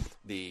where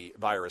the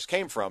virus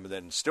came from. And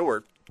then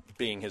Stewart,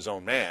 being his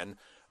own man,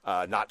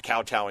 not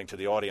kowtowing to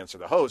the audience or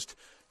the host,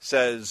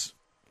 says,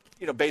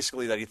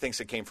 basically that he thinks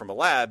it came from a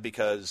lab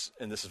because,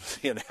 and this is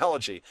the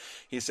analogy,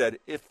 he said,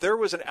 if there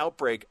was an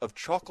outbreak of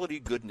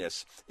chocolatey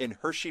goodness in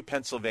Hershey,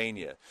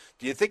 Pennsylvania,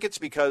 do you think it's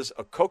because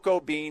a cocoa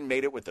bean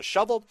made it with a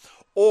shovel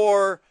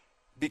or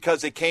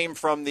because it came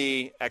from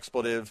the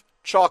expletive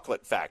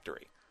chocolate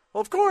factory?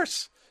 Well, of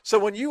course. So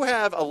when you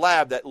have a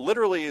lab that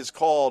literally is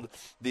called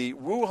the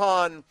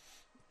Wuhan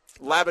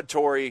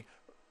Laboratory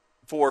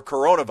for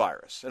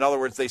Coronavirus, in other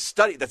words,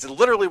 that's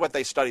literally what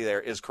they study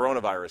there is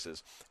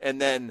coronaviruses, and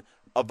then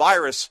a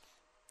virus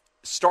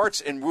starts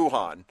in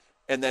Wuhan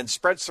and then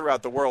spreads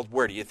throughout the world,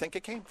 where do you think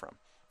it came from?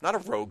 Not a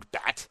rogue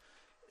bat.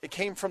 It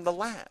came from the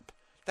lab.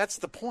 That's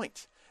the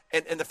point.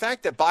 And the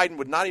fact that Biden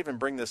would not even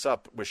bring this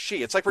up with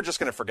Xi, it's like we're just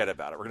going to forget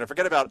about it. We're going to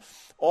forget about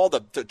all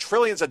the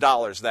trillions of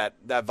dollars that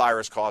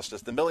virus cost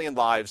us, the million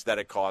lives that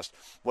it cost,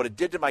 what it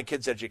did to my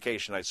kids'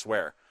 education, I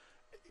swear.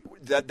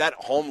 That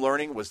home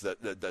learning was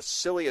the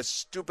silliest,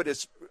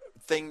 stupidest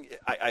thing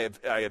I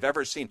have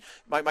ever seen.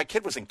 My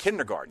kid was in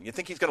kindergarten. You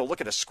think he's going to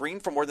look at a screen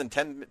for more than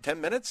 10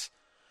 minutes?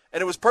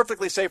 And it was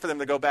perfectly safe for them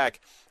to go back,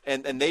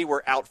 and they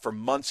were out for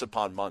months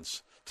upon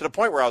months, to the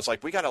point where I was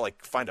like, we got to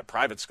find a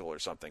private school or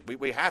something.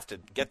 We have to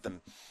get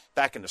them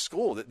back into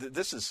school.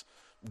 This is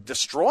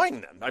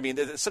destroying them. I mean,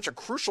 it's such a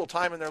crucial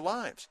time in their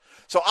lives.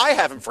 So I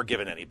haven't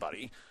forgiven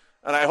anybody.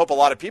 And I hope a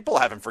lot of people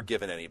haven't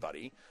forgiven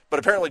anybody. But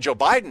apparently Joe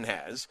Biden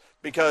has,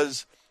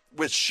 because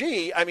with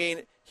Xi, I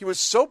mean, he was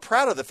so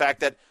proud of the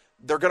fact that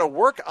they're going to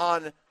work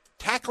on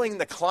tackling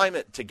the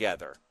climate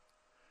together.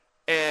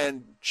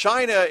 And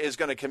China is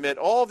going to commit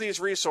all these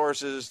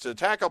resources to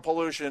tackle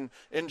pollution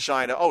in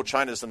China. Oh,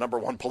 China is the number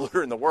one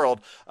polluter in the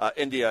world.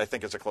 India, I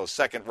think, is a close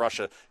second.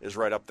 Russia is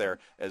right up there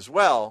as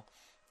well.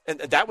 And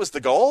that was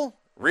the goal?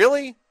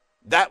 Really?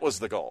 That was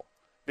the goal.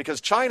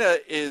 Because China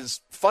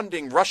is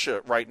funding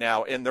Russia right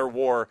now in their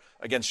war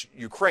against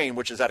Ukraine,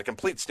 which is at a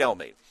complete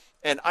stalemate.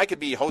 And I could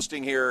be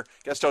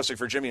guest hosting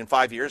for Jimmy in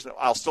 5 years, and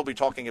I'll still be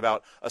talking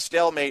about a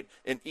stalemate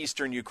in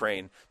eastern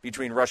Ukraine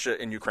between Russia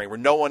and Ukraine, where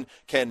no one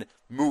can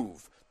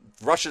move.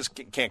 Russia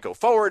can't go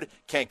forward,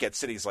 can't get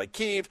cities like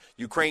Kyiv,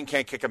 Ukraine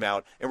can't kick them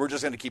out, and we're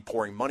just going to keep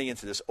pouring money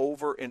into this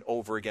over and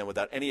over again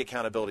without any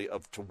accountability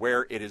to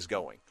where it is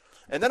going.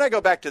 And then I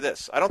go back to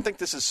this. I don't think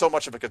this is so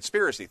much of a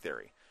conspiracy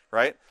theory,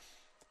 right?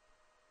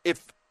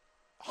 If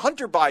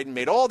Hunter Biden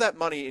made all that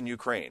money in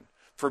Ukraine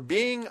for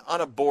being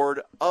on a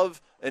board of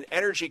an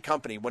energy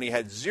company when he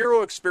had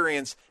zero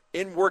experience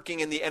in working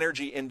in the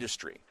energy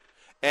industry.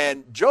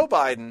 And Joe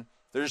Biden,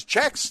 there's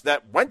checks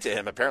that went to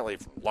him, apparently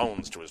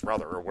loans to his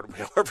brother, or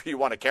however you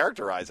want to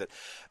characterize it,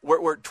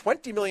 where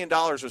 $20 million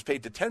was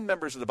paid to 10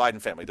 members of the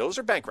Biden family. Those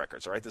are bank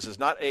records, all right? This is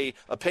not a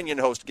opinion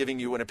host giving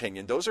you an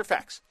opinion. Those are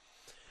facts.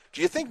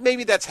 Do you think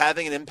maybe that's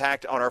having an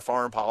impact on our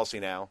foreign policy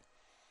now?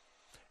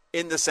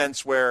 In the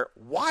sense where,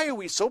 why are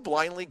we so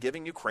blindly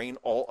giving Ukraine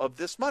all of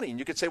this money? And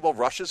you could say, well,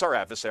 Russia's our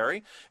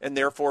adversary, and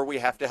therefore we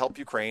have to help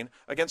Ukraine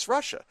against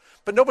Russia.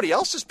 But nobody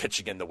else is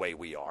pitching in the way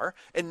we are,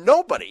 and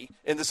nobody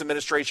in this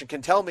administration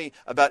can tell me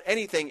about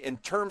anything in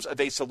terms of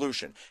a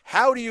solution.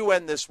 How do you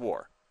end this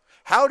war?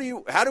 How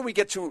do we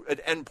get to an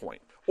end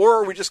point? Or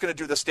are we just going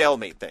to do the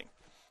stalemate thing?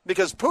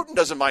 Because Putin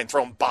doesn't mind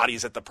throwing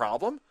bodies at the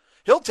problem.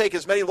 He'll take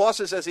as many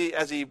losses as he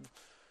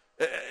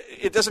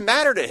it doesn't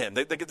matter to him.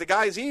 The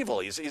guy's evil.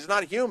 He's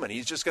not human.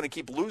 He's just going to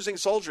keep losing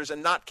soldiers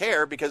and not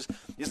care because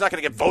he's not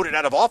going to get voted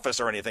out of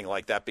office or anything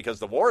like that because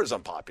the war is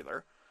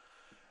unpopular.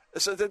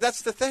 So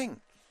that's the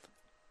thing.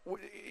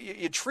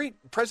 You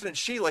treat President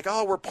Xi like,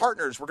 oh, we're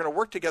partners. We're going to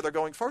work together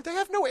going forward. They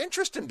have no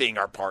interest in being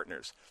our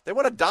partners. They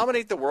want to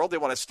dominate the world. They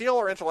want to steal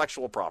our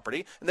intellectual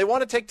property, and they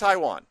want to take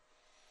Taiwan.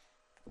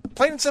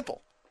 Plain and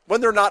simple. When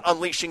they're not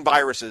unleashing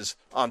viruses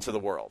onto the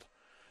world.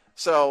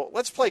 So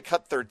let's play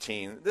Cut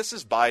 13. This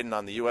is Biden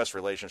on the U.S.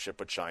 relationship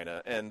with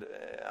China. And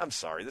I'm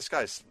sorry, this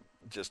guy's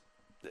just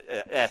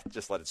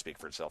let it speak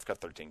for itself. Cut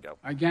 13, go.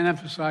 I again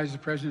emphasize to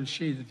President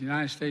Xi that the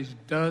United States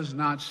does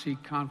not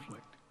seek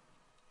conflict.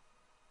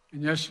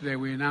 And yesterday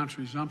we announced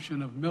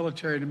resumption of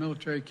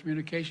military-to-military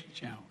communication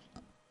channels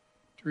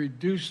to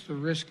reduce the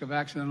risk of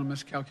accidental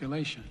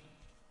miscalculation.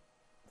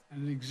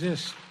 And it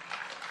exists.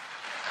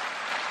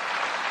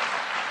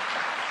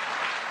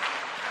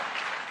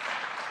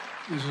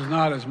 This is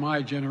not, as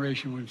my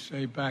generation would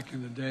say back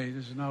in the day,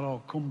 this is not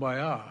all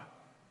kumbaya,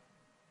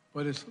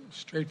 but it's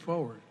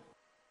straightforward.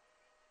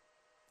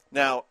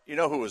 Now, you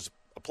know who was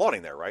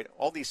applauding there, right?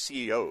 All these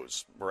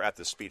CEOs were at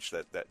the speech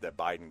that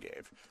Biden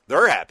gave.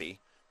 They're happy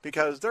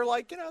because they're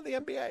like, the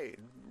NBA,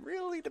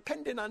 really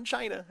dependent on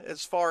China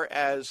as far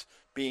as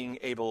being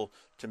able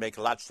to make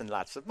lots and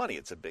lots of money.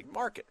 It's a big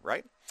market,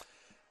 right?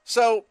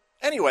 So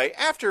anyway,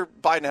 after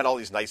Biden had all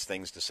these nice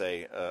things to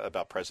say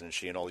about President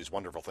Xi and all these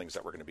wonderful things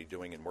that we're going to be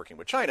doing and working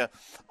with China,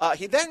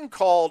 he then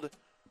called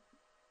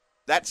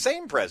that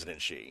same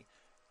President Xi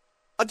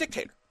a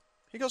dictator.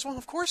 He goes, well,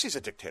 of course he's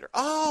a dictator.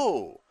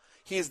 Oh,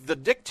 he's the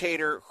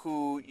dictator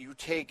who you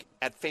take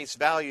at face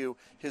value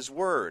his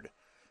word,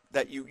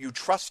 that you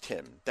trust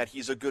him, that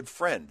he's a good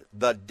friend,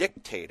 the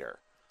dictator.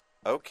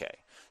 Okay.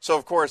 So,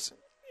 of course,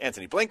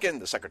 Anthony Blinken,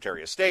 the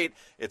Secretary of State,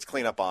 it's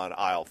cleanup on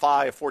aisle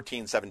 5,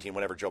 14, 17,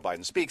 whenever Joe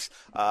Biden speaks.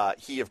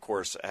 He, of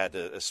course, had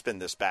to spin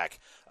this back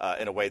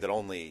in a way that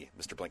only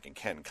Mr. Blinken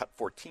can. Cut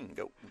 14,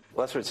 go.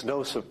 Lester, it's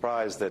no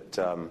surprise that,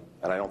 and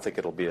I don't think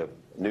it'll be a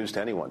news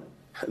to anyone,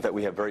 that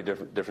we have very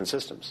different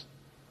systems.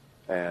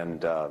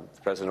 And the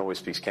president always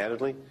speaks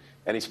candidly,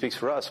 and he speaks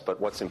for us.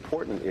 But what's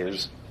important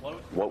is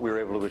what we were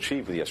able to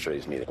achieve with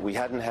yesterday's meeting. We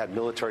hadn't had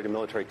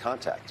military-to-military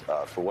contact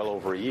for well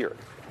over a year.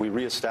 We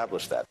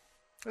reestablished that.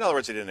 In other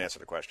words, he didn't answer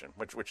the question,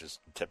 which is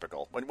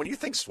typical. When you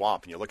think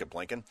swamp and you look at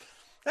Blinken,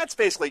 that's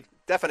basically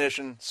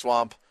definition,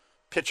 swamp,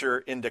 picture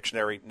in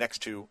dictionary next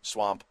to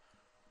swamp,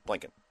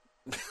 Blinken.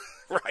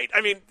 Right. I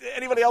mean,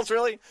 anybody else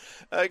really?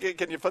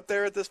 Can you put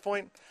there at this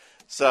point?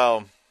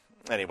 So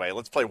anyway,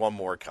 let's play one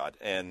more cut.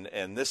 And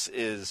this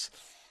is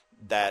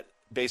that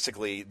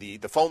basically the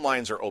phone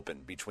lines are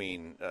open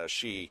between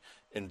Xi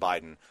and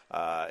Biden.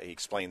 He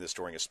explained this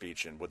during a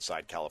speech in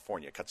Woodside,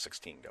 California. Cut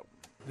 16, go.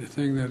 The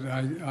thing that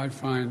I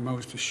find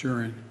most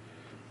assuring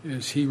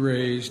is he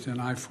raised,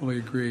 and I fully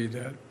agree,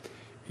 that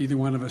either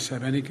one of us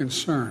have any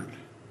concern,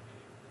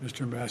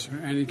 Mr. Ambassador,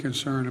 any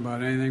concern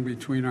about anything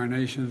between our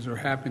nations or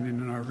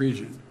happening in our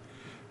region,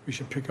 we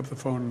should pick up the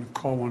phone and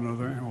call one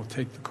another, and we'll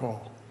take the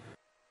call.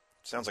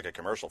 Sounds like a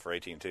commercial for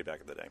AT&T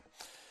back in the day.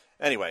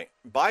 Anyway,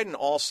 Biden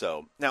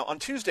also, now on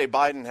Tuesday,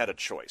 Biden had a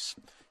choice.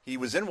 He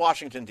was in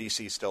Washington,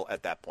 D.C. still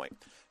at that point.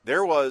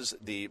 There was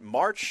the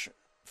March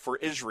for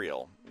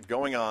Israel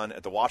going on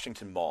at the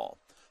Washington Mall.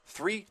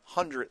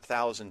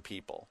 300,000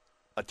 people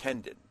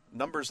attended,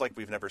 numbers like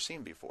we've never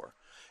seen before.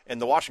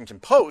 And the Washington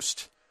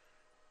Post,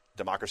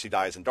 Democracy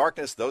Dies in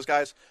Darkness, those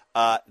guys,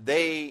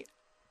 they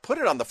put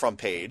it on the front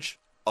page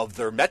of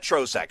their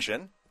Metro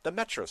section. The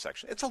Metro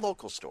section. It's a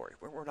local story.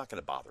 We're not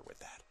going to bother with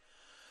that.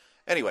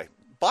 Anyway,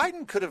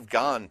 Biden could have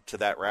gone to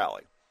that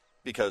rally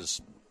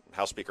because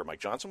House Speaker Mike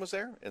Johnson was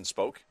there and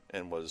spoke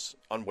and was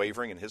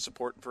unwavering in his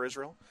support for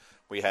Israel.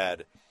 We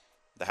had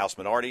the House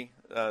Minority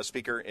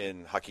Speaker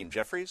in Hakeem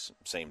Jeffries,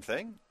 same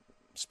thing,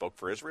 spoke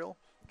for Israel.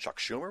 Chuck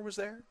Schumer was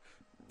there,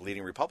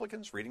 leading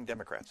Republicans, leading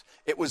Democrats.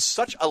 It was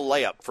such a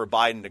layup for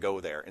Biden to go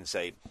there and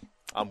say,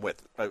 I'm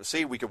with.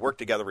 See, we could work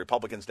together,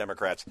 Republicans,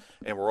 Democrats,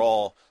 and we're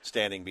all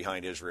standing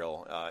behind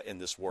Israel in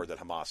this war that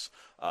Hamas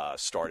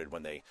started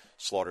when they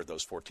slaughtered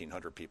those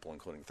 1,400 people,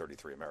 including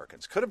 33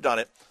 Americans. Could have done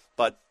it,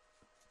 but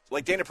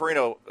like Dana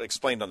Perino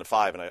explained on the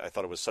 5, and I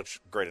thought it was such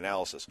great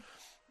analysis,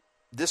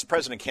 this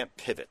president can't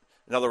pivot.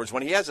 In other words,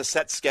 when he has a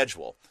set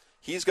schedule,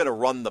 he's going to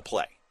run the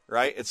play,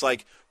 right? It's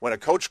like when a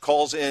coach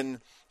calls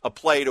in a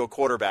play to a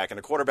quarterback, and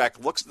a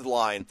quarterback looks at the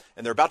line,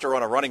 and they're about to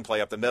run a running play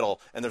up the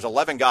middle, and there's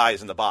 11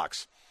 guys in the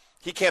box.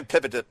 He can't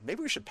pivot to,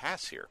 maybe we should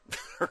pass here,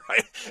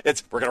 right?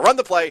 We're going to run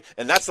the play,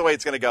 and that's the way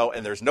it's going to go,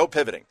 and there's no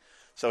pivoting.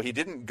 So he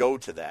didn't go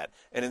to that.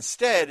 And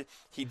instead,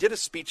 he did a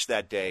speech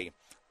that day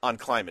on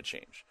climate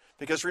change.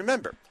 Because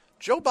remember,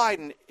 Joe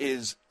Biden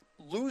is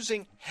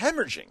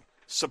hemorrhaging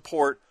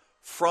support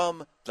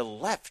from the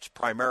left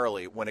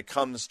primarily when it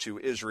comes to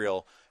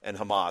Israel and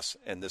Hamas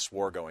and this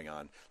war going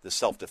on, the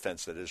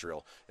self-defense that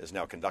Israel is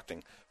now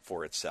conducting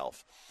for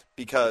itself.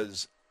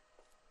 Because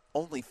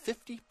only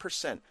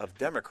 50% of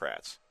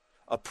Democrats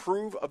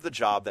approve of the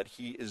job that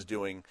he is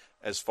doing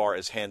as far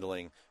as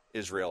handling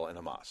Israel and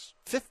Hamas.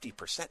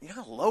 50%. You know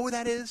how low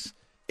that is?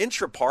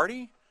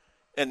 Intra-party?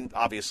 And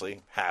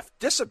obviously half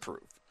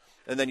disapprove.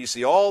 And then you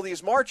see all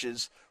these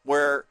marches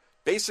where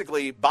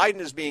basically Biden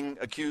is being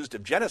accused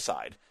of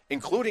genocide,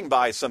 including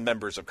by some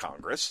members of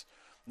Congress,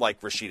 like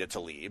Rashida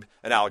Tlaib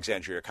and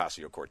Alexandria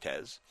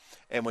Ocasio-Cortez.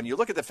 And when you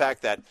look at the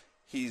fact that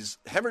he's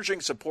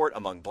hemorrhaging support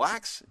among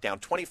blacks, down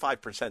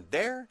 25%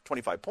 there,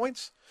 25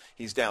 points.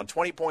 He's down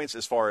 20 points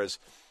as far as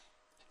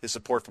his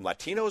support from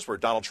Latinos, where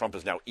Donald Trump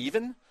is now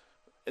even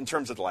in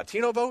terms of the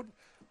Latino vote.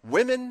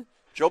 Women,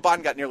 Joe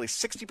Biden got nearly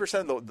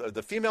 60% of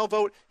the female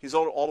vote. He's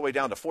all the way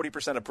down to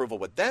 40% approval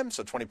with them,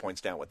 so 20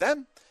 points down with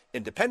them.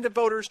 Independent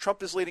voters,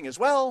 Trump is leading as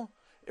well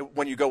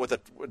when you go with a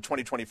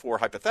 2024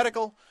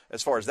 hypothetical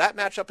as far as that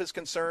matchup is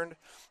concerned.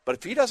 But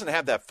if he doesn't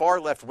have that far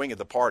left wing of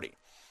the party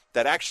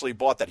that actually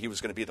bought that he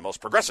was going to be the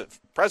most progressive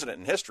president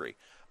in history,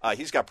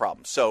 he's got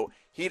problems. So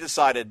he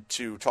decided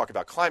to talk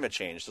about climate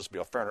change. This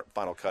will be a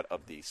final cut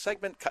of the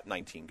segment. Cut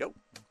 19, go.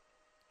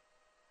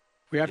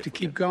 We have to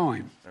keep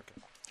going.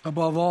 Okay.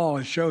 Above all,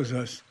 it shows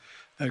us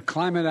that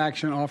climate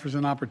action offers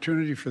an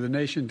opportunity for the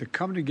nation to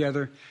come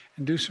together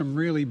and do some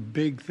really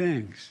big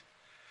things.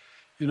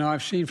 You know,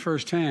 I've seen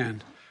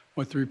firsthand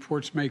what the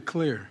reports make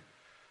clear.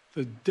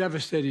 The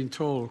devastating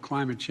toll of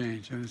climate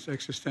change and its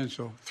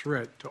existential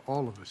threat to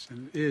all of us,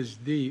 and is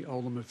the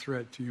ultimate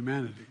threat to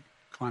humanity,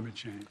 climate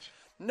change.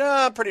 No,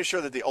 I'm pretty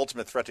sure that the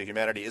ultimate threat to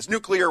humanity is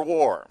nuclear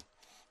war,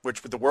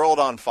 which with the world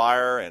on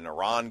fire and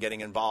Iran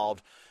getting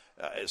involved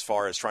as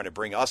far as trying to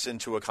bring us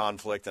into a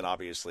conflict, and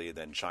obviously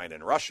then China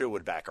and Russia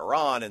would back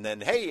Iran, and then,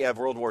 hey, you have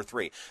World War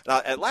III.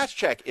 Now, at last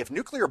check, if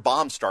nuclear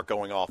bombs start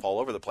going off all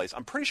over the place,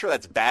 I'm pretty sure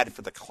that's bad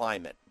for the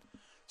climate.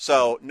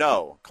 So,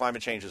 no,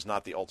 climate change is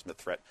not the ultimate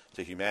threat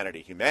to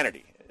humanity.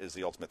 Humanity is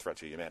the ultimate threat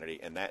to humanity,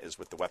 and that is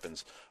with the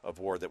weapons of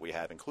war that we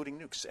have, including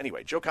nukes.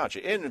 Anyway, Joe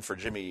Concha in for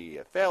Jimmy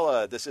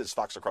Fallon. This is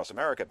Fox Across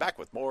America. Back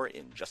with more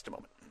in just a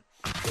moment.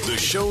 The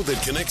show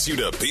that connects you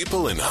to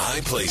people in high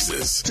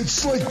places.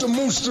 It's like the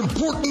most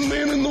important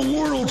man in the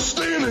world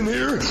standing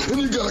here, and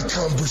you got a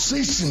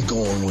conversation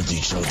going with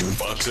each other.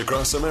 Fox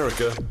Across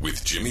America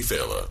with Jimmy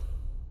Fallon.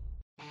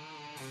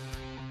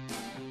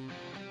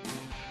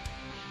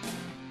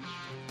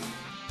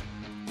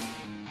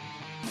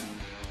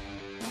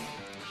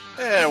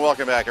 And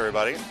welcome back,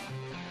 everybody.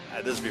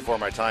 This is before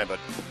my time, but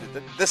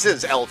this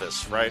is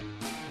Elvis, right?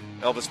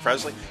 Elvis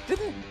Presley.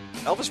 Didn't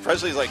Elvis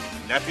Presley's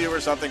nephew or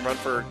something run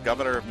for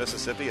governor of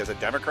Mississippi as a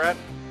Democrat?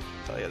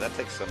 I tell you, that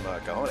takes some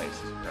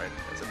cojones, right?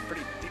 It's a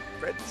pretty deep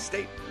red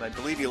state. And I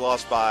believe he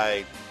lost by,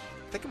 I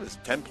think it was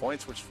 10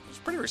 points, which was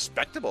pretty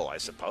respectable, I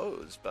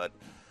suppose. But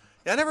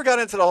yeah, I never got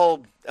into the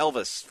whole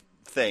Elvis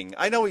thing.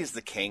 I know he's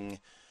the king,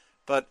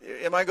 but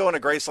am I going to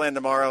Graceland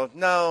tomorrow?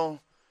 No.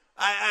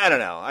 I don't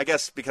know. I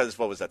guess because,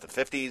 what was that, the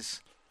 50s?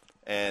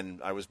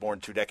 And I was born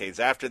 2 decades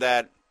after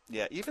that.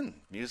 Yeah, even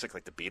music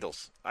like the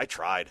Beatles. I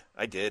tried.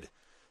 I did.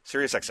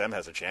 Sirius XM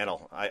has a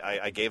channel.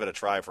 I gave it a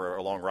try for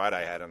a long ride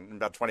I had. And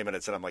about 20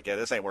 minutes in, I'm like, yeah,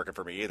 this ain't working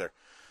for me either.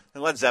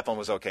 And Led Zeppelin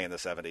was okay in the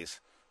 70s.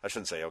 I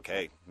shouldn't say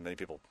okay. Many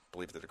people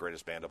believe they're the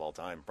greatest band of all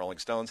time. Rolling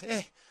Stones,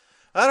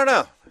 I don't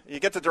know. You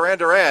get to Duran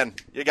Duran,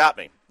 you got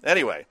me.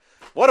 Anyway,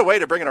 what a way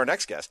to bring in our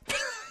next guest.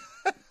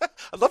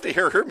 I'd love to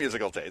hear her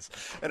musical taste.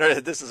 And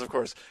this is, of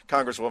course,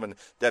 Congresswoman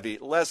Debbie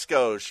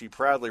Lesko. She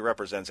proudly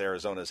represents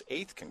Arizona's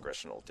 8th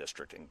Congressional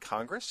District in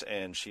Congress,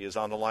 and she is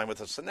on the line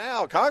with us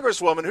now.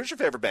 Congresswoman, who's your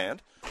favorite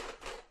band?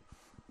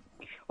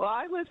 Well,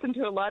 I listen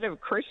to a lot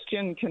of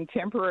Christian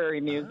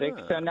contemporary music,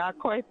 so not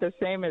quite the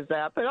same as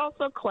that, but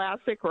also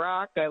classic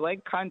rock. I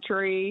like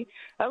country.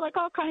 I like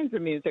all kinds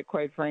of music,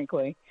 quite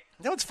frankly.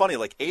 You know, it's funny,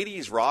 like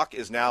 80s rock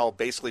is now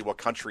basically what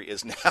country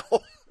is now.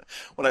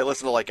 When I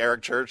listen to like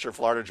Eric Church or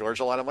Florida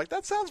Georgia Line, I'm like,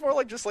 that sounds more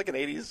like just like an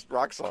 80s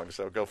rock song,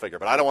 so go figure.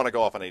 But I don't want to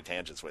go off on any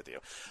tangents with you.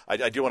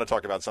 I do want to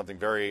talk about something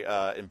very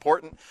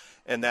important,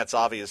 and that's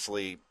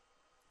obviously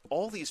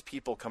all these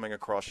people coming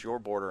across your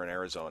border in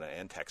Arizona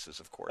and Texas,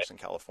 of course, and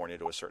California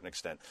to a certain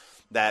extent,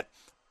 that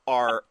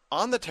are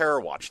on the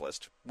terror watch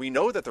list. We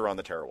know that they're on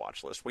the terror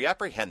watch list. We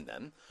apprehend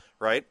them,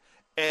 right?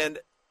 And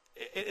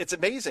it's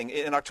amazing.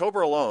 In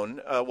October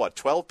alone,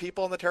 12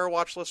 people on the terror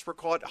watch list were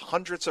caught.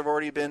 Hundreds have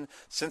already been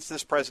since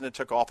this president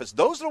took office.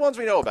 Those are the ones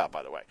we know about,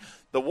 by the way.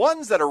 The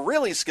ones that are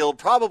really skilled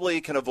probably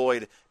can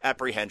avoid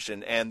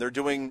apprehension, and they're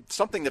doing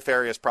something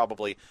nefarious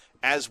probably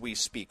as we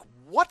speak.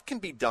 What can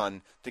be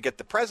done to get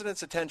the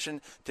president's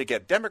attention, to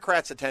get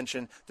Democrats'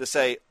 attention, to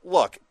say,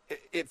 look,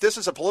 if this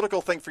is a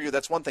political thing for you,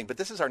 that's one thing, but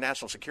this is our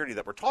national security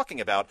that we're talking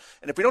about,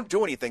 and if we don't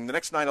do anything, the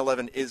next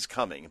 9/11 is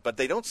coming. But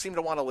they don't seem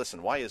to want to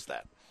listen. Why is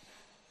that?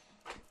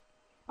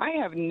 I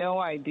have no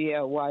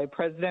idea why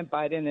President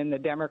Biden and the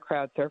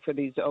Democrats are for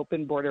these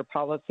open border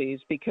policies,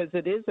 because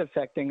it is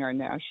affecting our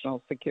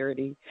national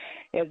security.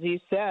 As you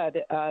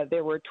said,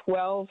 there were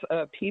 12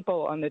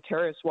 people on the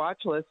terrorist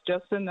watch list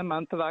just in the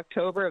month of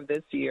October of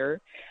this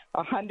year,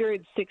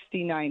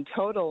 169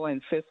 total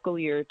in fiscal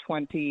year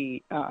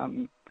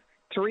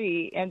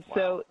 23. And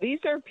so these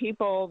are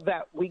people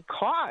that we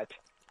caught.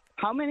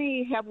 How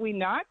many have we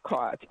not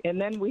caught?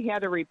 And then we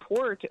had a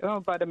report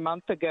about a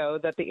month ago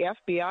that the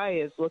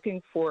FBI is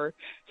looking for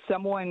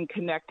someone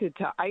connected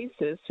to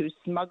ISIS who's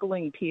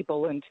smuggling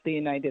people into the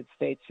United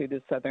States through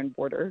the southern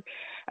border.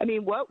 I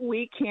mean, what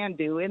we can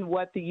do and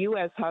what the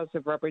U.S. House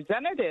of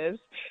Representatives,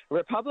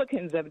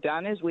 Republicans have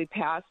done is we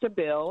passed a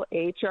bill,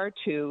 H.R.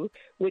 2,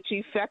 which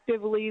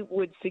effectively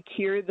would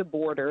secure the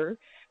border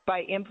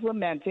by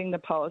implementing the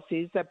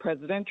policies that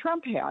President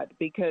Trump had,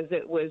 because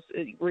it was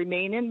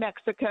remain in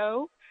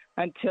Mexico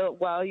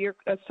while your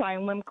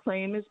asylum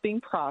claim is being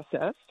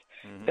processed.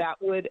 Mm-hmm.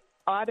 That would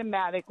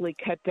automatically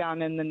cut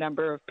down in the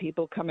number of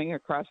people coming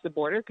across the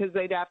border, because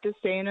they'd have to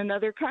stay in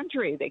another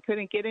country. They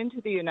couldn't get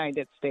into the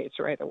United States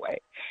right away.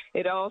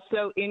 It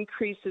also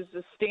increases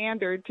the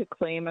standard to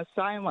claim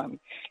asylum.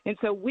 And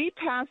so we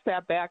passed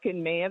that back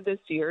in May of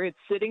this year. It's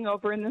sitting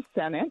over in the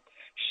Senate.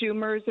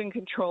 Schumer's in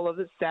control of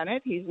the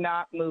Senate. He's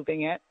not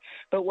moving it.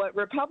 But what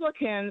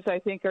Republicans, I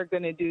think, are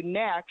going to do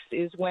next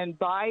is when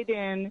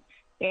Biden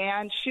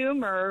and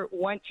Schumer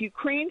want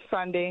Ukraine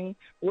funding,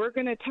 we're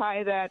going to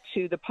tie that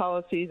to the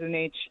policies in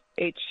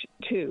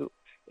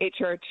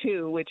HR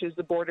 2, which is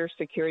the border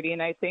security.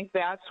 And I think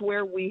that's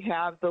where we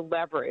have the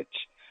leverage.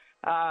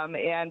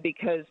 And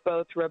because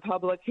both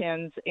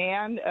Republicans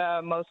and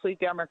mostly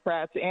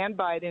Democrats and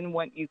Biden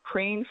want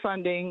Ukraine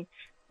funding,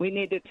 we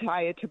need to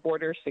tie it to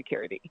border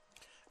security.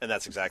 And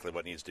that's exactly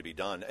what needs to be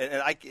done.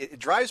 And it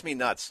drives me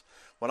nuts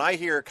when I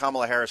hear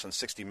Kamala Harris on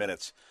 60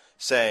 Minutes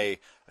say,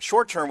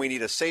 short term, we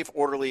need a safe,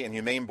 orderly, and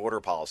humane border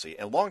policy.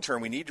 And long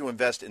term, we need to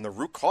invest in the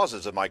root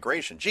causes of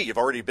migration. Gee, you've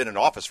already been in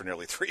office for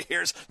nearly 3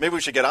 years. Maybe we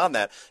should get on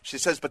that. She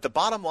says, but the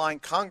bottom line,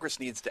 Congress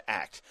needs to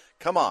act.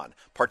 Come on,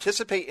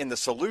 participate in the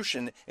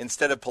solution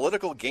instead of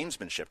political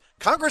gamesmanship.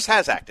 Congress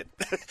has acted.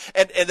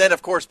 and then,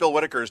 of course, Bill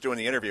Whitaker is doing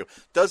the interview,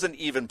 doesn't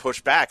even push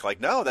back. Like,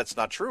 no, that's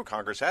not true.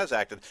 Congress has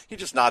acted. He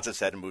just nods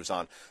his head and moves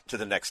on to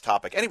the next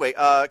topic. Anyway,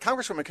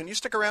 Congresswoman, can you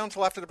stick around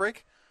until after the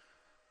break?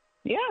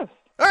 Yes.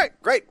 All right,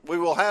 great. We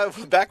will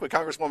have back with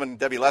Congresswoman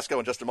Debbie Lesko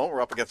in just a moment.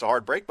 We're up against a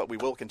hard break, but we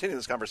will continue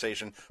this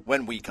conversation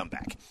when we come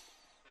back.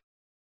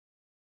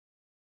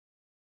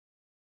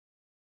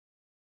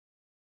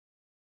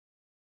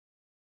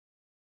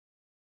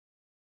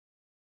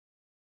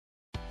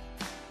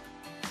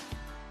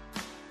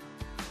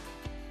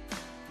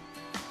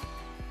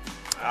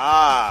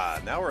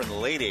 Now we're in the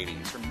late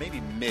 80s, or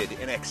maybe mid,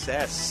 in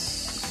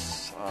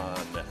excess on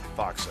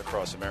Fox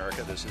Across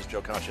America. This is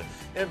Joe Concha.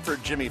 And for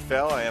Jimmy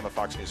Fell, I am a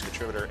Fox News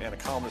contributor and a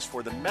columnist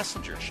for The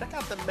Messenger. Check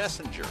out The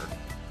Messenger.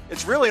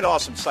 It's really an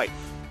awesome site.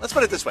 Let's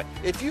put it this way.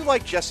 If you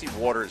like Jesse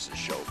Waters'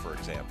 show, for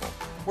example,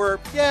 where,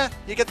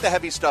 you get the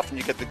heavy stuff and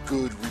you get the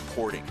good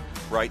reporting,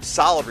 right?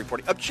 Solid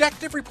reporting.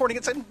 Objective reporting.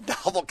 It's a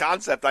novel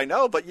concept, I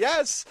know, but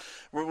yes,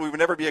 we would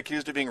never be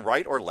accused of being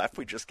right or left.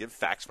 We just give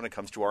facts when it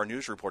comes to our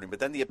news reporting. But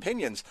then the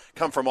opinions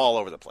come from all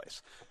over the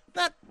place.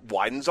 that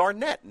widens our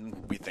net,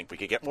 and we think we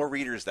could get more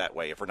readers that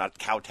way if we're not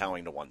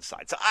kowtowing to one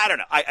side. So I don't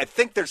know. I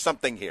think there's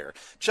something here.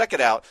 Check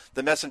it out,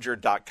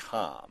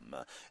 themessenger.com.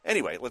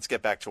 Anyway, let's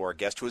get back to our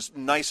guest, who is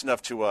nice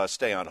enough to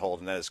stay on hold,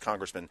 and that is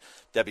Congressman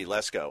Debbie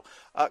Lesko.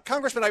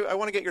 Congressman, I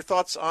want to get your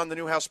thoughts on the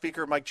new House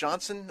Speaker, Mike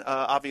Johnson.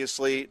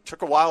 Obviously, it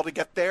took a while to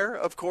get there,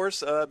 of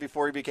course,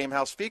 before he became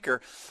House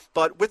Speaker.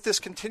 But with this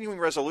continuing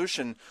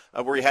resolution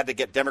where he had to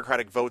get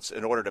Democratic votes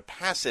in order to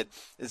pass it,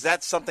 is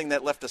that something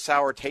that left a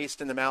sour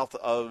taste in the mouth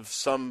of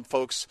some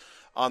folks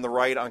on the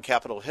right on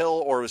Capitol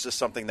Hill, or was this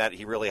something that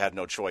he really had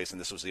no choice and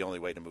this was the only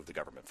way to move the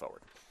government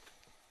forward?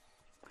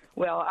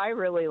 Well, I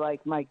really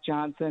like Mike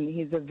Johnson.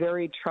 He's a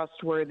very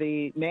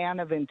trustworthy man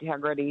of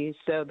integrity,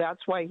 so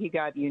that's why he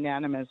got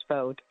unanimous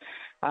vote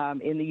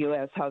in the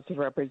U.S. House of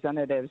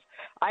Representatives.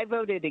 I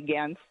voted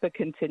against the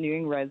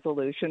continuing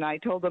resolution. I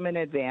told them in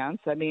advance.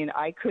 I mean,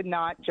 I could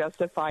not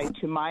justify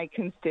to my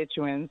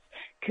constituents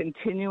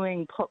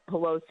continuing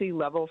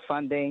Pelosi-level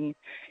funding.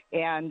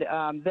 And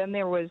then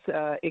there was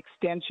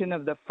extension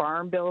of the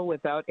Farm Bill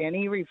without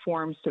any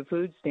reforms to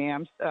food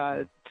stamps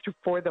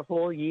for the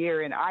whole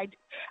year. And I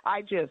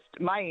just,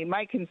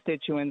 my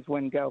constituents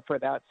wouldn't go for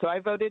that. So I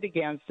voted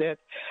against it.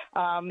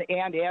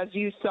 And as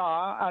you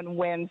saw on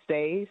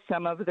Wednesday,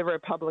 some of the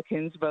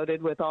Republicans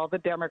voted with all the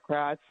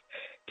Democrats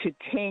to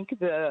tank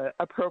the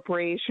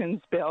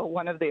appropriations bill,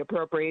 one of the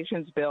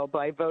appropriations bill,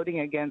 by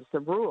voting against the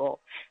rule.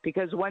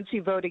 Because once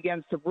you vote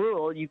against the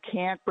rule, you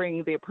can't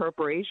bring the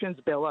appropriations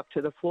bill up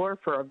to the floor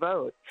for a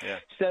vote. Yeah.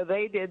 So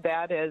they did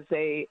that as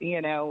a,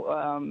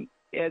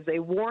 as a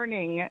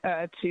warning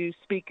to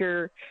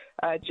Speaker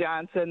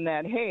Johnson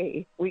that,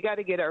 hey, we got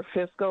to get our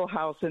fiscal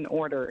house in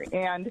order.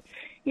 And,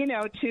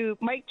 to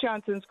Mike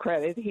Johnson's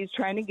credit, he's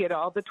trying to get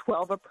all the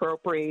 12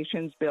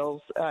 appropriations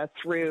bills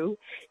through.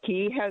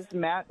 He has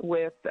met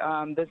with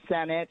the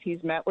Senate.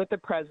 He's met with the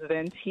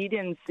president. He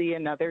didn't see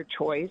another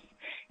choice,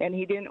 and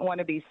he didn't want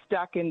to be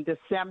stuck in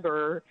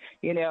December,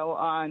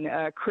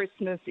 on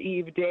Christmas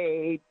Eve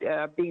day,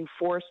 being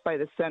forced by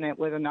the Senate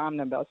with an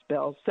omnibus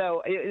bill.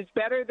 So it's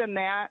better than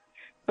that.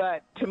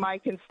 But to my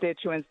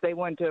constituents, they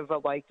wouldn't have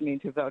liked me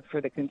to vote for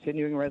the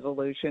continuing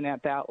resolution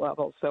at that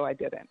level, so I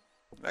didn't.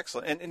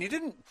 Excellent. And you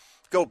didn't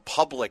go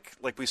public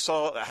like we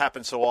saw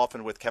happen so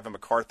often with Kevin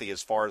McCarthy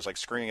as far as like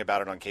screaming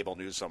about it on cable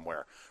news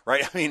somewhere,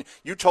 right? I mean,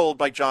 you told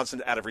Mike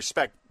Johnson out of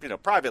respect,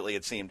 privately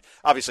it seemed.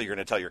 Obviously, you're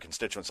going to tell your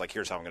constituents, like,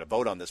 here's how I'm going to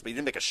vote on this, but you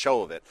didn't make a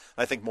show of it.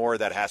 I think more of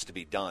that has to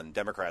be done.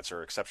 Democrats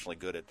are exceptionally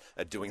good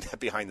at doing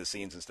that behind the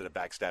scenes instead of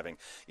backstabbing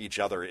each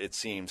other, it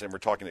seems. And we're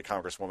talking to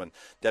Congresswoman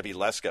Debbie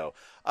Lesko.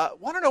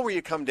 Want to know where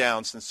you come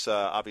down since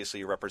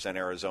obviously you represent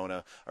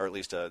Arizona, or at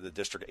least the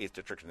 8th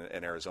District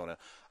in Arizona.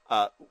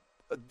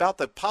 About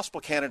the possible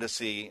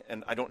candidacy,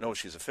 and I don't know if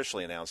she's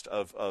officially announced,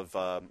 of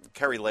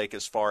Kari Lake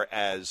as far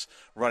as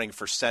running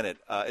for Senate.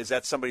 Is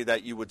that somebody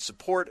that you would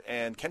support,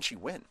 and can she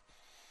win?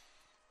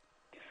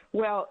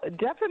 Well,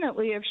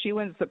 definitely if she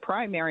wins the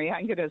primary,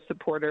 I'm going to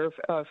support her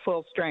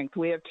full strength.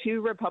 We have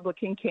two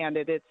Republican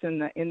candidates in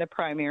the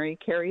primary,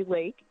 Kari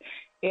Lake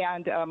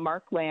and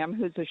Mark Lamb,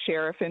 who's a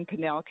sheriff in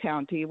Pinell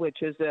County,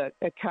 which is a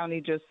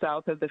county just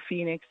south of the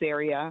Phoenix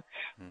area.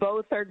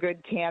 Both are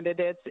good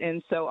candidates,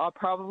 and so I'll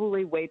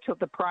probably wait till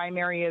the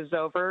primary is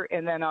over,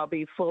 and then I'll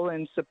be full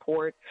in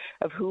support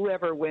of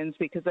whoever wins,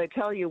 because I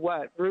tell you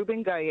what,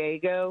 Ruben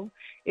Gallego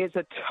is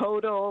a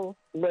total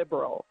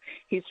liberal.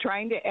 He's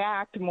trying to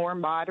act more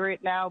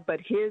moderate now, but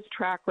his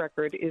track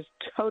record is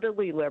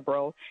totally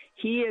liberal.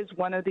 He is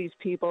one of these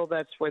people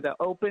that's for the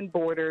open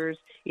borders,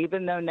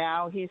 even though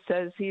now he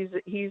says he's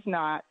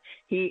not.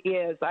 He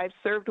is. I've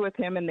served with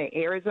him in the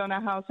Arizona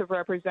House of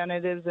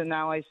Representatives, and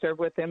now I serve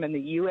with him in the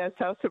U.S.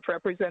 House of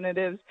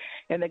Representatives,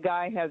 and the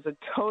guy has a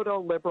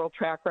total liberal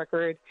track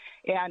record,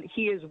 and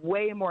he is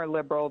way more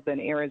liberal than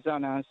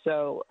Arizona,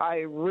 so I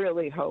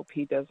really hope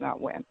he does not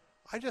win.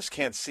 I just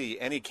can't see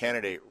any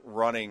candidate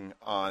running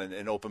on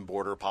an open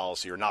border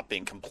policy or not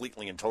being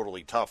completely and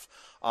totally tough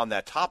on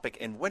that topic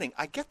and winning.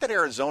 I get that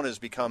Arizona has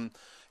become,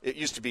 it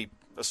used to be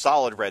a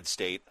solid red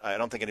state. I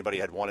don't think anybody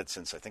had won it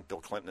since, I think, Bill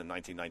Clinton in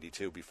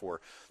 1992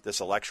 before this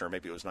election, or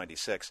maybe it was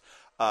 96.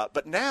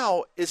 But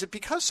now, is it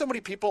because so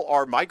many people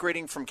are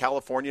migrating from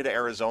California to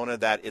Arizona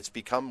that it's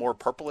become more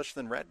purplish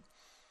than red?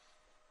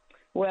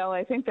 Well,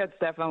 I think that's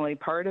definitely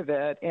part of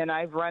it. And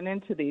I've run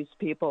into these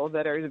people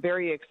that are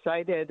very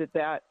excited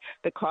that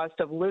the cost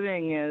of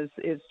living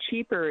is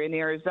cheaper in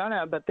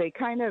Arizona, but they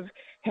kind of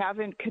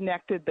haven't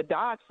connected the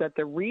dots that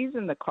the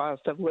reason the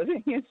cost of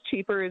living is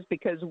cheaper is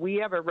because we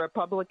have a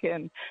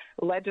Republican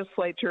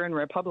legislature and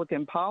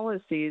Republican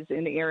policies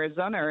in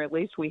Arizona, or at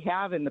least we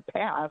have in the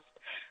past.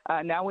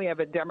 Now we have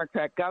a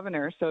Democrat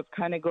governor, so it's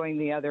kind of going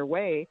the other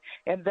way.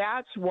 And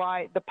that's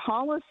why the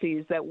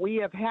policies that we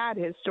have had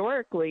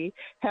historically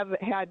have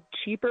had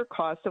cheaper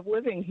cost of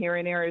living here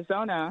in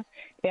Arizona.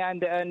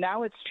 And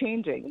now it's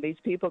changing. These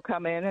people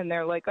come in and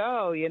they're like,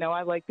 oh,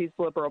 I like these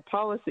liberal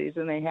policies.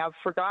 And they have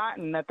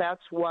forgotten that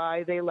that's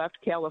why they left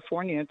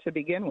California to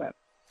begin with.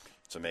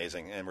 It's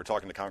amazing. And we're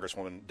talking to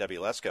Congresswoman Debbie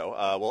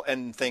Lesko. We'll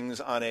end things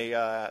on a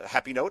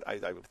happy note.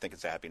 I would think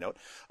it's a happy note.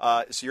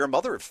 So you're a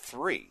mother of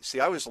 3.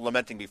 See, I was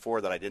lamenting before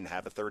that I didn't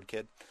have a third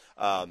kid.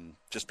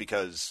 Just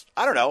because,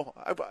 I don't know,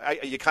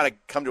 you kind of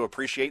come to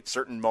appreciate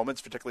certain moments,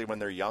 particularly when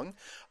they're young.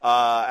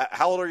 How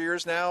old are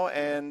yours now,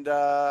 and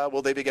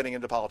will they be getting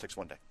into politics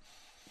one day?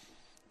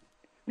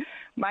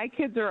 My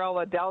kids are all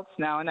adults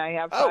now, and I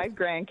have 5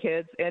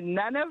 grandkids, and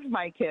none of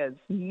my kids,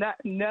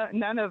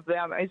 none of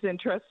them is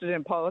interested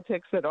in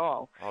politics at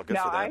all. Oh, good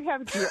now, for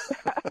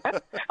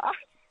them.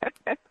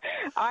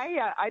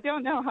 I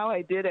don't know how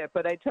I did it,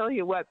 but I tell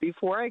you what,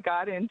 before I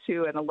got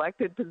into an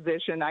elected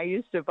position, I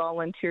used to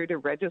volunteer to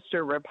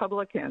register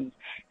Republicans.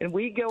 And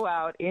we go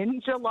out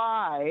in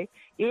July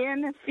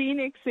in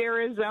Phoenix,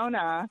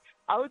 Arizona,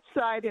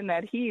 outside in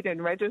that heat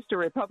and register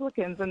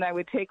Republicans, and I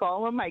would take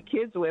all of my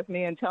kids with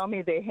me and tell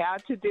me they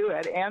had to do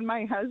it, and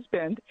my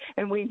husband,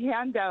 and we'd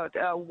hand out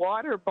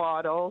water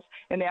bottles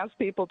and ask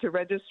people to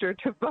register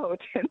to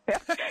vote. And,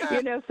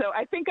 so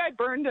I think I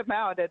burned them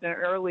out at an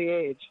early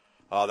age.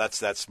 Oh, that's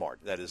smart.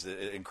 That is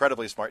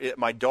incredibly smart.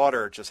 My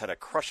daughter just had a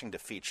crushing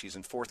defeat. She's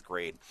in 4th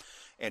grade,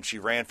 and she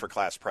ran for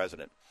class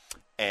president.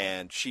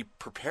 And she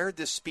prepared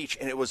this speech,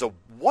 and it was a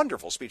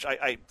wonderful speech.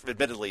 I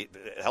admittedly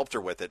helped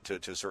her with it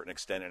to a certain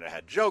extent, and it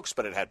had jokes,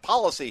 but it had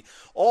policy,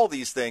 all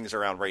these things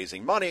around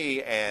raising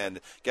money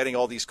and getting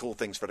all these cool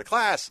things for the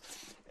class.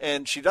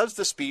 And she does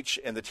the speech,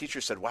 and the teacher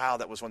said, wow,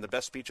 that was one of the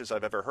best speeches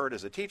I've ever heard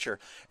as a teacher.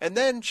 And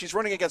then she's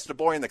running against a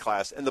boy in the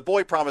class, and the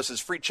boy promises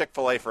free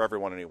Chick-fil-A for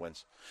everyone, and he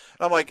wins.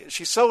 And I'm like,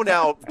 she's so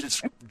now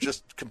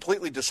just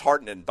completely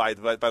disheartened by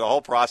the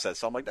whole process.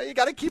 So I'm like, no, you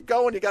got to keep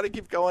going. You got to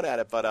keep going at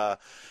it. But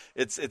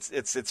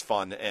it's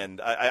fun.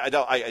 And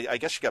I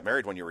guess you got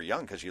married when you were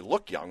young because you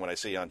look young when I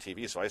see you on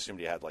TV. So I assumed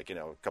you had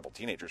a couple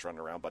teenagers running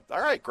around. But all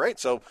right, great.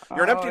 So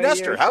you're an empty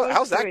nester.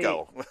 How's that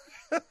go?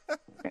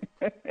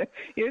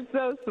 You're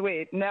so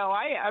sweet. No,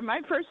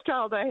 my first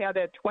child I had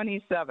at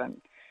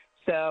 27.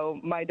 So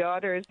my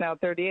daughter is now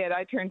 38.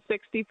 I turned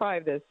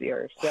 65 this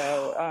year.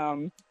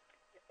 So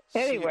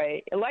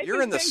anyway, life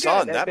you're in the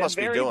sun. That must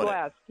be doing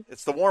it.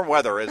 It's the warm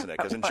weather, isn't it?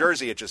 Because in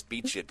Jersey, it just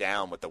beats you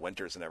down with the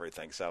winters and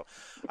everything. So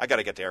I got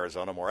to get to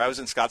Arizona more. I was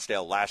in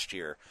Scottsdale last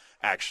year,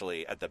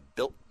 actually, at the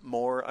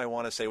Biltmore, I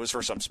want to say. It was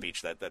for some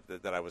speech that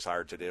I was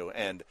hired to do.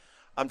 And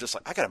I'm just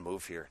like, I got to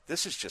move here.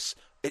 This is just,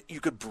 you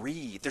could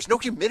breathe. There's no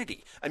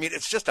humidity. I mean,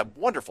 it's just a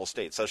wonderful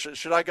state. So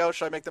should I go?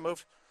 Should I make the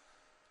move?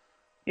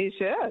 You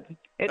should.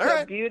 It's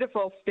a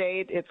beautiful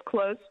state. It's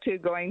close to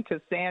going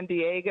to San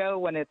Diego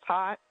when it's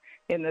hot.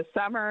 In the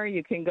summer,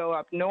 you can go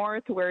up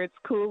north where it's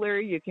cooler.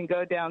 You can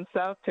go down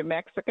south to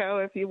Mexico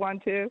if you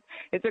want to.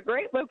 It's a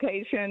great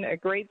location, a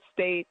great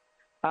state.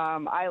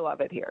 I love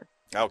it here.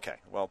 Okay,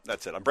 well,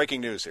 that's it. I'm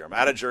breaking news here. I'm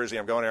out of Jersey.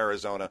 I'm going to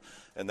Arizona,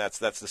 and that's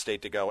the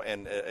state to go.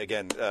 And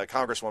again,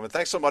 Congresswoman,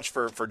 thanks so much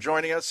for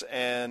joining us.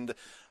 And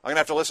I'm going to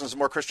have to listen to some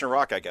more Christian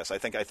rock, I guess. I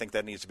think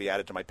that needs to be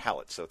added to my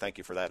palate. So thank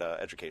you for that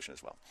education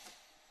as well.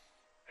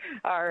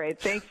 All right.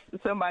 Thanks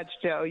so much,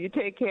 Joe. You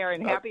take care,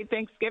 and happy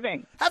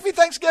Thanksgiving. Happy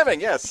Thanksgiving.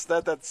 Yes,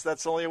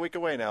 that's only a week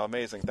away now.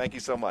 Amazing. Thank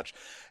you so much.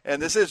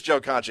 And this is Joe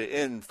Concha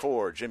in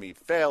for Jimmy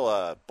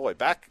Fallon. Boy,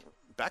 back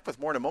with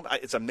more in a moment.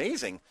 It's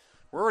amazing.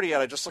 We're already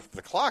I just looked at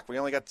the clock. We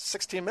only got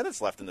 16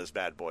 minutes left in this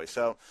bad boy.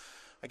 So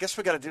I guess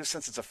we got to do,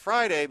 since it's a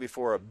Friday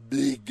before a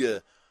big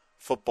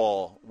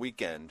football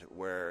weekend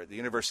where the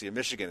University of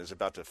Michigan is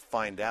about to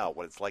find out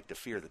what it's like to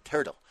fear the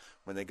turtle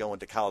when they go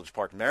into College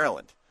Park,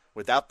 Maryland,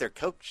 without their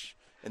coach.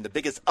 And the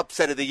biggest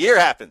upset of the year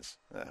happens.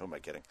 Who am I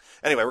kidding?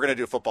 Anyway, we're going to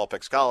do football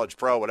picks, college,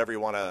 pro, whatever you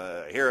want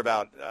to hear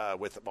about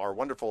with our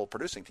wonderful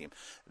producing team.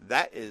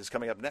 That is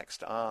coming up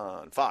next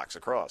on Fox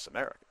Across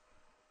America.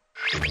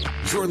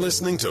 You're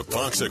listening to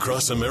Fox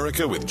Across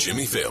America with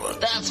Jimmy Fallon.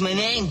 That's my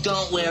name.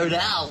 Don't wear it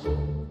out.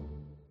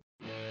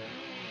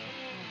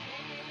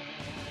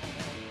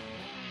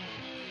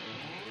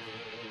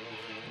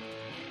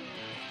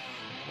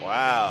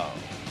 Wow.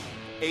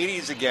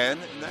 80s again,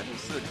 and that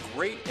is the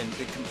great and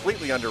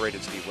completely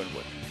underrated Steve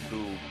Winwood,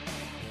 who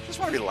just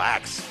want to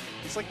relax.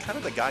 He's like kind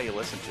of the guy you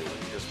listen to when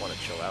you just want to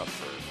chill out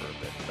for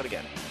a bit. But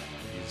again,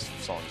 these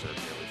songs are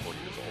nearly 40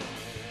 years old.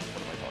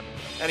 What am I talking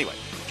about? Anyway,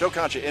 Joe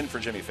Concha in for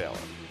Jimmy Fallon.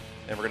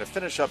 And we're going to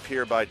finish up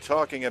here by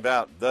talking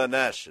about the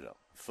National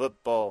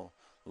Football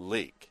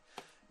League.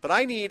 But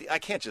I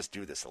can't just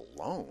do this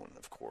alone,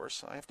 of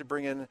course. I have to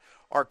bring in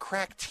our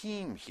crack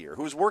team here,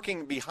 who's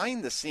working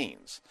behind the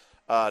scenes,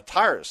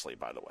 tirelessly,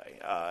 by the way,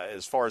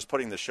 as far as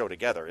putting the show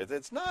together.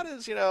 It's not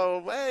as,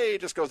 hey,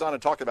 just goes on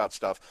and talk about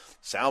stuff.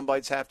 Sound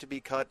bites have to be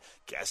cut.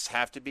 Guests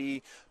have to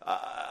be,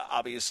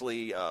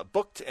 obviously,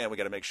 booked, and we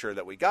got to make sure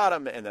that we got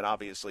them. And then,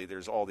 obviously,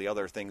 there's all the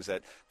other things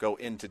that go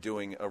into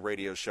doing a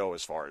radio show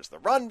as far as the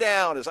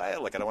rundown. I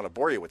don't want to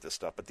bore you with this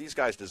stuff, but these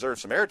guys deserve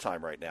some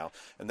airtime right now.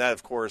 And that,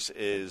 of course,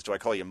 is, do I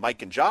call you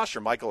Mike and Josh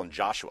or Michael and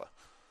Joshua?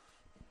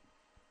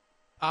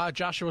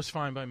 Joshua's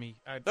fine by me.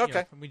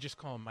 Okay. We just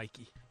call him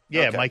Mikey.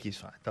 Yeah, okay. Mikey's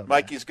fine.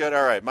 Mikey's good.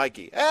 All right,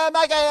 Mikey. Hey,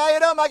 Mikey, how you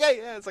doing, Mikey?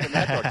 Yeah, it's like a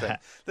Mad Dog thing.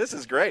 This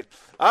is great.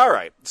 All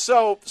right,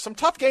 so some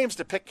tough games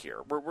to pick here.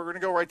 We're going to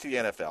go right to the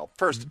NFL.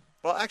 First,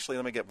 Well, actually,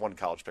 let me get one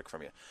college pick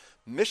from you.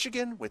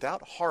 Michigan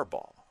without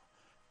Harbaugh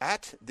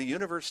at the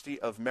University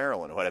of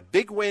Maryland, who had a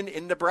big win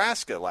in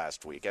Nebraska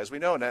last week. As we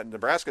know,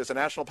 Nebraska is a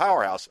national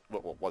powerhouse.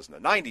 Well, it wasn't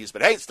in the 90s,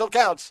 but hey, it still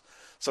counts.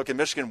 So can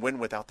Michigan win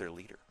without their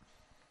leader?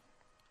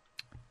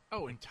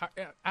 Oh,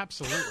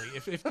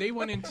 absolutely. If they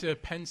went into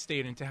Penn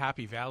State, into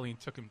Happy Valley, and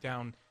took him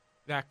down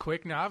that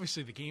quick, now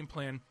obviously the game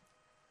plan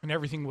and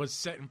everything was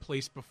set in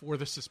place before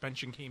the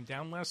suspension came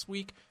down last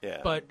week.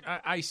 Yeah. But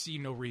I see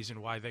no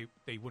reason why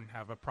they wouldn't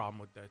have a problem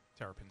with the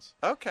Terrapins.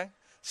 Okay.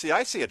 See,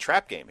 I see a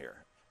trap game here.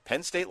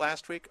 Penn State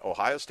last week,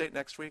 Ohio State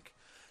next week.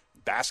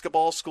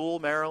 Basketball school,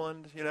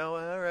 Maryland,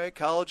 all right,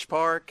 College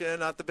Park,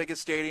 not the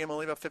biggest stadium,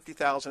 only about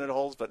 50,000 it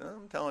holds, but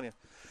I'm telling you.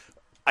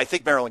 I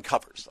think Maryland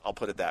covers. I'll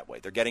put it that way.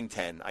 They're getting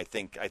 10. I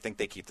think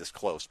they keep this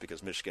close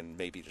because Michigan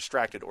may be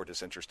distracted or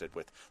disinterested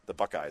with the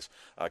Buckeyes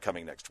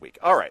coming next week.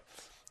 All right.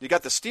 You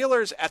got the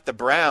Steelers at the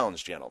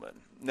Browns,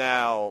 gentlemen.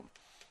 Now,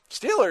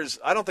 Steelers,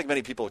 I don't think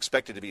many people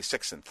expected to be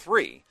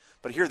 6-3,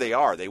 but here they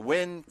are. They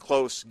win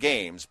close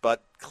games,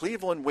 but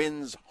Cleveland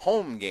wins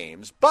home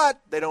games, but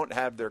they don't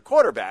have their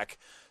quarterback.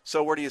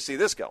 So where do you see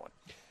this going?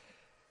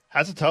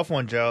 That's a tough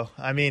one, Joe.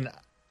 I mean,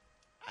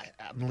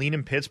 I'm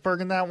leaning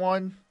Pittsburgh in that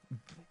one,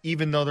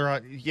 even though they're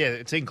on. Yeah,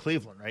 it's in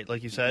Cleveland, right?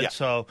 Like you said. Yeah.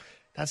 So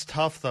that's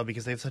tough, though,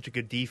 because they have such a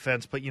good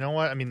defense. But you know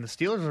what? I mean, the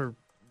Steelers are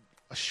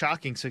a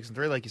shocking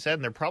 6-3, like you said,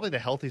 and they're probably the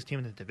healthiest team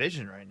in the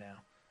division right now.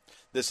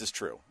 This is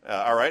true.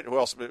 All right. Who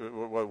else?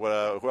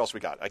 Who else we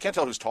got? I can't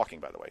tell who's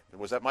talking, by the way.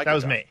 Was that Mike? That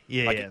was John? me.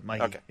 Yeah, Mikey? yeah,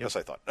 Mikey. Okay. Yep. Yes,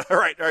 I thought. All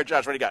right,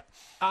 Josh. What do you got?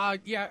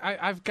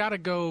 I've got to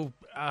go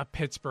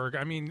Pittsburgh.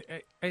 I mean,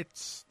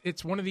 it's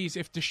one of these.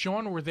 If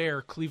Deshaun were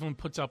there, Cleveland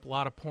puts up a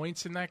lot of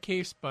points in that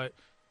case, but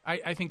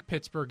I think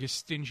Pittsburgh is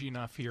stingy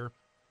enough here,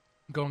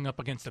 going up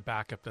against a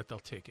backup, that they'll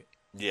take it.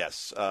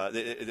 Yes.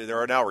 There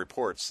are now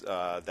reports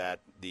that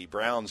the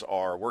Browns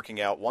are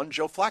working out one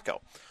Joe Flacco.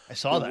 I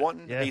saw that.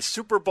 Won yeah. a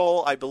Super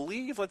Bowl, I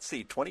believe,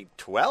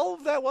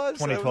 2012 that was?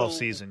 2012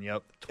 season,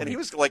 yep. And he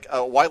was like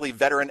a wily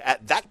veteran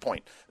at that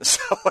point. So,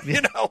 Are we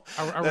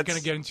going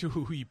to get into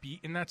who he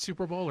beat in that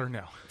Super Bowl or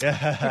no?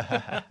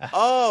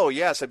 Oh,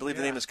 yes. I believe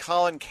the name is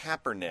Colin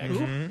Kaepernick.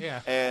 Mm-hmm. Yeah.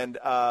 And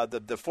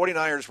the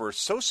 49ers were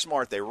so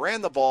smart. They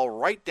ran the ball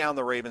right down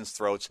the Ravens'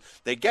 throats.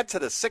 They get to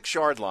the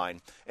 6-yard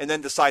line and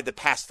then decide to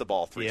pass the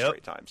ball three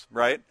straight times,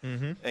 right?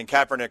 Mm-hmm. And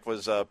Kaepernick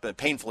was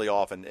painfully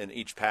off in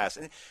each pass.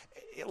 And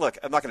look,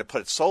 I'm not going to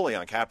put it solely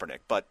on Kaepernick,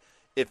 but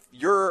if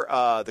you're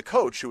the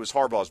coach, who was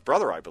Harbaugh's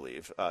brother, I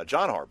believe,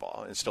 John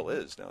Harbaugh, and still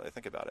is now that I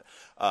think about it.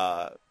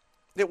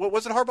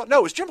 Was it Harbaugh? No,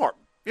 it was Jim Harbaugh.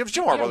 It was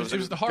Jim Harbaugh. It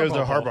was the Harbaugh, It was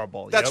the Harbaugh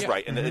Bowl. That's yep.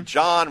 right. And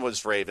John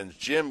was Ravens.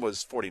 Jim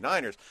was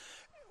 49ers.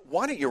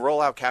 Why don't you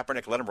roll out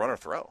Kaepernick, let him run or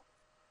throw?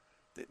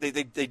 They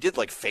did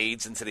like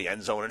fades into the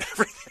end zone and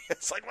everything.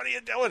 It's like, what are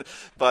you doing?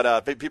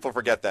 But people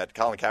forget that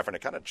Colin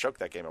Kaepernick kind of choked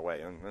that game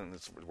away, and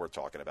it's worth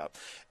talking about.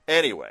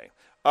 Anyway,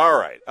 all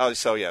right.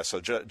 So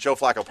Joe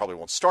Flacco probably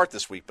won't start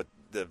this week, but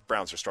the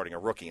Browns are starting a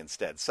rookie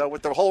instead. So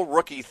with the whole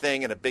rookie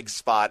thing in a big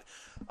spot,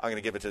 I'm going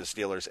to give it to the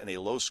Steelers in a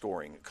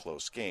low-scoring,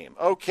 close game.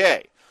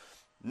 Okay.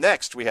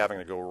 Next, I'm going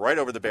to go right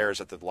over the Bears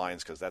at the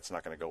Lions because that's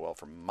not going to go well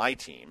for my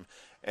team.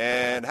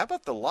 And how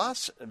about the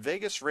Las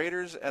Vegas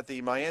Raiders at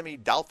the Miami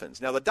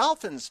Dolphins? Now, the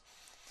Dolphins,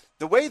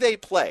 the way they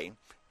play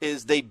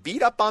is they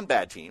beat up on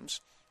bad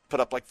teams, put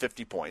up like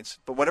 50 points.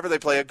 But whenever they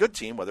play a good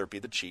team, whether it be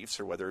the Chiefs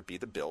or whether it be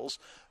the Bills,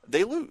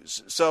 they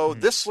lose. So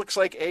this looks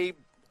like a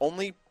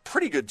only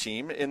pretty good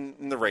team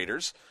in the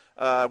Raiders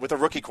with a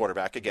rookie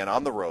quarterback, again,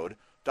 on the road.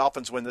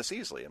 Dolphins win this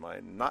easily. Am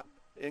I not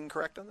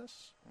incorrect on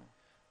this?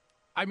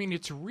 I mean,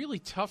 it's really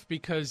tough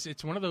because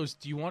it's one of those,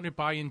 do you want to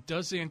buy in,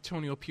 does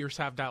Antonio Pierce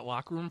have that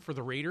locker room for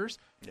the Raiders?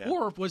 Yeah.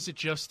 Or was it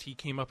just he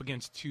came up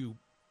against two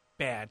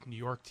bad New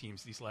York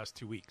teams these last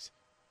 2 weeks?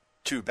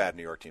 Two bad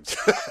New York teams.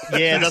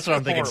 Yeah, that's what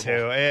I'm thinking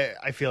too.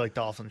 I feel like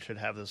Dolphins should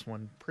have this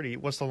one pretty.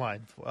 What's the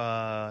line?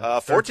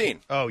 14.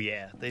 Oh,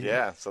 yeah.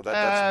 Yeah, so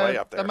that's way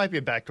up there. That might be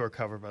a backdoor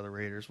cover by the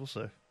Raiders. We'll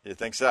see. You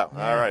think so?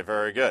 Yeah. All right,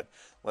 very good.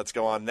 Let's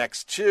go on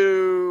next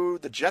to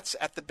the Jets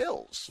at the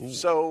Bills. Ooh.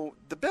 So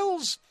the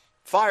Bills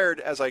fired,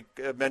 as I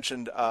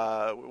mentioned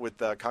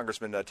with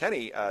Congressman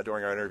Tenney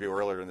during our interview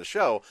earlier in the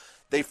show,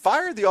 they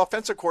fired the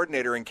offensive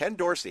coordinator in Ken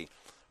Dorsey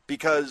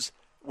because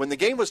when the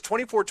game was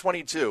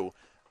 24-22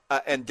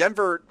 and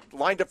Denver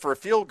lined up for a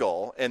field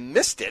goal and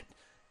missed it,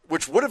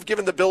 which would have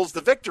given the Bills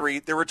the victory,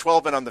 there were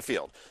 12 men on the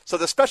field. So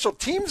the special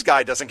teams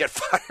guy doesn't get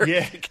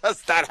fired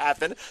because that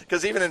happened,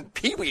 because even in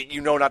Pee Wee, you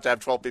know not to have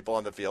 12 people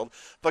on the field,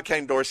 but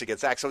Ken Dorsey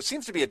gets axed. So it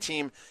seems to be a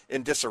team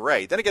in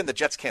disarray. Then again, the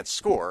Jets can't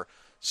score.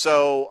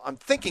 So I'm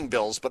thinking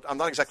Bills, but I'm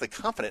not exactly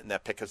confident in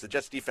that pick because the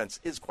Jets' defense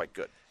is quite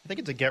good. I think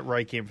it's a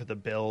get-right game for the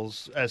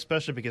Bills,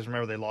 especially because,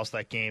 remember, they lost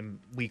that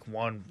game week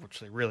 1, which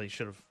they really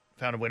should have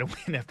found a way to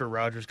win after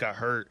Rodgers got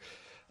hurt.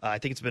 I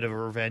think it's a bit of a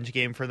revenge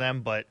game for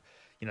them, but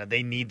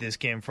they need this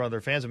game for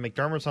other fans. And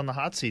McDermott's on the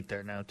hot seat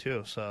there now,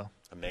 too. So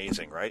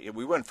Amazing, right?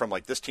 We went from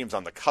like this team's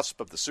on the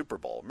cusp of the Super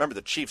Bowl. Remember,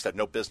 the Chiefs had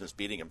no business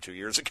beating them 2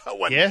 years ago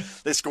when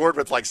they scored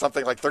with like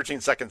something like 13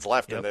 seconds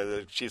left, and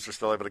the Chiefs were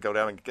still able to go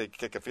down and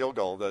kick a field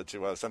goal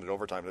to send it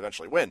overtime and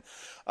eventually win.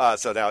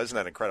 So now, isn't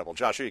that incredible?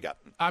 Josh, who you got?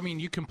 I mean,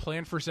 you can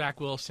plan for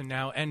Zach Wilson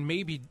now, and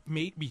maybe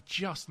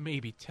just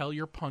maybe tell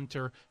your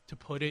punter to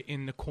put it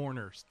in the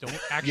corners. Don't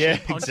actually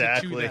punt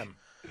it to them.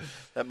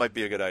 That might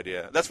be a good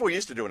idea. That's what we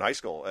used to do in high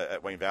school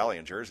at Wayne Valley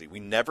in Jersey. We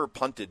never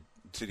punted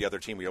to the other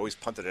team. We always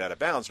punted it out of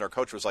bounds, and our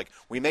coach was like,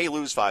 we may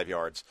lose 5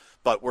 yards,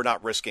 but we're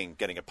not risking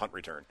getting a punt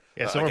return.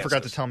 Yeah, someone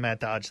forgot to tell Matt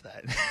Dodge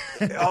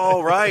that.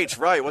 Oh, right.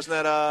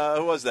 Wasn't that,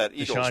 who was that?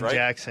 Eagles, Deshaun right?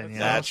 Jackson, yeah.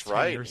 That's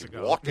right. He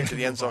walked into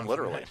the end zone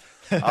literally.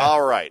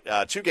 All right.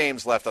 2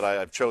 games left that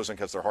I've chosen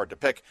because they're hard to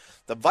pick.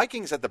 The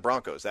Vikings at the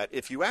Broncos. That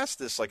if you asked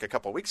this like a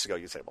couple of weeks ago,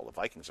 you'd say, well, the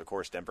Vikings, of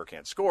course, Denver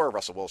can't score.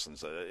 Russell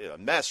Wilson's a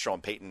mess.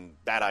 Sean Payton,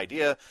 bad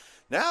idea.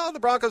 Now the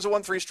Broncos have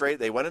won 3 straight.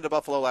 They went into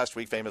Buffalo last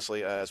week,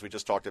 famously, as we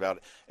just talked about,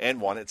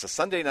 and won. It's a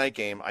Sunday night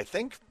game. I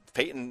think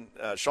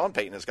Sean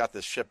Payton has got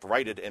this ship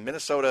righted in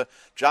Minnesota.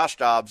 Josh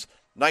Dobbs,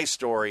 nice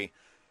story.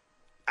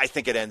 I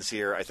think it ends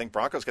here. I think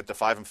Broncos get to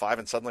 5-5,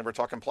 and suddenly we're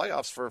talking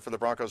playoffs for the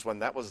Broncos when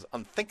that was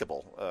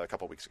unthinkable a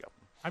couple weeks ago.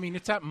 I mean,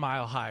 it's at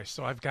Mile High,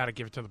 so I've got to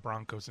give it to the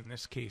Broncos in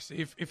this case.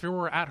 If it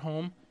were at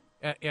home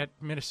at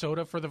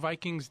Minnesota for the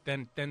Vikings,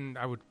 then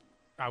I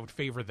would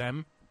favor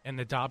them and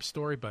the Dobbs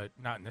story, but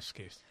not in this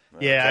case.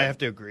 Yeah, I have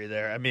to agree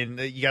there. I mean,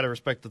 you got to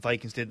respect the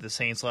Vikings did the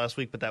Saints last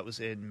week, but that was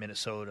in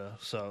Minnesota,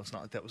 so it's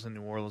not like that was in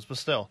New Orleans. But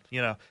still,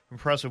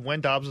 impressive. When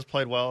Dobbs has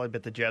played well, I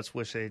bet the Jets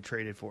wish they had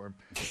traded for him.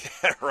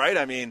 Yeah, right?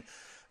 I mean,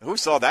 who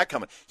saw that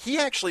coming? He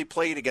actually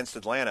played against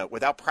Atlanta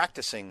without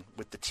practicing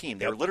with the team.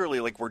 They were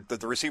literally like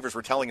the receivers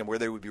were telling him where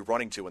they would be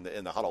running to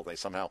in the huddle. They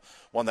somehow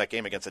won that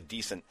game against a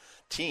decent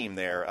team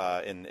there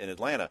in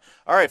Atlanta.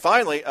 All right,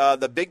 finally,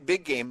 the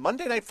big game.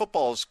 Monday Night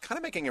Football is kind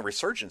of making a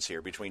resurgence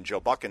here between Joe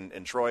Buck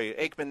and Troy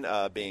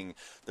Aikman being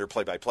their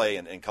play-by-play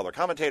and color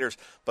commentators,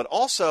 but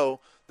also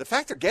the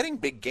fact they're getting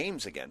big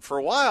games again. For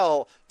a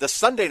while, the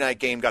Sunday night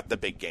game got the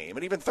big game,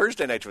 and even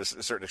Thursday night to a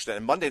certain extent,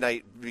 and Monday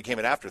night became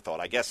an afterthought.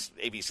 I guess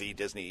ABC,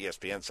 Disney,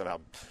 ESPN somehow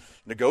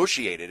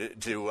negotiated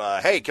it to,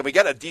 hey, can we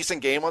get a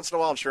decent game once in a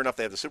while? And sure enough,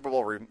 they have the Super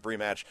Bowl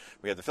rematch.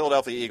 We have the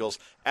Philadelphia Eagles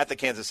at the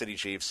Kansas City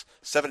Chiefs,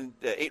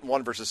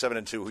 8-1 versus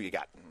 7-2. Who you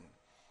got?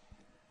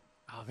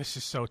 Oh, this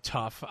is so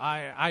tough.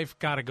 I've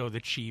got to go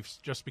the Chiefs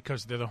just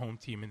because they're the home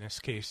team in this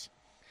case.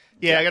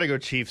 Yeah, I got to go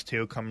Chiefs,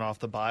 too, coming off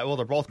the bye. Well,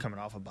 they're both coming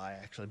off a bye,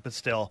 actually. But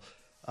still,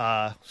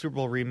 Super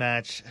Bowl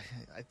rematch,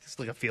 it's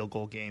like a field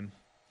goal game.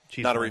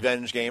 Chiefs Not a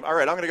revenge game. All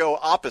right, I'm going to go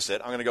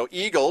opposite. I'm going to go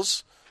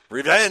Eagles,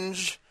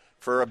 revenge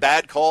for a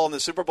bad call in the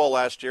Super Bowl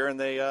last year, and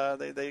they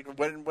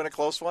win a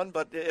close one.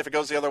 But if it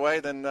goes the other way,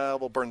 then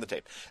we'll burn the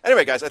tape.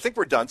 Anyway, guys, I think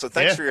we're done. So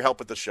thanks for your help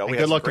with the show. And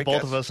good luck to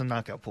both of us in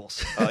knockout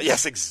pools.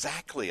 Yes,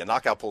 exactly. A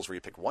knockout pool's where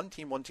you pick one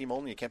team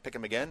only. You can't pick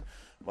them again.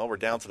 Well, we're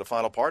down to the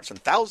final parts,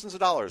 and thousands of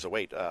dollars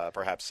await,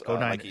 perhaps,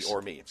 Mikey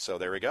or me. So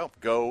there we go.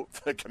 Go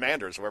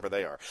Commanders, whoever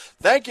they are.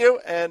 Thank you,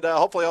 and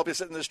hopefully I'll be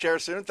sitting in this chair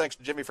soon. Thanks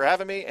to Jimmy for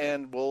having me,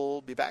 and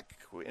we'll be back,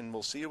 and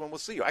we'll see you when we'll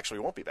see you. Actually,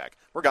 we won't be back.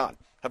 We're gone.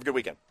 Have a good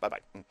weekend.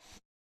 Bye-bye.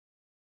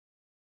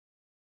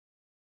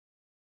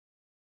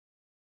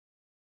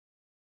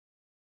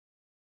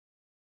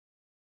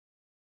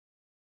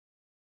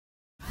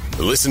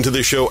 Listen to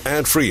the show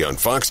ad-free on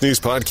Fox News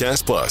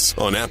Podcast Plus,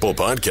 on Apple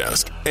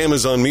Podcast,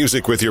 Amazon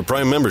Music with your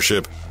Prime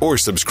membership, or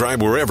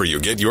subscribe wherever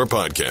you get your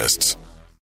podcasts.